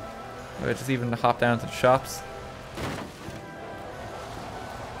 or just even to hop down to the shops.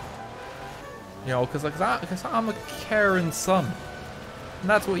 You know, cause I'm a caring son, and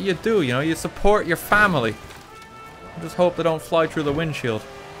that's what you do. You know, you support your family. I just hope they don't fly through the windshield.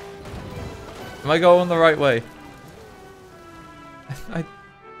 Am I going the right way?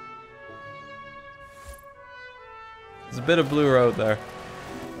 There's a bit of blue road there.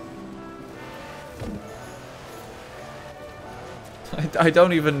 I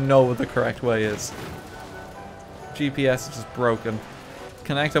don't even know what the correct way is. GPS is just broken.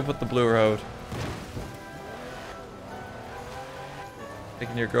 Connect up with the blue road.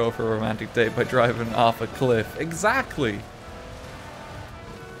 Taking your girl for a romantic date by driving off a cliff. Exactly!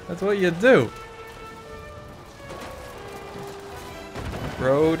 That's what you do.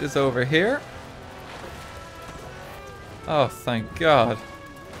 Road is over here. Oh, thank God.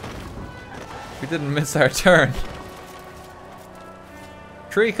 We didn't miss our turn.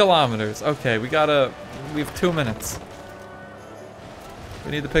 3 kilometers. Okay, we have 2 minutes.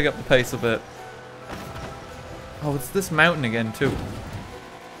 We need to pick up the pace a bit. Oh, it's this mountain again, too.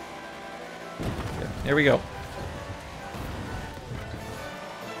 Okay, here we go.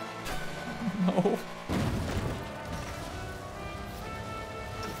 No.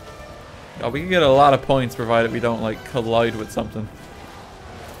 Oh, we can get a lot of points provided we don't, like, collide with something.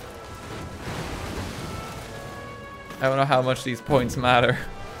 I don't know how much these points matter.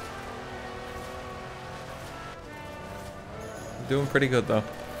 I'm doing pretty good, though.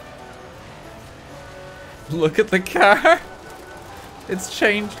 Look at the car! It's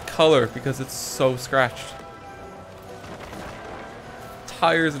changed color because it's so scratched.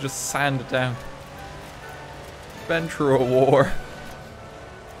 Tires are just sanded down. Been through a war.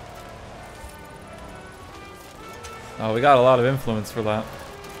 Oh, we got a lot of influence for that.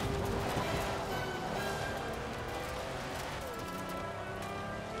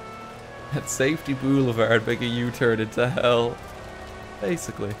 At Safety Boulevard, make a U-turn into hell.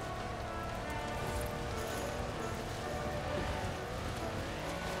 Basically.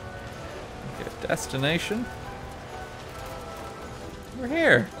 Okay, destination. We're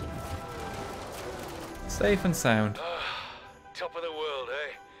here. Safe and sound. Top of the world,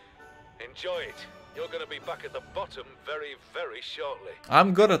 eh? Enjoy it. You're going to be back at the bottom very, very shortly.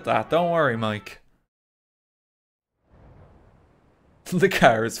 I'm good at that. Don't worry, Mike. The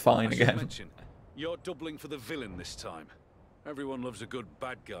car is fine again. Mention, you're doubling for the villain this time. Everyone loves a good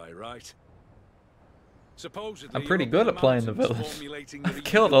bad guy, right? Supposedly, I'm pretty good at playing the villain. I've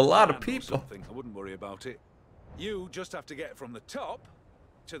killed a lot of people. I wouldn't worry about it. You just have to get from the top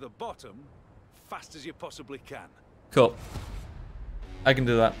to the bottom fast as you possibly can. Cool. I can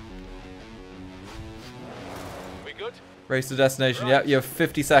do that. We good? Race to destination. Right. Yep, you have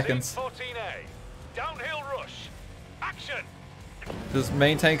 50 seconds. 14A. Downhill rush. Action. Just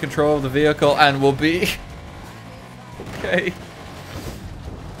maintain control of the vehicle and we'll be... Okay.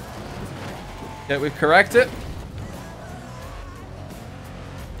 Yeah, we've corrected.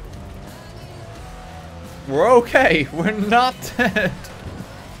 We're okay. We're not dead.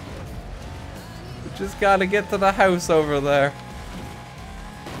 We just gotta get to the house over there.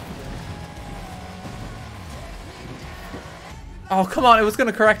 Oh, come on. It was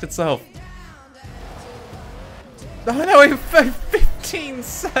gonna correct itself. Oh no, we have 15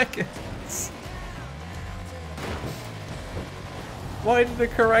 seconds. Why did it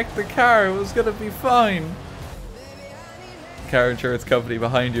correct the car? It was gonna be fine. Car insurance company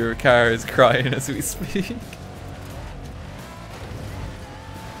behind your car is crying as we speak.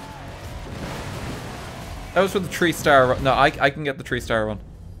 That was for the 3-star run. No, I can get the 3-star one.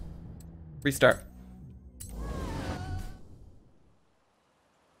 Restart.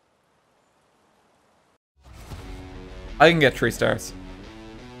 I can get 3 stars.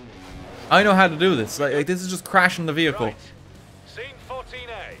 I know how to do this. Like this is just crashing the vehicle. Right. Scene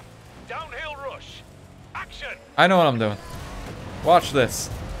 14A. Downhill rush. Action. I know what I'm doing. Watch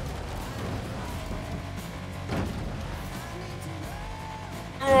this.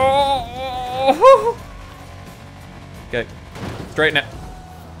 Oh! Okay, straighten it.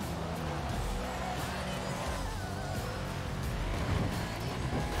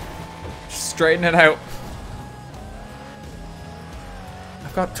 Straighten it out.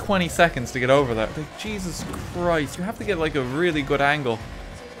 I've got 20 seconds to get over that. Like, Jesus Christ, you have to get like a really good angle.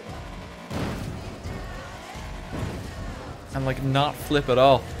 And like not flip at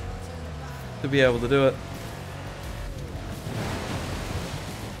all to be able to do it.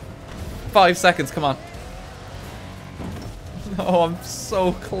 5 seconds, come on. Oh, I'm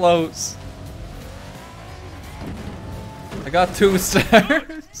so close. I got 2 stars.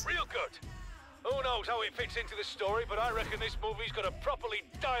 Real good. Who knows how it fits into the story, but I reckon this movie's got a properly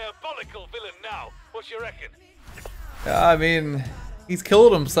diabolical villain now. What you reckon? Yeah, I mean, he's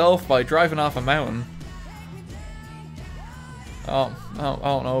killed himself by driving off a mountain. Oh, I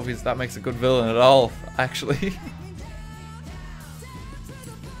don't know if that makes a good villain at all, actually.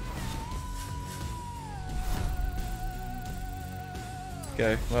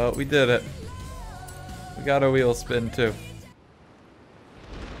 Okay, well, we did it. We got our wheel spin too.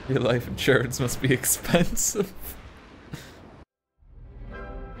 Your life insurance must be expensive.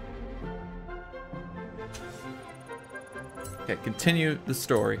 Okay, continue the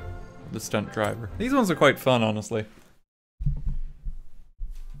story of the stunt driver. These ones are quite fun, honestly.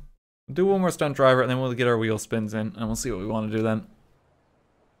 Do one more stunt driver and then we'll get our wheel spins in and we'll see what we want to do then.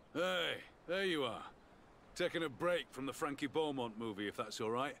 Hey, there you are. Taking a break from the Frankie Beaumont movie, if that's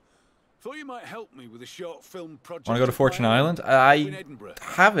alright. Thought you might help me with a short film project. Want to go to Fortune Island? I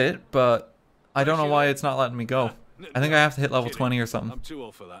have it, but I don't know why it's not letting me go. I think I have to hit level 20 or something. I'm too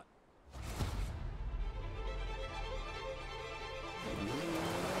old for that.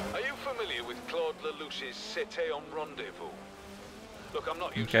 Are you familiar with Claude Lelouch's Cité en Rendezvous? Look, I'm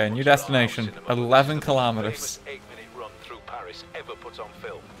not okay, new destination. 11 kilometers. 8-minute run through Paris ever put on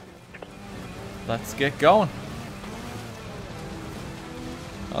film. Let's get going.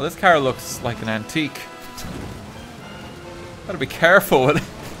 Oh, this car looks like an antique. Gotta be careful with it.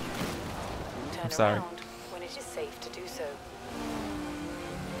 I'm sorry. When it is safe to do so.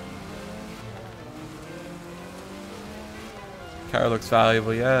 Car looks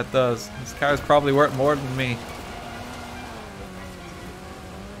valuable. Yeah, it does. This car's probably worth more than me.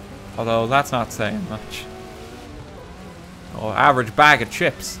 Although that's not saying much. Oh, average bag of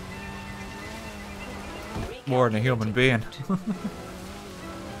chips. More than a human being.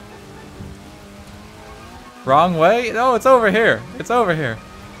 Wrong way? No, it's over here. It's over here.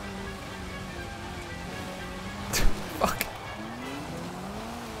 Fuck.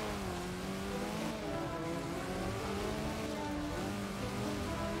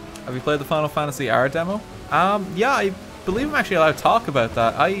 Have you played the Final Fantasy R demo? Yeah, I believe I'm actually allowed to talk about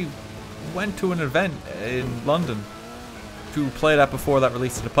that. I went to an event in London to play that before that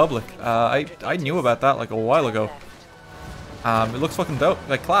released to the public. I knew about that like a while ago. It looks fucking dope,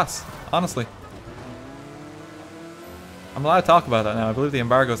 like class, honestly. I'm allowed to talk about that now. I believe the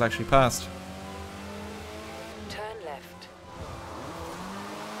embargo's actually passed. Turn left.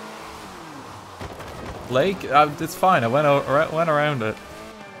 Lake? It's fine. I went around it.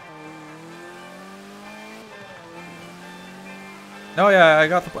 Oh yeah, I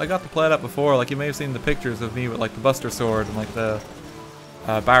got to play that before. Like you may have seen the pictures of me with like the Buster Sword and like the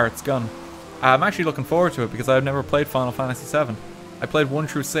Barrett's gun. I'm actually looking forward to it because I've never played Final Fantasy VII. I played 1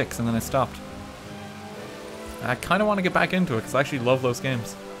 through 6 and then I stopped. I kind of want to get back into it because I actually love those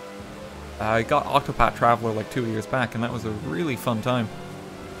games. I got Octopath Traveler like 2 years back and that was a really fun time.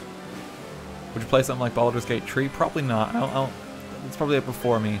 Would you play something like Baldur's Gate 3? Probably not. It's probably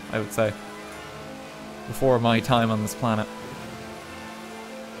before me, I would say. Before my time on this planet.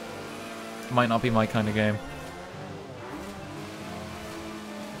 Might not be my kind of game.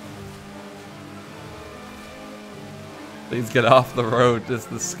 Please get off the road, this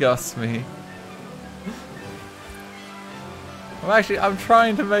disgusts me. I'm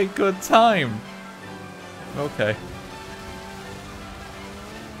trying to make good time. Okay.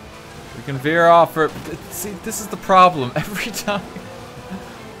 We can veer off for... See, this is the problem. Every time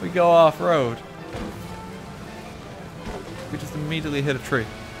we go off-road, we just immediately hit a tree.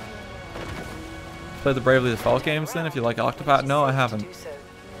 Play the Bravely Default games then, if you like Octopath? No, I haven't.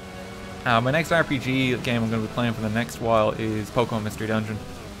 My next RPG game I'm going to be playing for the next while is Pokemon Mystery Dungeon.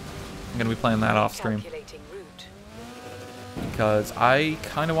 I'm going to be playing that off stream. Because I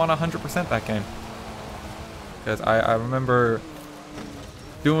kind of want to 100% that game. Because I remember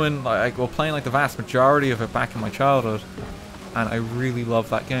doing, like, well, playing like the vast majority of it back in my childhood. And I really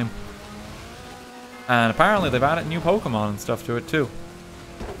love that game. And apparently they've added new Pokemon and stuff to it too.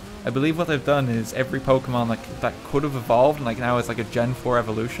 I believe what they've done is every Pokemon that could have evolved, and like now it's like a Gen 4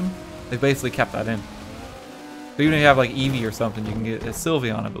 evolution, They basically kept that in. So even if you have like Eevee or something, you can get a Sylvie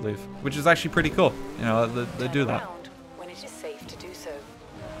on, I believe, which is actually pretty cool. You know, they do that. When it is safe to do so.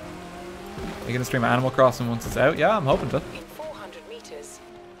 You're gonna stream Animal Crossing once it's out? Yeah, I'm hoping to. In 400 meters,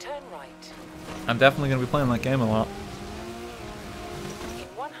 turn right. I'm definitely gonna be playing that game a lot. In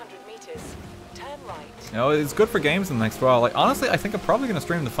 100 meters, turn right. You know, it's good for games in the next while. Like, honestly, I think I'm probably gonna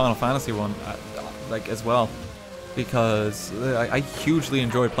stream the Final Fantasy one, like, as well, because I hugely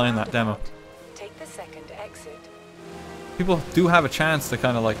enjoyed playing that demo. Take the second exit. People do have a chance to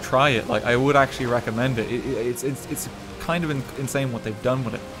kind of like try it. Like, I would actually recommend it. It's kind of insane what they've done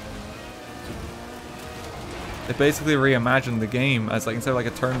with it. They basically reimagined the game as like, instead of like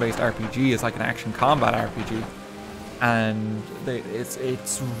a turn-based RPG, it's like an action combat RPG, and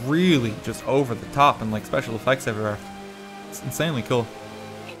it's really just over the top and like special effects everywhere. It's insanely cool.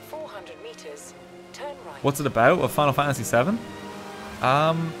 In 400 meters, turn right. What's it about? Of Final Fantasy VII?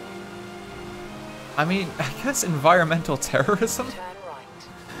 I mean, I guess environmental terrorism Turn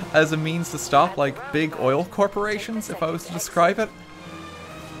right. as a means to stop like big oil corporations, if I was to describe it.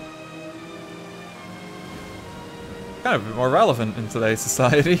 Kind of a bit more relevant in today's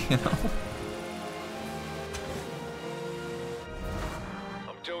society, you know.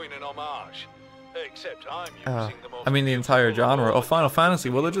 I'm doing an homage, except I'm using the most I mean, the entire beautiful genre of all of Final the Fantasy.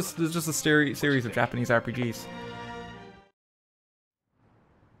 Well, materials. there's just a series of Japanese RPGs.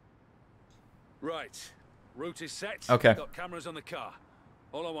 Right, route is set. Okay. Got cameras on the car.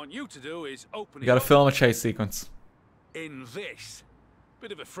 All I want you to do is open You it gotta up film a chase sequence. in this.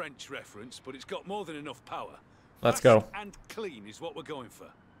 Bit of a French reference, but it's got more than enough power. Let's Fast go. and clean is what we're going for.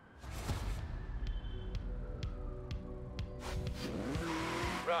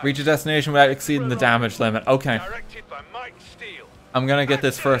 Right. Reach a destination without exceeding the damage limit. Okay. Directed by Mike Steele. I'm gonna get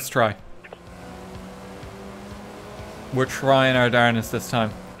this first try. We're trying our darnest this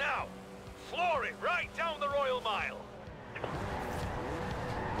time. Now, floor it right down the Royal Mile.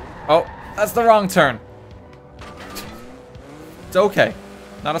 Oh, that's the wrong turn. It's okay.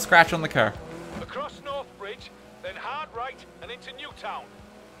 Not a scratch on the car. Across North Bridge, then hard right and into Newtown.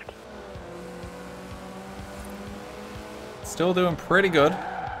 Still doing pretty good.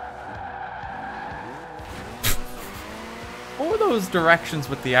 What were those directions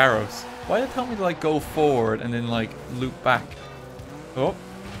with the arrows? Why did it tell me to like go forward and then like loop back? Oh.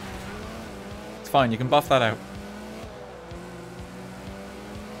 It's fine, you can buff that out.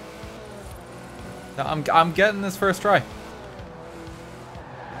 No, I'm getting this first try.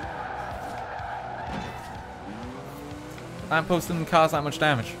 Lamppost didn't cause that much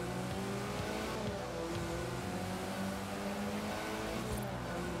damage.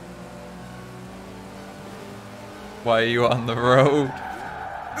 Why are you on the road?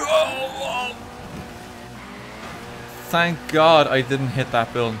 Oh, thank God I didn't hit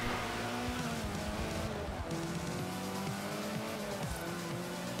that building.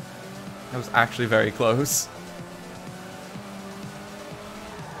 That was actually very close.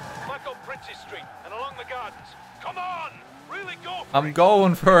 Back up Princess Street and along the gardens. Come on! Really go for I'm it.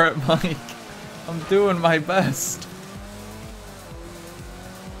 going for it, Mike. I'm doing my best.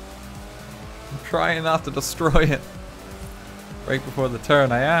 I'm trying not to destroy it. Right before the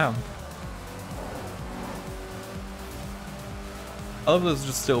turn, I am. I love there's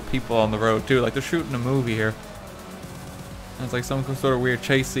just still people on the road too, like they're shooting a movie here. And it's like some sort of weird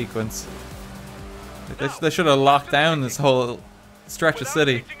chase sequence. Like they should have locked down this whole stretch of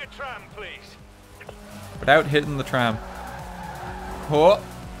city. Hitting a tram, please. Without hitting the tram. Oh!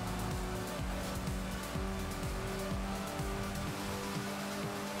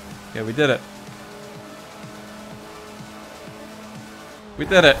 Yeah, we did it. We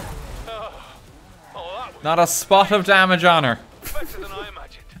did it. Oh, that was Not a spot of damage on her. better than I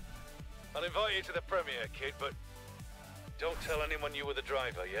imagined. I'll invite you to the premiere, kid, but don't tell anyone you were the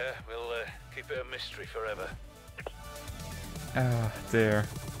driver, yeah? We'll keep it a mystery forever. Oh, dear.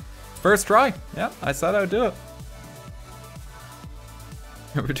 First try. Yeah, I said I would do it.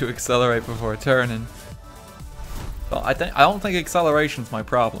 Remember to accelerate before turning. Well, I don't think acceleration's my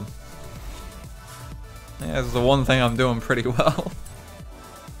problem. Yeah, this is the one thing I'm doing pretty well.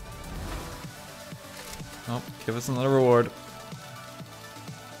 Oh, give us another reward.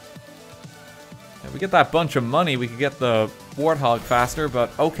 If we get that bunch of money, we could get the Warthog faster,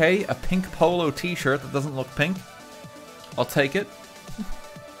 but okay, a pink polo t-shirt that doesn't look pink. I'll take it.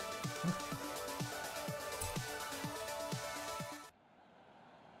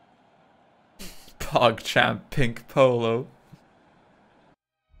 PogChamp pink polo.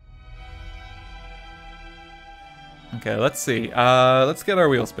 Okay, let's see. Let's get our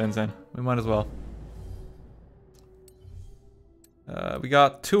wheel spins in. We might as well. We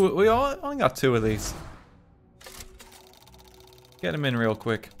got two. We only got two of these. Get them in real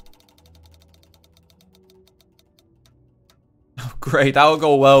quick. Oh, great. That'll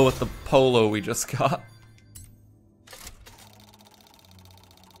go well with the polo we just got.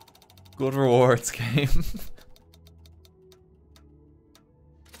 Good rewards game.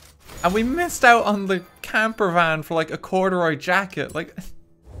 And we missed out on the camper van for like a corduroy jacket. Like,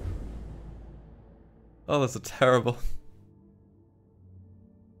 oh, that's a terrible.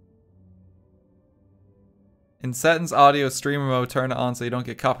 In settings, audio, streamer mode, turn it on so you don't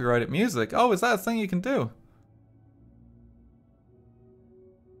get copyrighted music. Oh, is that a thing you can do?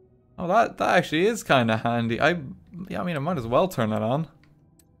 Oh, that actually is kind of handy. Yeah, I mean, I might as well turn that on.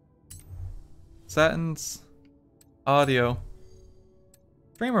 Settings, audio,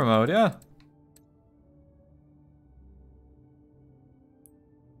 streamer mode, yeah.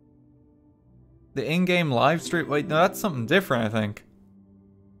 The in-game live stream. Wait, no, that's something different, I think.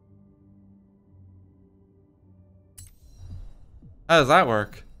 How does that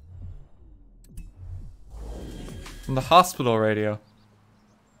work? From the hospital radio.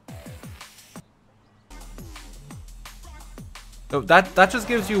 Oh, that just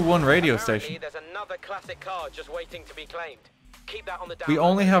gives you one radio station. There's another classic car just waiting to be claimed. Keep that on the We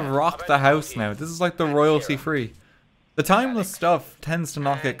only have Rock the House now. This is like the royalty free. The timeless stuff tends to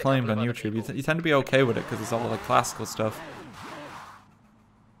not get claimed on YouTube. You tend to be okay with it because it's all like classical stuff.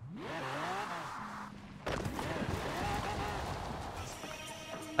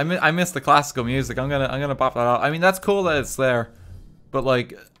 I miss the classical music. I'm gonna pop that out. I mean, that's cool that it's there, but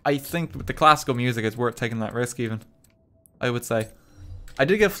like I think with the classical music, it's worth taking that risk. Even I would say. I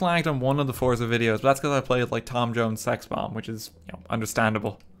did get flagged on one of the Forza videos, but that's because I played like Tom Jones Sex Bomb, which is, you know,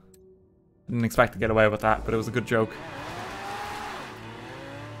 understandable. Didn't expect to get away with that, but it was a good joke.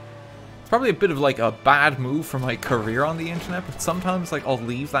 It's probably a bit of like a bad move for my career on the internet, but sometimes like I'll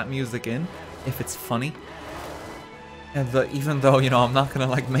leave that music in if it's funny. And even though, you know, I'm not gonna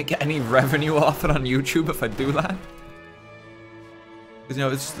like make any revenue off it on YouTube if I do that. Because, you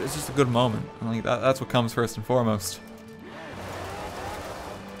know, it's just a good moment. And like that's what comes first and foremost.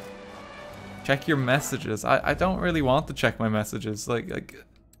 Check your messages. I don't really want to check my messages. Like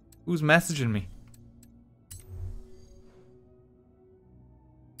who's messaging me?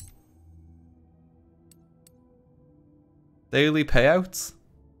 Daily payouts?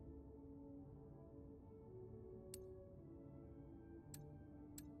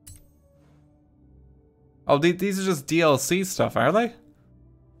 Oh, these are just DLC stuff, are they?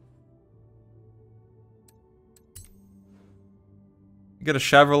 You get a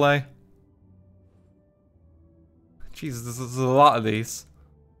Chevrolet. Jesus, this is a lot of these.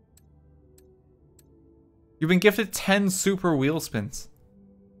 You've been gifted 10 super wheel spins.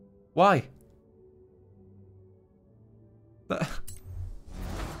 Why?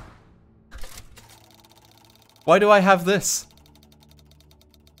 Why do I have this?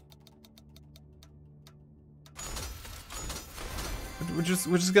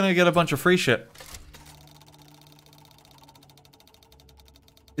 We're just gonna get a bunch of free shit.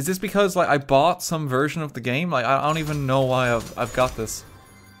 Is this because like I bought some version of the game? Like I don't even know why I've got this.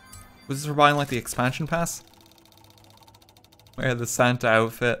 Was this for buying like the expansion pass? Wear the Santa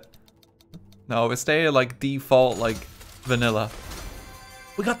outfit. No, it stayed like default like vanilla.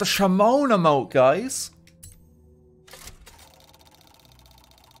 We got the Shimon emote, guys.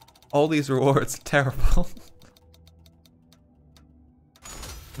 All these rewards are terrible.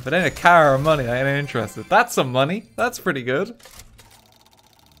 If it ain't a car or money, I ain't interested. That's some money. That's pretty good.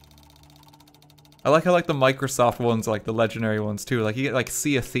 I like how like the Microsoft ones, like the legendary ones too. Like you get like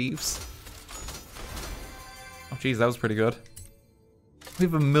Sea of Thieves. Oh geez, that was pretty good. We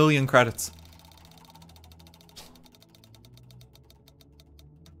have 1 million credits.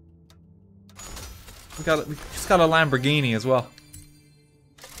 We just got a Lamborghini as well.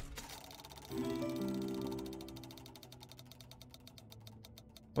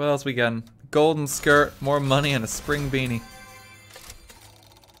 What else we getting? Golden skirt, more money, and a spring beanie.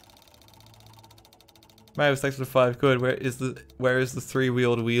 Mouse, thanks for the 5 quid. Where is the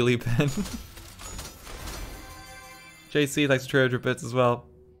 3-wheeled wheelie bin? JC, thanks for 300 bits as well.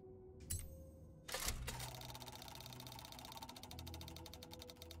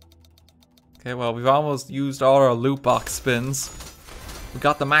 Okay, well, we've almost used all our loot box spins. We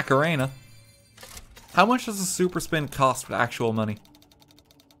got the Macarena. How much does a super spin cost with actual money?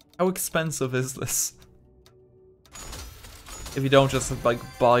 How expensive is this? If you don't just like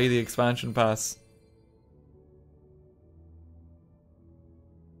buy the expansion pass.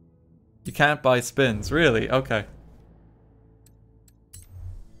 You can't buy spins, really? Okay.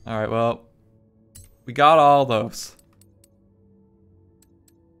 Alright, well. We got all those.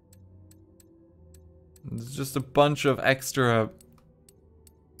 There's just a bunch of extra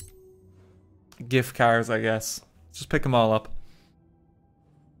gift cards, I guess. Just pick them all up.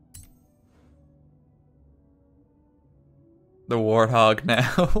 The warthog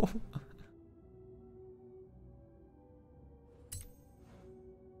now.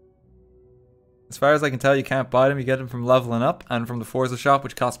 As far as I can tell, you can't buy them. You get them from leveling up and from the Forza shop,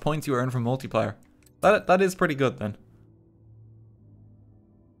 which costs points you earn from multiplayer. That is pretty good then.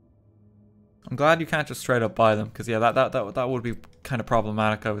 I'm glad you can't just straight up buy them, because yeah, that would be kind of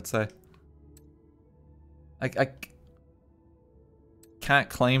problematic, I would say. I can't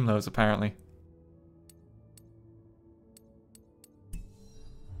claim those apparently.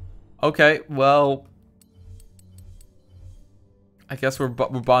 Okay, well, I guess we're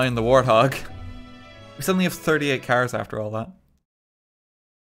buying the warthog. We suddenly have 38 cars after all that.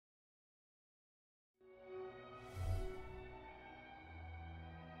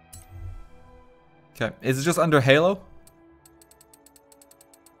 Okay, is it just under Halo?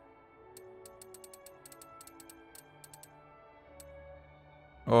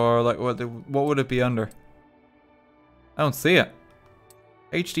 Or like what would it be under? I don't see it.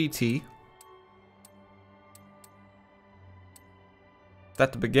 HDT. Is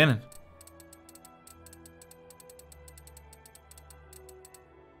that the beginning?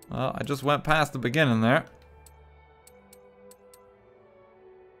 Well, I just went past the beginning there.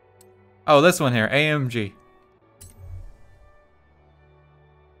 Oh, this one here, AMG.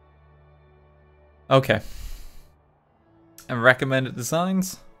 Okay. And recommended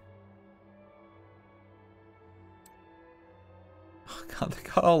designs. Oh god, they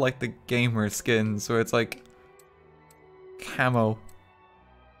got all like the gamer skins where it's like camo.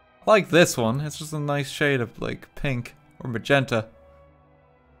 I like this one, it's just a nice shade of like pink or magenta.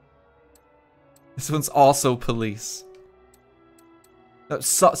 This one's also police.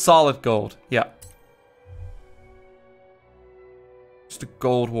 Solid gold, yeah. Just a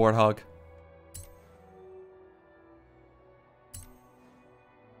gold warthog.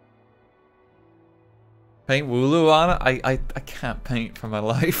 Paint Wooloo on it? I can't paint for my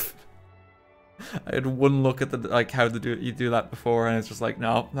life. I had one look at the like how you do that before, and it's just like,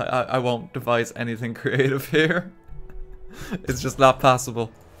 no, I won't devise anything creative here. It's just not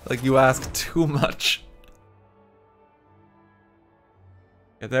possible. Like, you ask too much.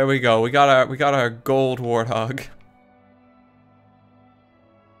 Yeah, there we go. We got our gold warthog.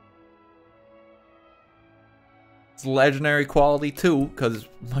 It's legendary quality too, because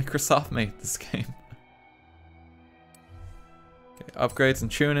Microsoft made this game. Okay, upgrades and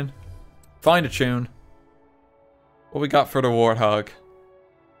tuning. Find a tune. What we got for the warthog?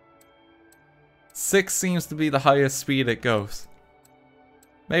 6 seems to be the highest speed it goes.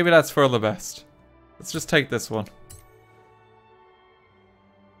 Maybe that's for the best. Let's just take this one.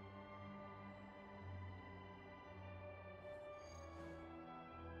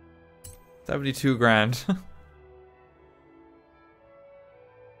 $72 grand.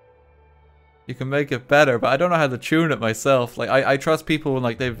 You can make it better, but I don't know how to tune it myself. Like, I trust people when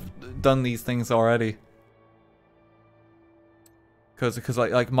like they've done these things already. Cause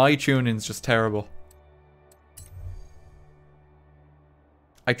like my tuning's just terrible.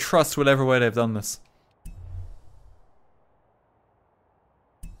 I trust whatever way they've done this.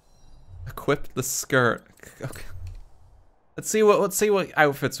 Equip the skirt. Okay. Let's see what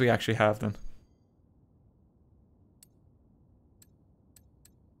outfits we actually have then.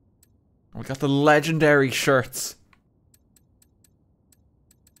 We got the legendary shirts.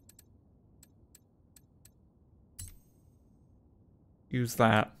 Use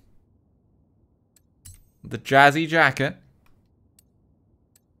that. The jazzy jacket.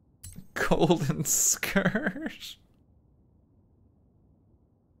 Golden skirt.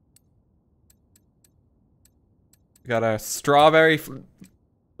 We got a strawberry, the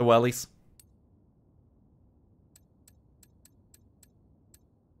wellies.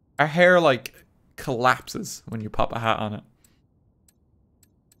 Our hair like collapses when you pop a hat on it.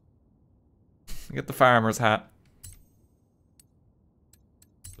 We get the farmer's hat.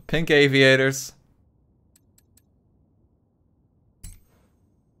 The pink aviators.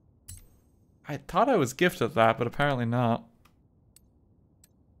 I thought I was gifted that, but apparently not.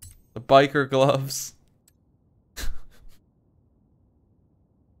 The biker gloves.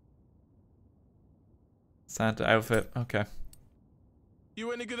 Santa outfit, okay.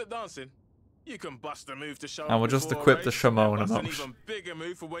 You any good at dancing? You can bust a move to show. And we'll just equip the Shimon emote. emote. An even bigger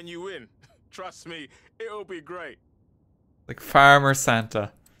move for when you win. Trust me, it'll be great. Like Farmer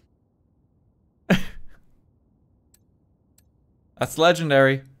Santa. That's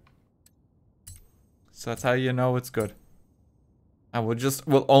legendary. So that's how you know it's good. And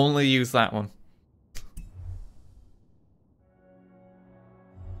we'll only use that one.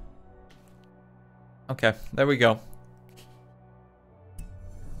 Okay, there we go.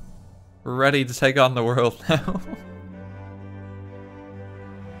 We're ready to take on the world now.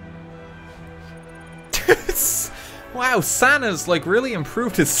 Wow, Santa's like really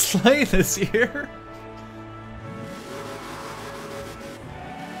improved his sleigh this year.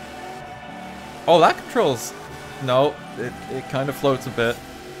 Oh, that controls. No, it kind of floats a bit.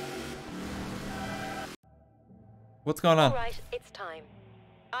 What's going on? Alright, it's time.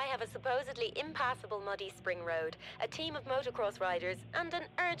 I have a supposedly impassable muddy spring road, a team of motocross riders, and an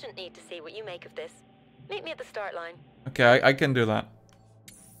urgent need to see what you make of this. Meet me at the start line. Okay, I can do that.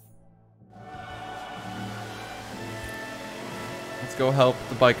 Let's go help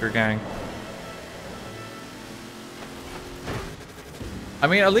the biker gang. I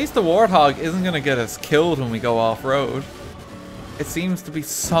mean, at least the Warthog isn't gonna get us killed when we go off-road. It seems to be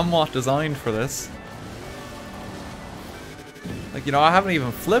somewhat designed for this. Like, you know, I haven't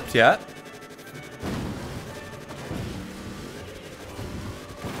even flipped yet.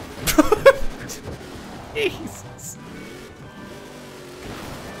 Jesus.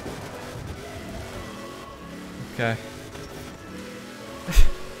 Okay.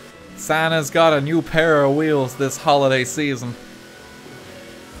 Santa's got a new pair of wheels this holiday season.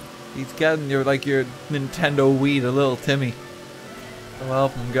 He's getting your Nintendo Wii to little Timmy. So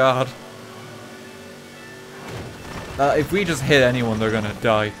help him God. If we just hit anyone, they're gonna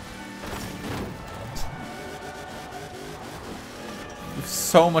die. We have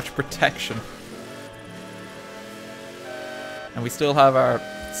so much protection. And we still have our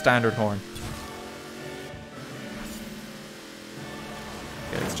standard horn.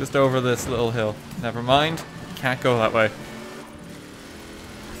 Okay, it's just over this little hill. Never mind. Can't go that way.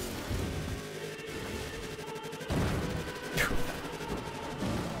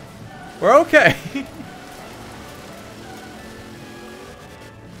 We're okay.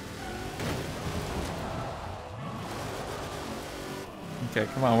 Okay,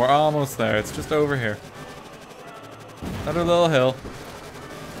 come on, we're almost there. It's just over here. Another little hill.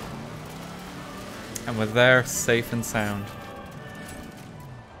 And we're there, safe and sound.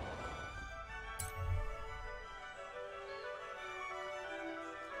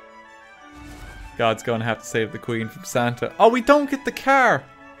 God's gonna have to save the Queen from Santa. Oh, we don't get the car!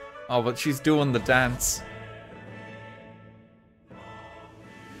 Oh, but she's doing the dance.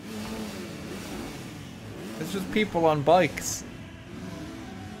 It's just people on bikes.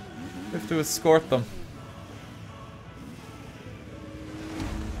 We have to escort them.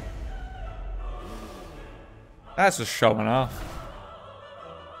 That's just showing off.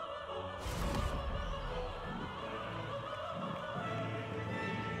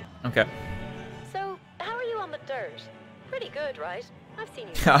 Okay. So, how are you on the dirt? Pretty good, right? I've seen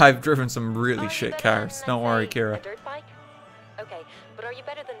you. I've driven some really shit cars. Don't worry, Kira. A dirt bike? Okay, but are you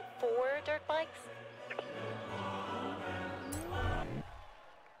better than 4 dirt bikes?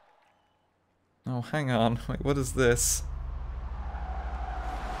 Oh, hang on. Wait, what is this?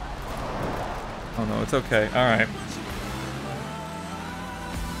 Oh no, it's okay. Alright.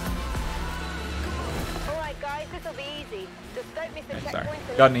 Alright guys, this'll be easy. Just don't miss the Sorry.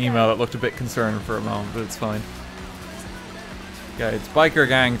 checkpoints. Got an email that looked a bit concerned for a moment, but it's fine. Okay, it's biker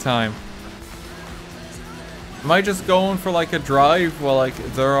gang time. Am I just going for like a drive while like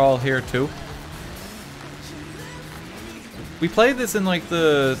they're all here too? We played this in like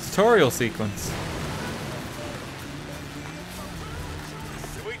the tutorial sequence.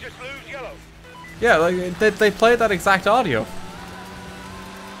 Did we just lose yellow? Yeah, like they played that exact audio.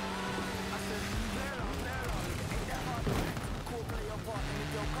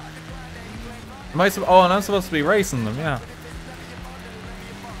 Am I oh, and I'm supposed to be racing them, yeah.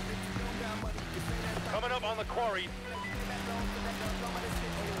 Coming up on the quarry.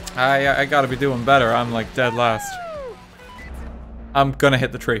 I gotta be doing better. I'm like dead last. I'm gonna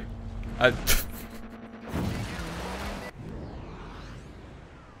hit the tree.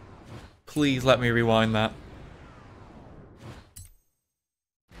 Please let me rewind that.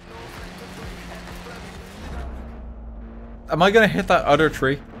 Am I gonna hit that other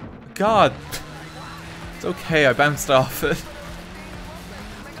tree? God. It's okay, I bounced off it.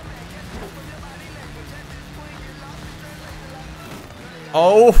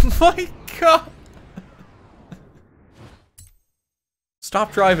 Oh my God.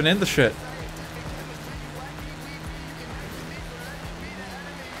 Stop driving into shit.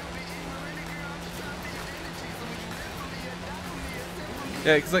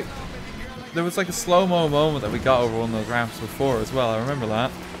 Yeah, cause like there was like a slow-mo moment that we got over one of those ramps before as well. I remember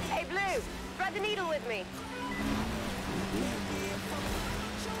that. Hey Blue, thread the needle with me.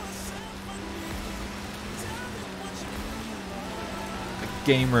 Like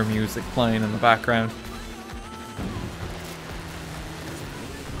gamer music playing in the background.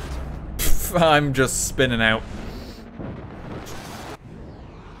 I'm just spinning out.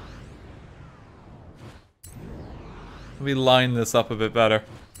 Let me line this up a bit better.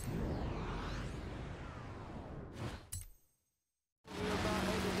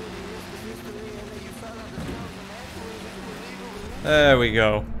 There we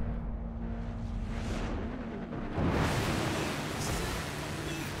go.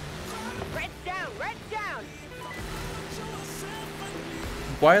 Red down, red down.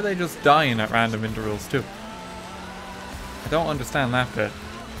 Why are they just dying at random intervals too? I don't understand that bit.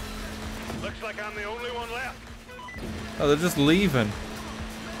 Looks like I'm the only one left. Oh, they're just leaving.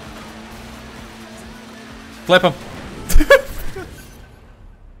 Flip him.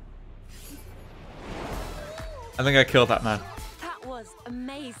 I think I killed that man. That was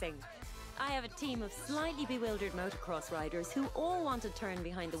amazing. I have a team of slightly bewildered motocross riders who all want to turn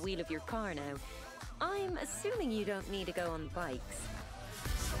behind the wheel of your car now. I'm assuming you don't need to go on bikes.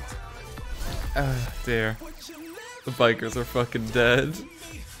 Ah, dear. The bikers are fucking dead.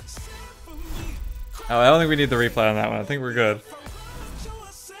 Oh, I don't think we need the replay on that one. I think we're good.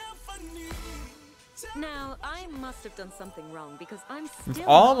 Now, I must have done something wrong because I'm We've still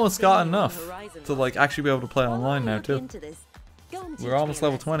almost not got seeing enough the horizon to like actually be able to play online now too. We're almost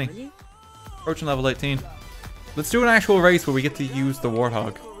level 20. Approaching level 18. Let's do an actual race where we get to use the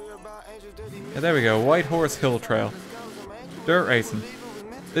Warthog. Yeah, there we go. White Horse Hill Trail. Dirt racing.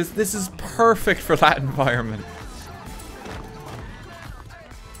 This is perfect for that environment.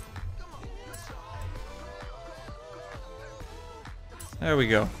 There we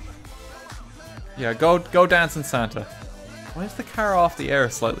go. Yeah, go dancing Santa. Why is the car off the air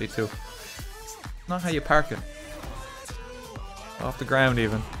slightly too? It's not how you park it. Off the ground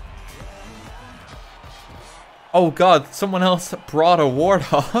even. Oh god, someone else brought a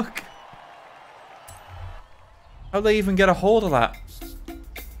Warthog. How'd they even get a hold of that?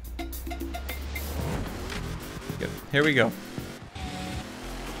 Good. Here we go.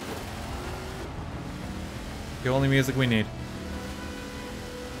 The only music we need.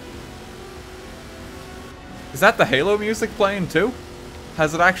 Is that the Halo music playing too?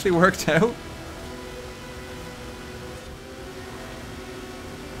 Has it actually worked out?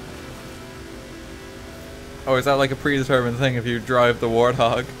 Or is that like a predetermined thing if you drive the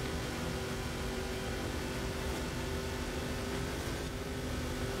Warthog?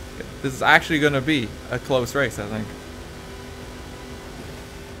 This is actually going to be a close race, I think.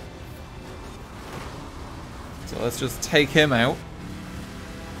 So let's just take him out.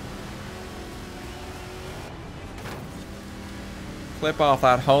 Clip off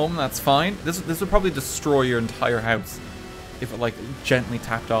that home, that's fine. This would probably destroy your entire house if it like gently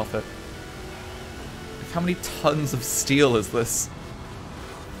tapped off it. Like, how many tons of steel is this?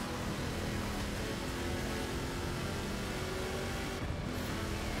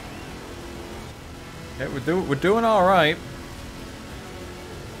 Okay, we're doing all right.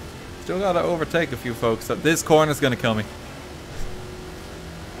 Still gotta overtake a few folks. So this corner's gonna kill me.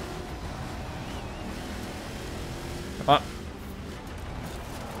 Come on.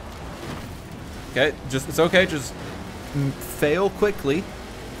 Okay, it's okay. Just fail quickly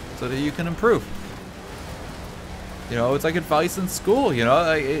so that you can improve. You know, it's like advice in school. You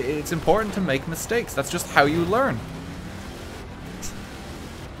know, it's important to make mistakes. That's just how you learn.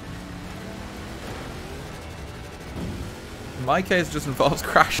 In my case, it just involves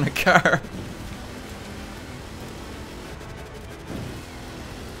crashing a car.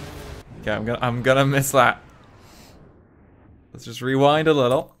 Okay, I'm gonna miss that. Let's just rewind a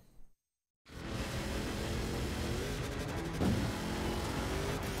little.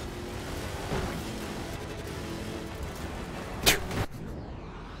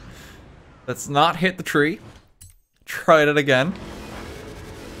 Let's not hit the tree. Try it again.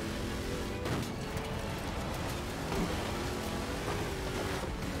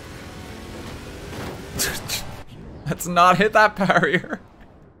 Let's not hit that barrier.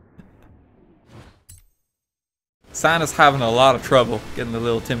 Santa's having a lot of trouble getting to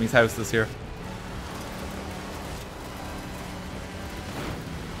little Timmy's house this year.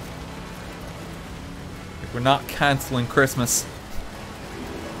 Like, we're not cancelling Christmas.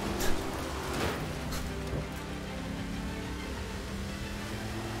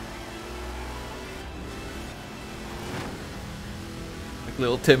 Like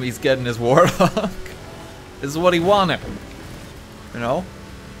little Timmy's getting his Warthog. This is what he wanted. You know?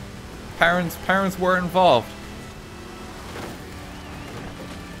 Parents were involved.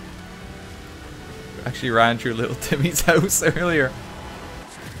 Actually ran through little Timmy's house earlier.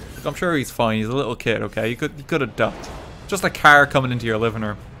 I'm sure he's fine. He's a little kid, okay? You could have ducked. Just a car coming into your living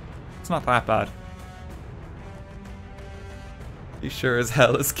room. It's not that bad. He sure as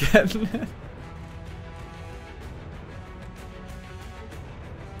hell is getting it.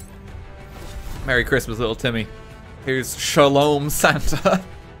 Merry Christmas, little Timmy. Here's Shalom Santa.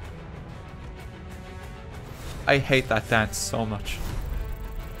 I hate that dance so much.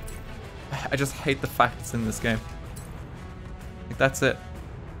 I just hate the fact it's in this game. Like, that's it.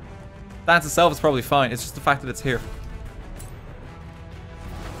 Dance itself is probably fine. It's just the fact that it's here.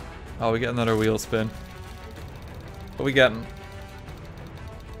 Oh, we get another wheel spin. What are we getting?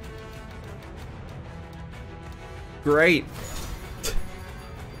 Great.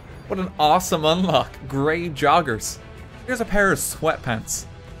 What an awesome unlock. Grey joggers. Here's a pair of sweatpants.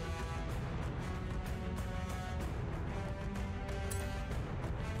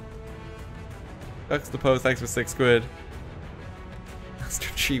 Ducks the post, thanks for 6 quid. Master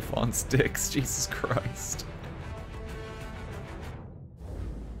Chief wants dicks, Jesus Christ.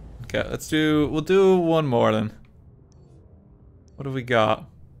 Okay, we'll do one more then. What have we got?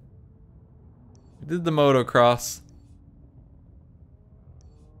 We did the motocross.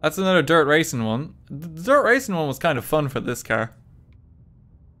 That's another dirt racing one. The dirt racing one was kind of fun for this car.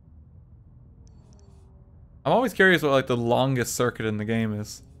 I'm always curious what like the longest circuit in the game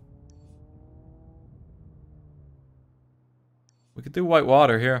is. We could do white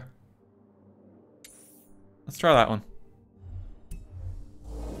water here. Let's try that one.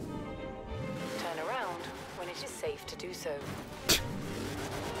 Turn around when it is safe to do so.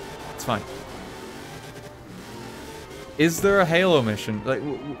 It's fine. Is there a Halo mission? Like,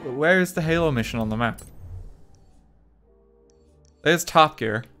 where is the Halo mission on the map? There's Top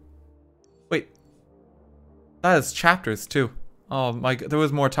Gear. Wait. That is chapters too. Oh my god, there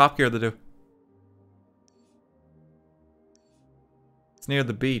was more Top Gear to do. It's near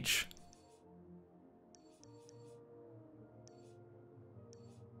the beach.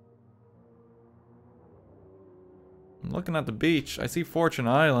 I'm looking at the beach. I see Fortune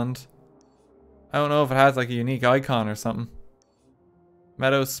Island. I don't know if it has like a unique icon or something.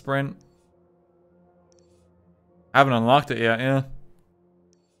 Meadow Sprint. I haven't unlocked it yet, yeah.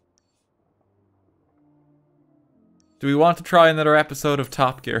 Do we want to try another episode of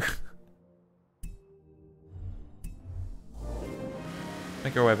Top Gear?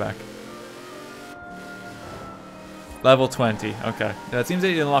 Make our way back. Level 20, okay. Yeah, it seems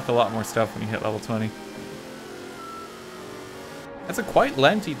that you unlock a lot more stuff when you hit level 20. It's a quite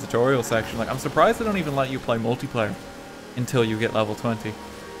lengthy tutorial section. Like, I'm surprised they don't even let you play multiplayer until you get level 20.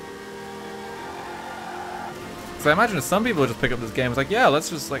 So I imagine some people just pick up this game. It's like, yeah, let's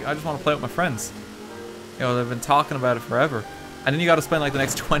just like, I just want to play with my friends. You know, they've been talking about it forever. And then you got to spend like the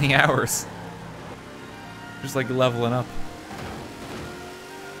next 20 hours just like leveling up.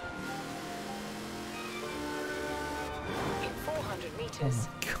 In 400 meters,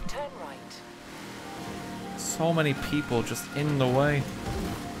 turn right. So many people just in the way. I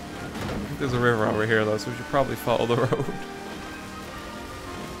think there's a river over here though, so we should probably follow the road.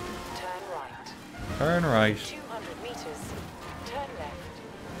 Turn right. Turn right. 200 meters, turn left.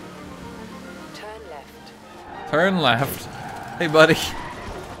 Turn left. Turn left. Hey buddy.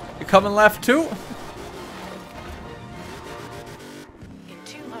 You coming left too? In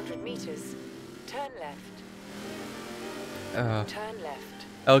 200 meters, turn left. Turn left.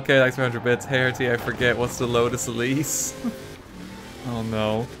 Okay, thanks for 100 bits. Hey RT, I forget. What's the Lotus Elise? Oh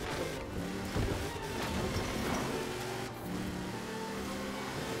no.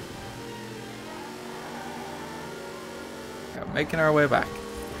 Yeah, making our way back.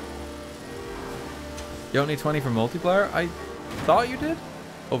 You don't need 20 for multiplayer? I thought you did?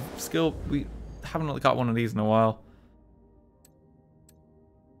 Oh, skill. We haven't got one of these in a while.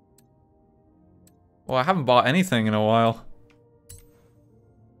 Well, I haven't bought anything in a while.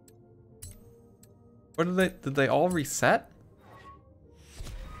 Or did they all reset?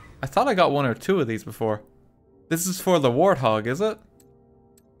 I thought I got one or two of these before. This is for the Warthog, is it?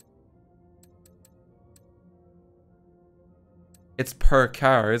 It's per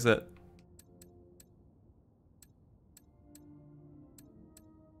car, is it?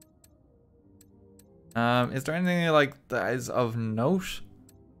 Is there anything like that is of note?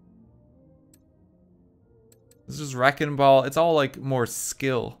 This is Wrecking Ball. It's all like more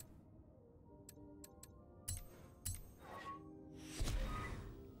skill.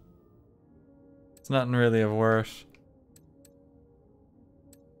 It's nothing really of worth.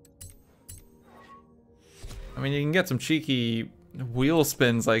 I mean, you can get some cheeky wheel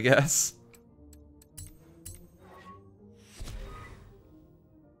spins, I guess.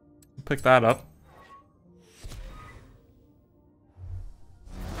 Pick that up.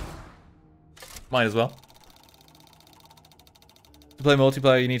 Might as well. To play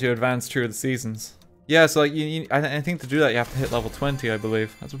multiplayer, you need to advance through the seasons. Yeah, so like I think to do that you have to hit level 20, I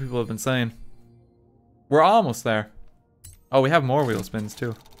believe. That's what people have been saying. We're almost there. Oh, we have more wheel spins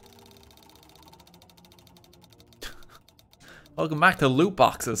too. Welcome back to loot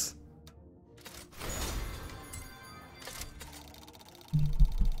boxes.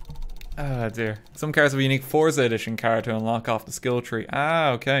 Ah, dear. Some cars have a unique Forza edition car to unlock off the skill tree.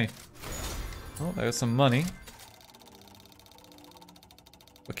 Ah, okay. Oh, there's some money.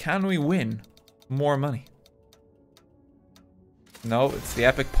 But can we win more money? No, it's the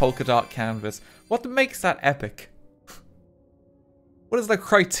epic polka dot canvas. What makes that epic? What is the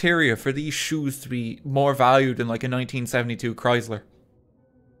criteria for these shoes to be more valued than like a 1972 Chrysler?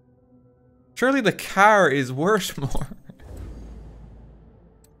 Surely the car is worth more.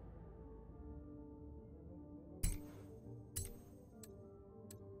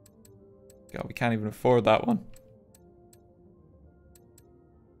 God, we can't even afford that one.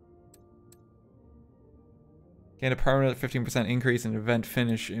 Gain a permanent 15% increase in event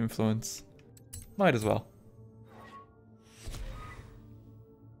finish influence. Might as well.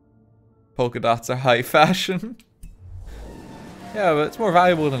 Polka dots are high fashion. Yeah, but it's more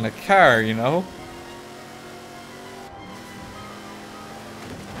valuable than a car, you know?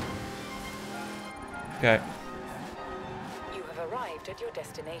 Okay. You have arrived at your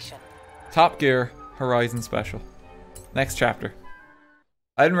destination. Top Gear Horizon Special. Next chapter.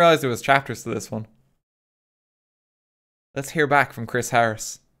 I didn't realize there was chapters to this one. Let's hear back from Chris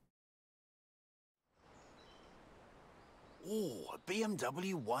Harris. Ooh, a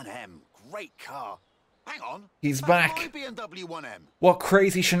BMW 1M. Great car. Hang on. He's That's back. my BMW 1M. What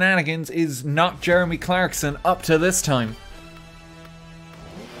crazy shenanigans is not Jeremy Clarkson up to this time?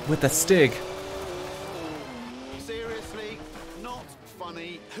 With the Stig. Seriously? Not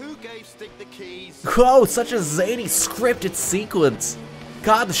funny. Who gave Stig the keys? Whoa, such a zany scripted sequence.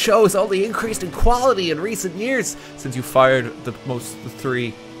 God, the show has only increased in quality in recent years since you fired the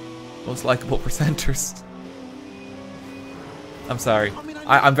three most likable presenters. I'm sorry.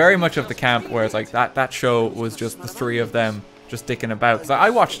 I'm very much of the camp where it's like that show was just the three of them just dicking about. Because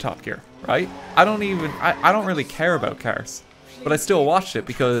I watched Top Gear, right? I don't really care about cars. But I still watched it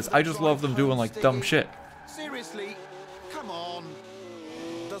because I just love them doing like dumb shit. Seriously? Come on.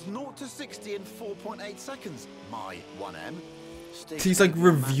 Does 0 to 60 in 4.8 seconds. My 1M. He's like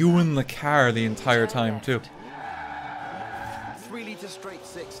reviewing the car the entire time too. 3 litre straight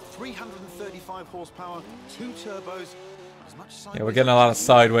 6, 335 horsepower, 2 turbos. As much Yeah, we're getting a lot of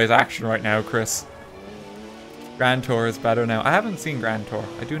sideways action right now, Chris. Grand Tour is better now. I haven't seen Grand Tour.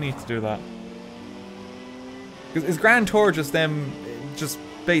 I do need to do that. Is Grand Tour just them, just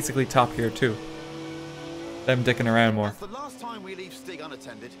basically Top Gear 2? Them dicking around more. That's the last time we leave Stig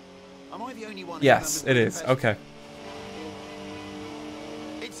unattended. Am I the only one? Yes, it is. Okay.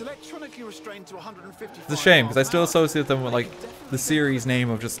 It's electronically restrained to 155. It's a shame because I still associate them with like the series name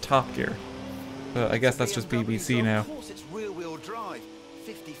of just Top Gear. But I guess that's just BBC now. Of course, it's rear-wheel drive,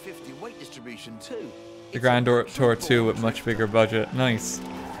 50-50 weight distribution too. The Grand Tour 2 with much bigger budget. Nice.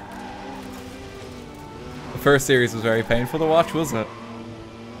 The first series was very painful to watch, wasn't it?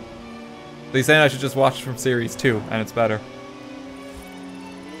 They're saying I should just watch from series 2 and it's better.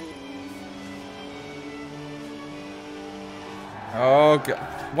 Oh god.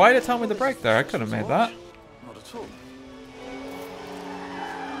 Why did it tell me the brake there? I could have made that. Not at all.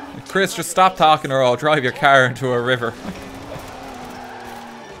 Chris, just stop talking or I'll drive your car into a river.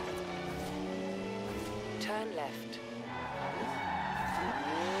 Turn left.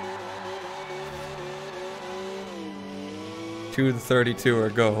 Two of the 32 are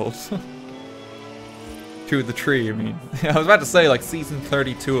gold. Two of the tree, you mean? I was about to say, like, season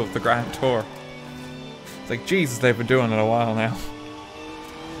 32 of the Grand Tour. It's like, Jesus, they've been doing it a while now.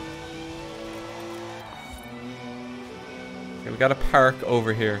 Okay, we gotta park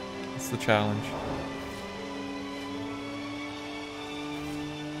over here. That's the challenge.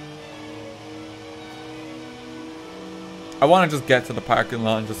 I want to just get to the parking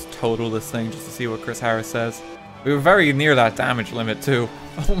lot and just total this thing just to see what Chris Harris says. We were very near that damage limit too.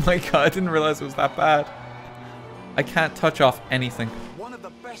 Oh my god, I didn't realize it was that bad. I can't touch off anything. One of the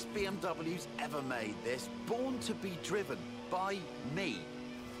best BMWs ever made. This, born to be driven by me.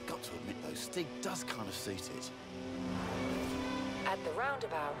 Got to admit though, Stig does kind of suit it. At the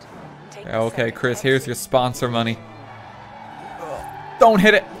roundabout, take the Okay, second Chris, here's exit. your sponsor money. Don't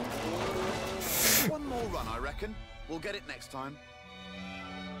hit it! One more run, I reckon. We'll get it next time.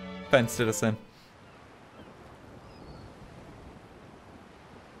 Fenced it us in.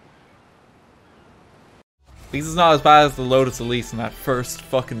 At least it's not as bad as the Lotus Elise in that first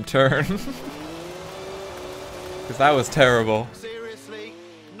fucking turn. Because that was terrible. Seriously,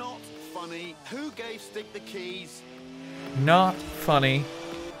 not funny. Who gave Not funny.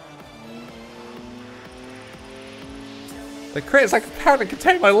 Like, Chris, I can hardly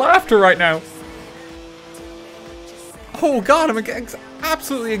contain my laughter right now. Oh god, I'm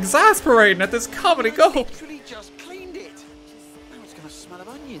absolutely exasperating at this comedy gold. Literally just cleaned it. Now it's going to smell of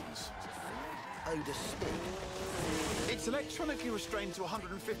onions. Odour stick. It's electronically restrained to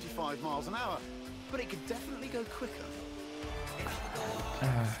 155 miles an hour, but it could definitely go quicker.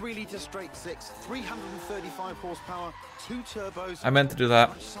 3-litre straight six, 335 horsepower, 2 turbos. I meant to do that.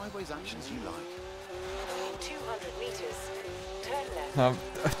 Much sideways actions you like. 200 meters. Turn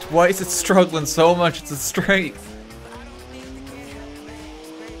left. Why is it struggling so much? It's a straight.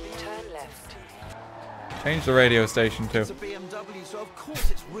 Turn left. Change the radio station too. It's a BMW, so of course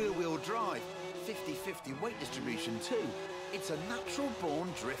it's rear-wheel drive. 50-50 weight distribution too. It's a natural-born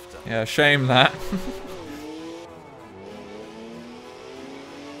drifter. Yeah, shame that.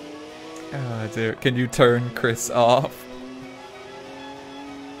 Oh dear, can you turn Chris off?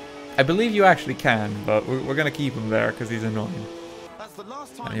 I believe you actually can, but we're gonna keep him there because he's annoying. That's the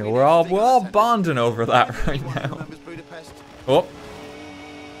last time And, you know, we're all bonding over that right now. Oh,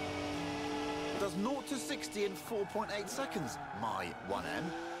 Does 0 to 60 in 4.8 seconds. My 1M.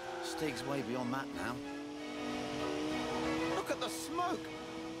 Stig's way beyond that now. Look at the smoke.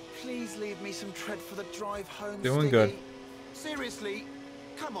 Please leave me some tread for the drive home. Doing Stiggy. good. Seriously,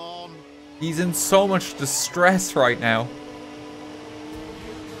 come on. he's in so much distress right now.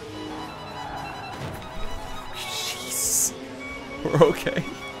 Jeez. We're okay.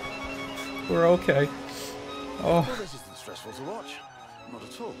 We're okay. Oh. Well, this isn't stressful to watch. Not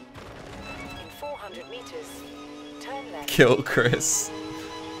at all. In 400 meters. Turn left. Kill Chris.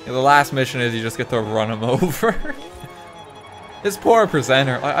 Yeah, the last mission is you just get to run him over. This poor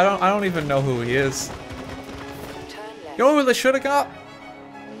presenter. I don't even know who he is. Turn left. You know who they should have got?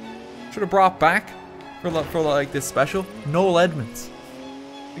 Should have brought back for like this special? Noel Edmonds.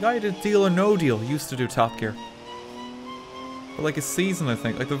 The guy who did Deal or No Deal used to do Top Gear. For like a season, I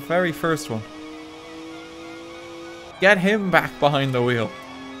think, like the very first one. Get him back behind the wheel.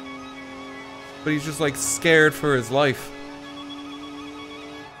 But he's just like scared for his life.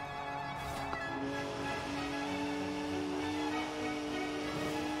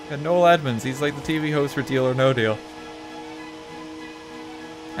 Yeah, Noel Edmonds, he's like the TV host for Deal or No Deal.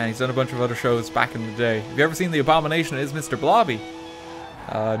 And he's done a bunch of other shows back in the day. Have you ever seen The Abomination is Mr. Blobby?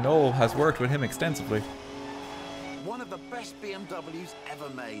 Noel has worked with him extensively. One of the best BMWs ever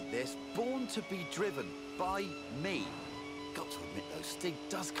made, this. Born to be driven by me. Got to admit though, Stig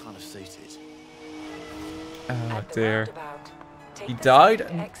does kind of suit it. Oh At the dear. roundabout, take He the died?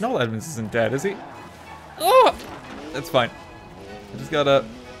 second exit. Noel Edmonds isn't dead, is he? Oh! That's fine. I just gotta...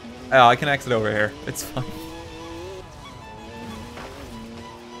 Oh, I can exit over here. It's fine.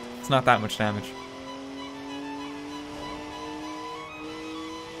 It's not that much damage.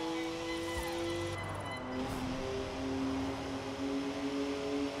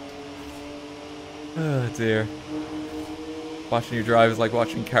 Oh dear. Watching you drive is like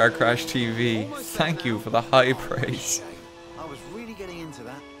watching Car Crash TV. Thank you for the high praise. I was really getting into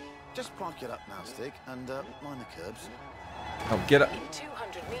that. Just park it up now, Stig, and mind the curbs. Oh, get up. In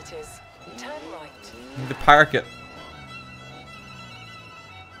 200 meters. Turn right. I need to park it.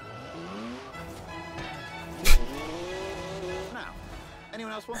 Now,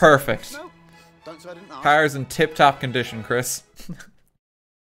 anyone else want Perfect. No? Don't say I didn't ask. Car's in tip-top condition, Chris.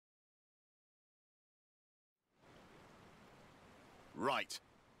 Right.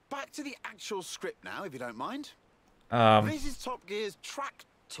 Back to the actual script now, if you don't mind. Um, This is Top Gear's Tractor.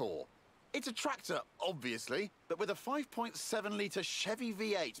 It's a tractor, obviously, but with a 5.7-litre Chevy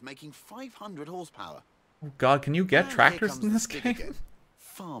V8 making 500 horsepower. oh god, can you get And here tractors comes in the this Stig game? again.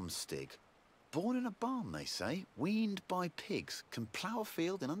 Farm Stig. Born in a barn, they say. Weaned by pigs. Can plough a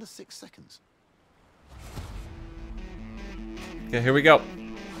field in under 6 seconds. Okay, here we go.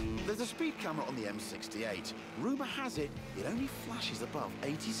 There's a speed camera on the M68. Rumour has it, it only flashes above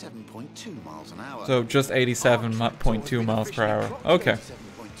 87.2 miles an hour. So just 87.2 miles per hour. Okay.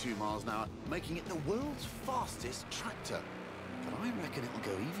 87.2 miles an hour, making it the world's fastest tractor. But I reckon it'll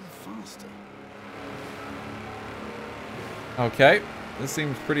go even faster. Okay. This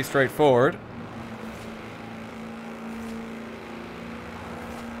seems pretty straightforward.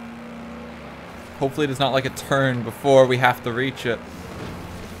 Hopefully there's not like a turn before we have to reach it.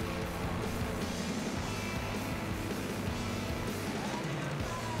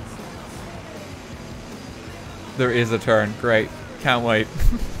 There is a turn. Great. Can't wait.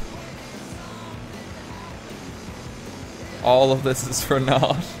 All of this is for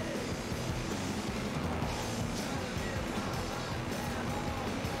naught.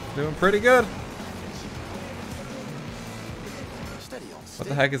 Doing pretty good. already on What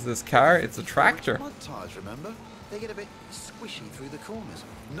the heck is this car? It's a tractor. Mud tires, remember? They get a bit squishy through the corners.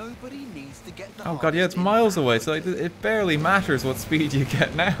 Nobody needs to get the Oh god, yeah, it's miles away, so like, it barely matters what speed you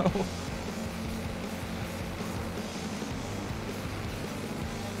get now.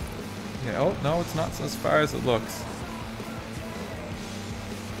 Yeah, oh, no, it's not as far as it looks.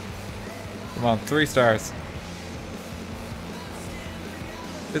 Come on, 3 stars.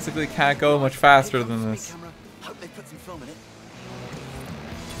 Physically can't go much faster than this. Hope they put some film in it.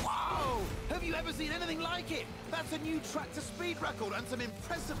 Wow! Have you ever seen anything like it? That's a new tractor speed record and some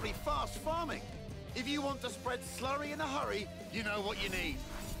impressively fast farming. If you want to spread slurry in a hurry, you know what you need.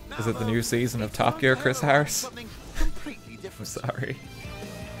 Is it the new season of Top Gear, Chris Harris? I'm sorry.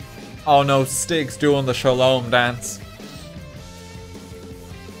 Oh no, Stig's doing the Shalom dance.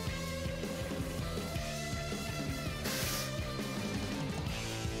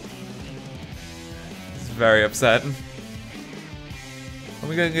 It's very upsetting. When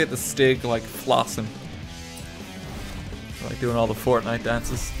we gonna get the Stig like flossing? Like doing all the Fortnite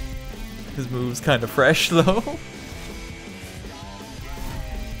dances. His move's kind of fresh though.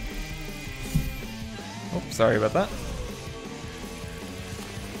 Oh, sorry about that.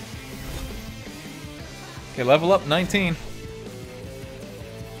 Okay, level up 19.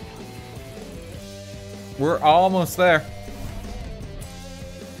 We're almost there.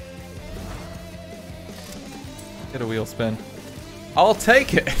 Get a wheel spin. I'll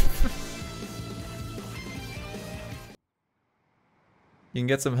take it. You can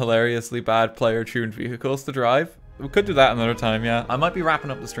get some hilariously bad player-tuned vehicles to drive. We could do that another time, yeah. I might be wrapping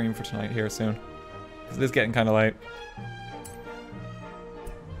up the stream for tonight here soon. Because it is getting kind of late.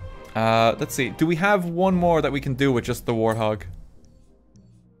 Let's see. Do we have one more that we can do with just the Warthog?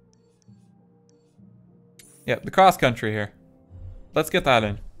 Yeah, the cross-country here. Let's get that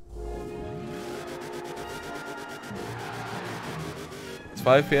in. It's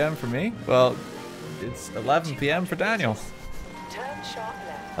 5 PM for me? Well, it's 11 PM for Daniel. Turn sharp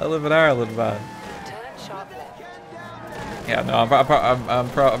left. I live in Ireland, man. Turn sharp left. Yeah, no, I'm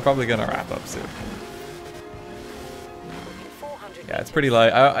probably gonna wrap up soon. Yeah, it's pretty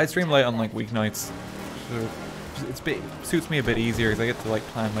late. I stream late on like weeknights. So suits me a bit easier because I get to like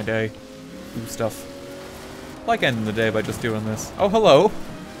plan my day, do stuff. I like ending the day by just doing this. Oh, hello.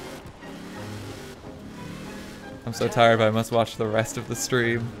 I'm so tired, but I must watch the rest of the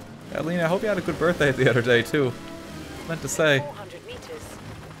stream. Yeah, Lena, I hope you had a good birthday the other day too. I meant to say. 400 meters.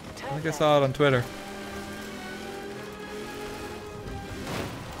 I think I saw it on Twitter.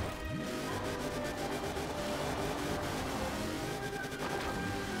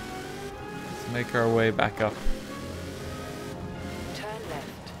 Let's make our way back up. Turn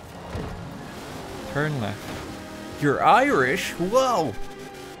left. Turn left. You're Irish? Whoa!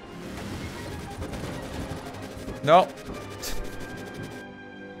 No.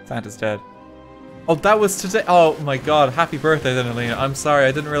 Santa's dead. Oh, that was today. Oh my god, happy birthday then, Alina. I'm sorry,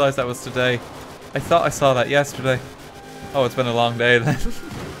 I didn't realize that was today. I thought I saw that yesterday. Oh, it's been a long day then.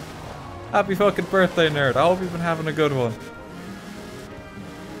 Happy fucking birthday, nerd. I hope you've been having a good one.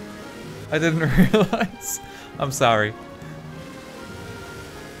 I didn't realize. I'm sorry.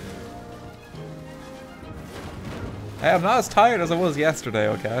 Hey, I'm not as tired as I was yesterday,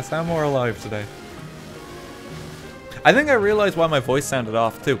 okay? I sound more alive today. I think I realized why my voice sounded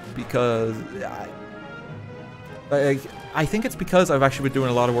off too, because I think it's because I've actually been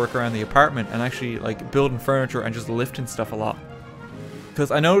doing a lot of work around the apartment and actually like building furniture and just lifting stuff a lot. Because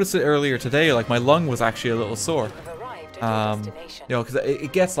I noticed it earlier today, like my lung was actually a little sore. You know, because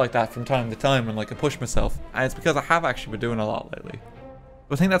it gets like that from time to time and like I push myself, and it's because I have actually been doing a lot lately.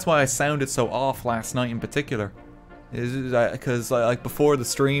 But I think that's why I sounded so off last night in particular, is because like before the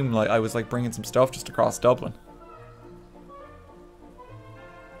stream, like I was like bringing some stuff just across Dublin.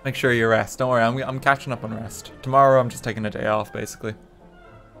 Make sure you rest. Don't worry, I'm catching up on rest. Tomorrow I'm just taking a day off, basically.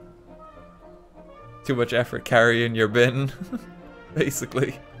 Too much effort carrying your bin,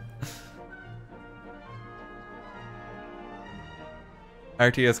 basically.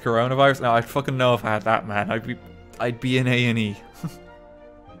 RTS coronavirus? No, I fucking know if I had that, man. I'd be in A&E.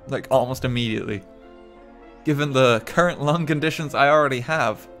 Like, almost immediately. Given the current lung conditions I already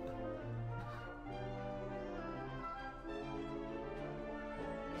have.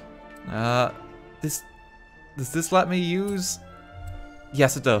 Does this let me use?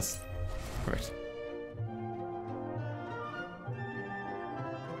 Yes, it does. Right.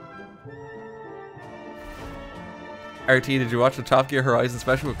 RT, did you watch the Top Gear Horizon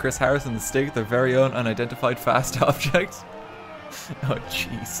special with Chris Harris and the Stig, their very own unidentified fast object? Oh,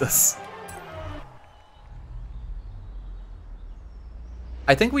 Jesus.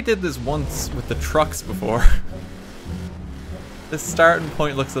 I think we did this once with the trucks before. This starting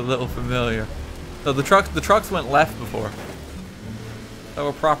point looks a little familiar. So the trucks went left before. They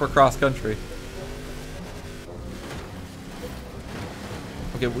were proper cross country.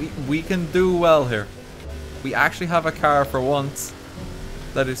 Okay, we can do well here. We actually have a car for once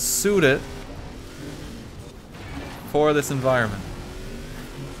that is suited for this environment.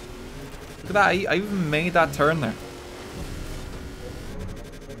 Look at that, I even made that turn there.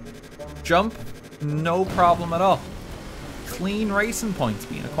 Jump, no problem at all. Clean racing points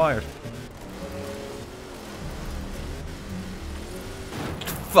being acquired.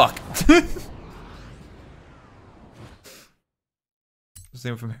 Fuck.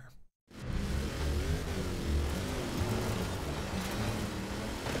 Zoom from here.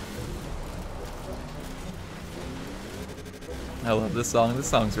 I love this song. This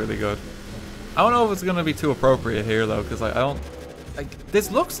song's really good. I don't know if it's gonna be too appropriate here though, because I don't like.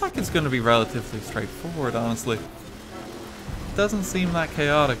 This looks like it's gonna be relatively straightforward, honestly. It doesn't seem that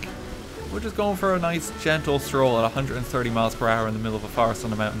chaotic. We're just going for a nice gentle stroll at 130 miles per hour in the middle of a forest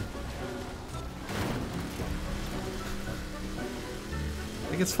on a mountain. I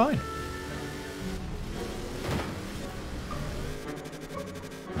think it's fine.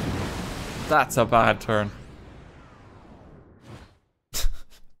 That's a bad turn.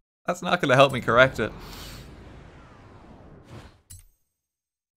 That's not gonna help me correct it.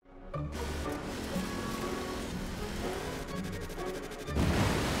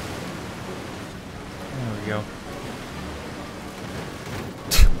 Go.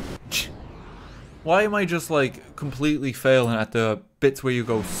 Why am I just like completely failing at the bits where you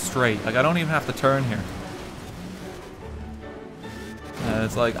go straight? Like I don't even have to turn here.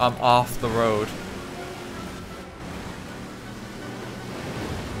 It's like I'm off the road.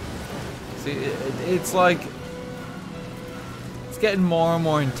 See, it's like it's getting more and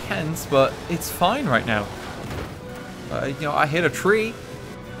more intense, but it's fine right now. You know, I hit a tree.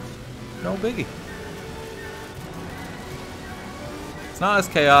 No biggie. Not as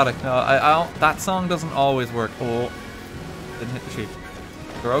chaotic. No, I don't. That song doesn't always work. Oh, didn't hit the sheep.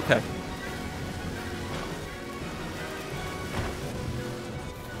 We're okay.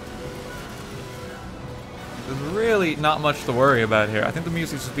 There's really not much to worry about here. I think the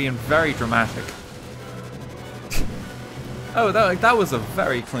music's just being very dramatic. Oh, that was a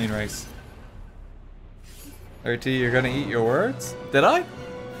very clean race. RT, you're gonna eat your words? Did I?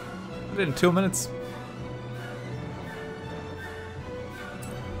 I did in 2 minutes.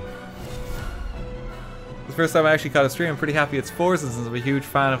 The first time I actually caught a stream, I'm pretty happy it's Forza since I'm a huge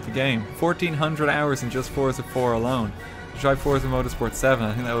fan of the game. 1,400 hours in just Forza 4 alone. To try Forza Motorsport 7,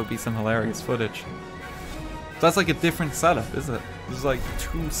 I think that would be some hilarious footage. So that's like a different setup, isn't it? This is like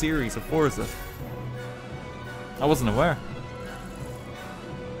 2 series of Forza. I wasn't aware.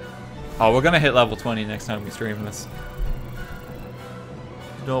 Oh, we're gonna hit level 20 next time we stream this.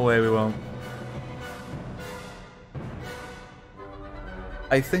 No way we won't.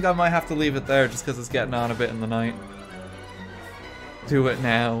 I think I might have to leave it there just because it's getting on a bit in the night. Do it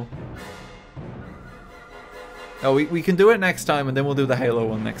now. Oh, we can do it next time and then we'll do the Halo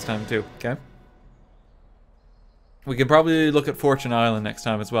one next time too, okay? We can probably look at Fortune Island next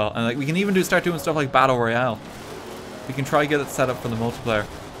time as well. And like we can even start doing stuff like Battle Royale. We can try to get it set up for the multiplayer.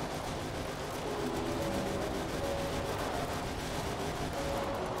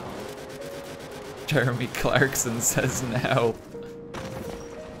 Jeremy Clarkson says now.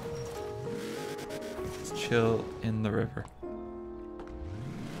 Chill in the river.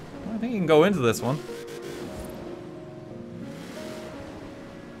 I think you can go into this one.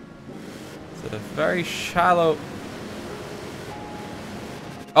 It's a very shallow...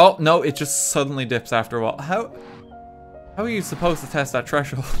 Oh, no, it just suddenly dips after a while. How are you supposed to test that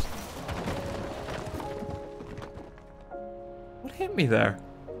threshold? What hit me there?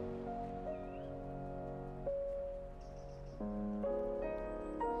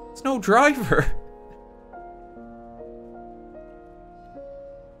 There's no driver.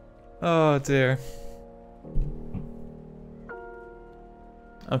 Oh dear.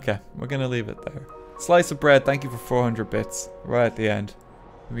 Okay, we're gonna leave it there. Slice of bread, thank you for 400 bits. Right at the end.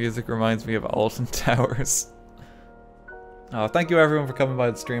 The music reminds me of Alton Towers. Oh, thank you everyone for coming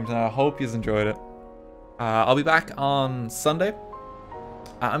by the stream tonight. I hope you enjoyed it. I'll be back on Sunday.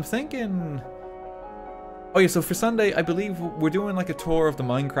 I'm thinking... Oh yeah, so for Sunday, I believe we're doing like a tour of the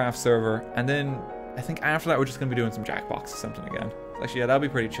Minecraft server, and then I think after that we're just gonna be doing some Jackbox or something again. Actually, yeah, that'll be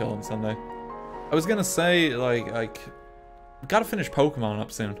pretty chill on Sunday. I was gonna say, like, we gotta finish Pokemon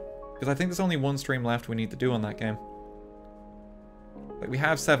up soon. Because I think there's only one stream left we need to do on that game. Like, we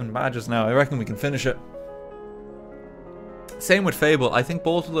have 7 badges now. I reckon we can finish it. Same with Fable. I think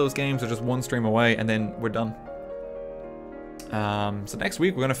both of those games are just one stream away, and then we're done. So next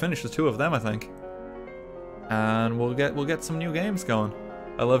week we're gonna finish the 2 of them, I think, and we'll get some new games going.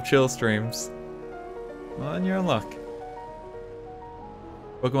 I love chill streams. Well, and you're in luck.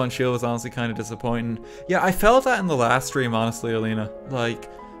 Pokemon Shield was honestly kind of disappointing. Yeah, I felt that in the last stream, honestly, Alina. Like,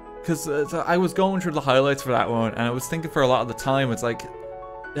 because I was going through the highlights for that one, and I was thinking for a lot of the time, it's like,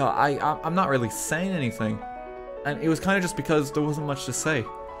 you know, I'm not really saying anything. And it was kind of just because there wasn't much to say.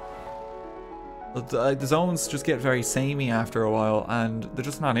 The zones just get very samey after a while, and they're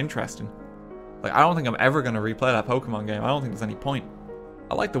just not interesting. Like, I don't think I'm ever going to replay that Pokemon game. I don't think there's any point.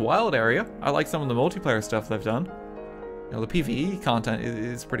 I like the wild area. I like some of the multiplayer stuff they've done. You know, the PvE content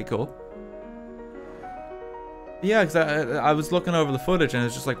is pretty cool. Yeah, because I was looking over the footage and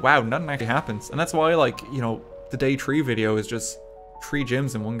it's just like, wow, nothing actually happens. And that's why, like, you know, the day 3 video is just 3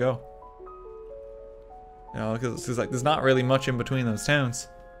 gyms in one go. You know, because like, there's not really much in between those towns.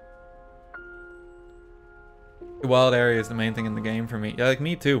 The wild area is the main thing in the game for me. Yeah, like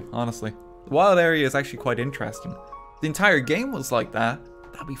me too, honestly. The wild area is actually quite interesting. If the entire game was like that,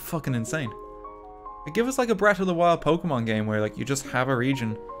 that'd be fucking insane. Like, give us like a Breath of the Wild Pokemon game where like you just have a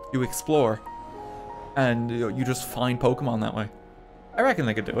region, you explore, and you just find Pokemon that way. I reckon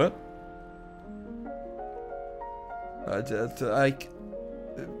they could do it. Like,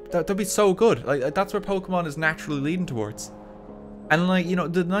 that'd be so good. Like, that's where Pokemon is naturally leading towards. And like, you know,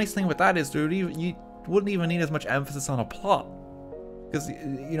 the nice thing with that is, dude, you wouldn't even need as much emphasis on a plot. Because,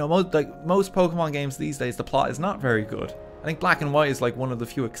 you know, most Pokemon games these days, the plot is not very good. I think Black and White is like one of the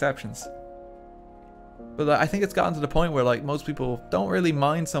few exceptions. But I think it's gotten to the point where like most people don't really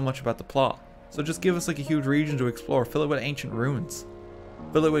mind so much about the plot. So just give us like a huge region to explore, fill it with ancient ruins,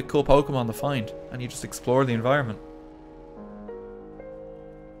 fill it with cool Pokemon to find, and you just explore the environment.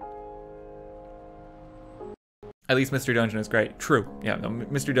 At least Mystery Dungeon is great. True. Yeah, no,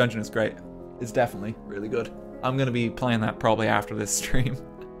 Mystery Dungeon is great. It's definitely really good. I'm gonna be playing that probably after this stream.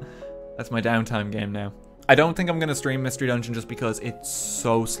 That's my downtime game now. I don't think I'm gonna stream Mystery Dungeon just because it's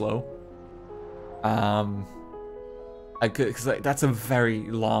so slow. Because like, that's a very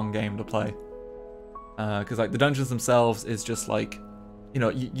long game to play. Because like the dungeons themselves is just like, you know,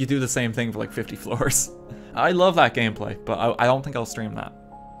 you do the same thing for like 50 floors. I love that gameplay, but I don't think I'll stream that.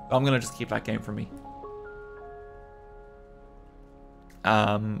 I'm gonna just keep that game for me.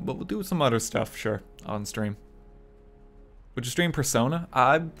 But we'll do some other stuff, sure, on stream. Would you stream Persona?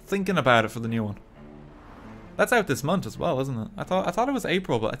 I'm thinking about it for the new one. That's out this month as well, isn't it? I thought it was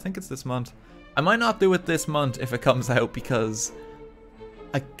April, but I think it's this month. I might not do it this month if it comes out because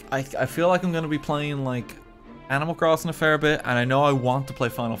I feel like I'm going to be playing like Animal Crossing a fair bit, and I know I want to play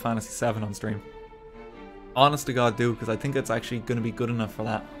Final Fantasy VII on stream. Honest to God, do, because I think it's actually going to be good enough for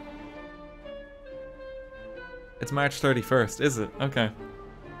that. It's March 31st, is it? Okay.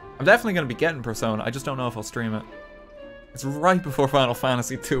 I'm definitely going to be getting Persona, I just don't know if I'll stream it. It's right before Final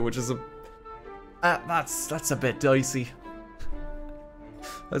Fantasy II, which is a... that's a bit dicey.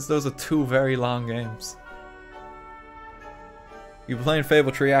 Those are 2 very long games. You playing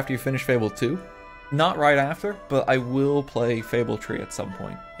Fable 3 after you finish Fable 2? Not right after, but I will play Fable 3 at some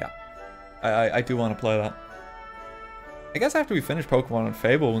point. Yeah. I do want to play that. I guess after we finish Pokemon and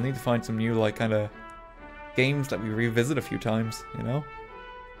Fable, we'll need to find some new, like, kind of games that we revisit a few times, you know?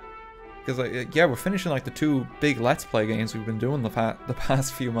 Because, like, yeah, we're finishing, like, the 2 big Let's Play games we've been doing the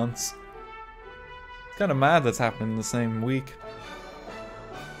past few months. It's kind of mad that's happening in the same week.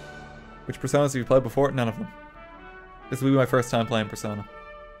 Which Personas have you played before? None of them. This will be my first time playing Persona.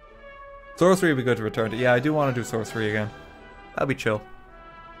 Sorcery would be good to return to. Yeah, I do want to do Sorcery again. That'll be chill.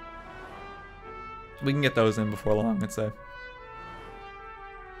 We can get those in before long, I'd say.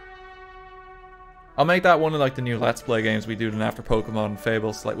 I'll make that one of like the new Let's Play games we do then after Pokemon and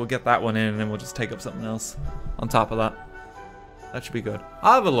Fables. Like, we'll get that one in and then we'll just take up something else on top of that. That should be good.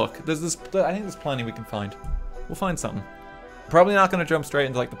 I'll have a look. I think there's plenty we can find. We'll find something. Probably not going to jump straight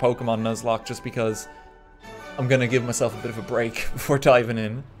into like the Pokemon Nuzlocke just because I'm going to give myself a bit of a break before diving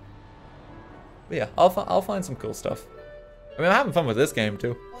in. But yeah, I'll find some cool stuff. I mean, I'm having fun with this game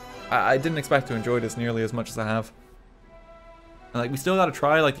too. I didn't expect to enjoy this nearly as much as I have. And, like, we still got to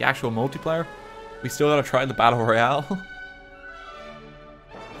try like the actual multiplayer. We still got to try the Battle Royale.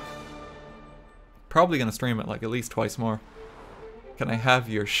 Probably going to stream it like at least twice more. Can I have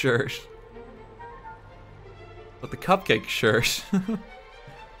your shirt? But the cupcake shirt.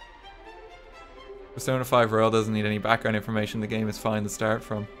 Persona 5 Royal doesn't need any background information. The game is fine to start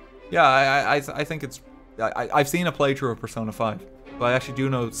from. Yeah, I think it's... I've seen a playthrough of Persona 5. But I actually do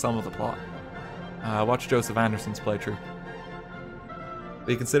know some of the plot. Watch Joseph Anderson's playthrough.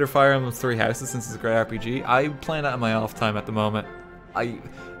 Do you consider Fire Emblem 3 Houses since it's a great RPG? I'm playing that in my off time at the moment.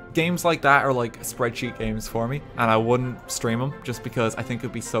 games like that are like spreadsheet games for me, and I wouldn't stream them just because I think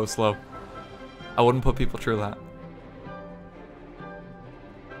it'd be so slow. I wouldn't put people through that.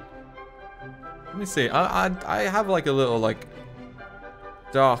 Let me see. I have like a little like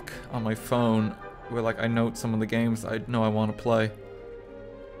doc on my phone where like I note some of the games I know I want to play.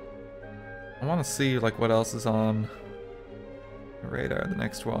 I want to see like what else is on the radar the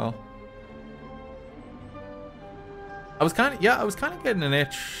next while. I was kind of getting an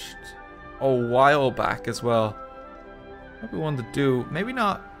itch a while back as well. Maybe one to do, maybe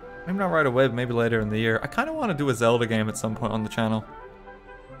not right away, but maybe later in the year. I kind of want to do a Zelda game at some point on the channel,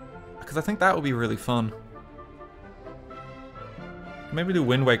 because I think that would be really fun. Maybe do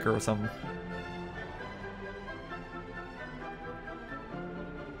Wind Waker or something.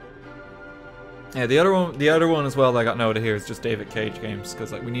 Yeah, the other one as well that I got noted here is just David Cage games,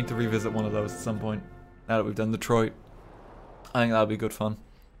 because like we need to revisit one of those at some point. Now that we've done Detroit, I think that'll be good fun.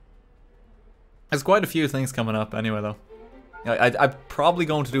 There's quite a few things coming up anyway, though. I'm probably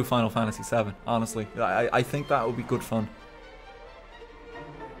going to do Final Fantasy VII, honestly. I think that would be good fun.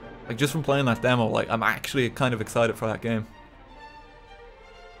 Like, just from playing that demo, like, I'm actually kind of excited for that game.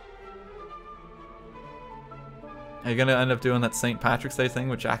 Are you going to end up doing that St. Patrick's Day thing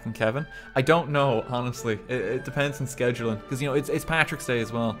with Jack and Kevin? I don't know, honestly. It depends on scheduling. Because, you know, it's Patrick's Day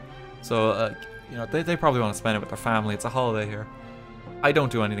as well. So, you know, they probably want to spend it with their family. It's a holiday here. I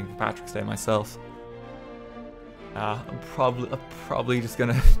don't do anything for Patrick's Day myself. I'm probably just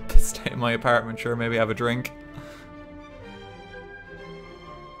gonna stay in my apartment, sure, maybe have a drink.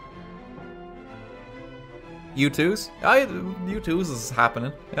 U2s? U2s is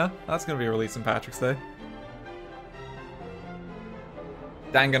happening. Yeah, that's gonna be released on Patrick's Day.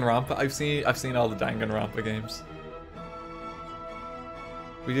 Danganronpa. I've seen all the Danganronpa games.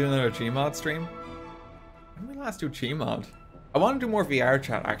 We do another Gmod stream? When did we last do Gmod? I want to do more VR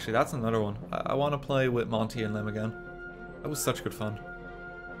chat, actually. That's another one. I want to play with Monty and them again. That was such good fun.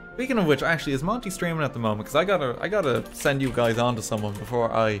 Speaking of which, actually, is Monty streaming at the moment? Because I gotta send you guys on to someone before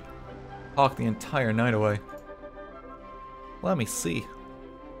I talk the entire night away. Let me see.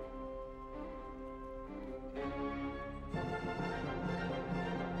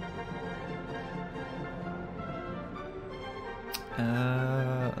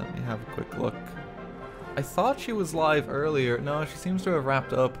 Let me have a quick look. I thought she was live earlier. No, she seems to have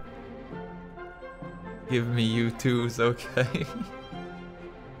wrapped up. Give me U2s, okay.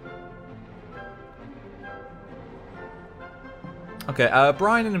 Okay,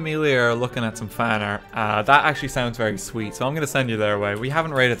 Brian and Amelia are looking at some fan art. That actually sounds very sweet, so I'm going to send you their way. We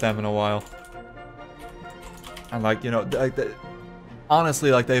haven't rated them in a while. And like, you know,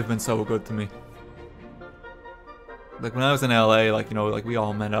 honestly, like, they've been so good to me. Like, when I was in LA, like, you know, like, we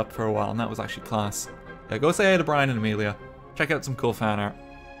all met up for a while, and that was actually class. Yeah, go say hey to Brian and Amelia. Check out some cool fan art.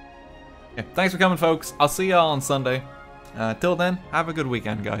 Yeah, thanks for coming, folks. I'll see y'all on Sunday. Till then, have a good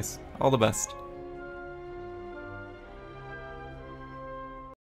weekend, guys. All the best.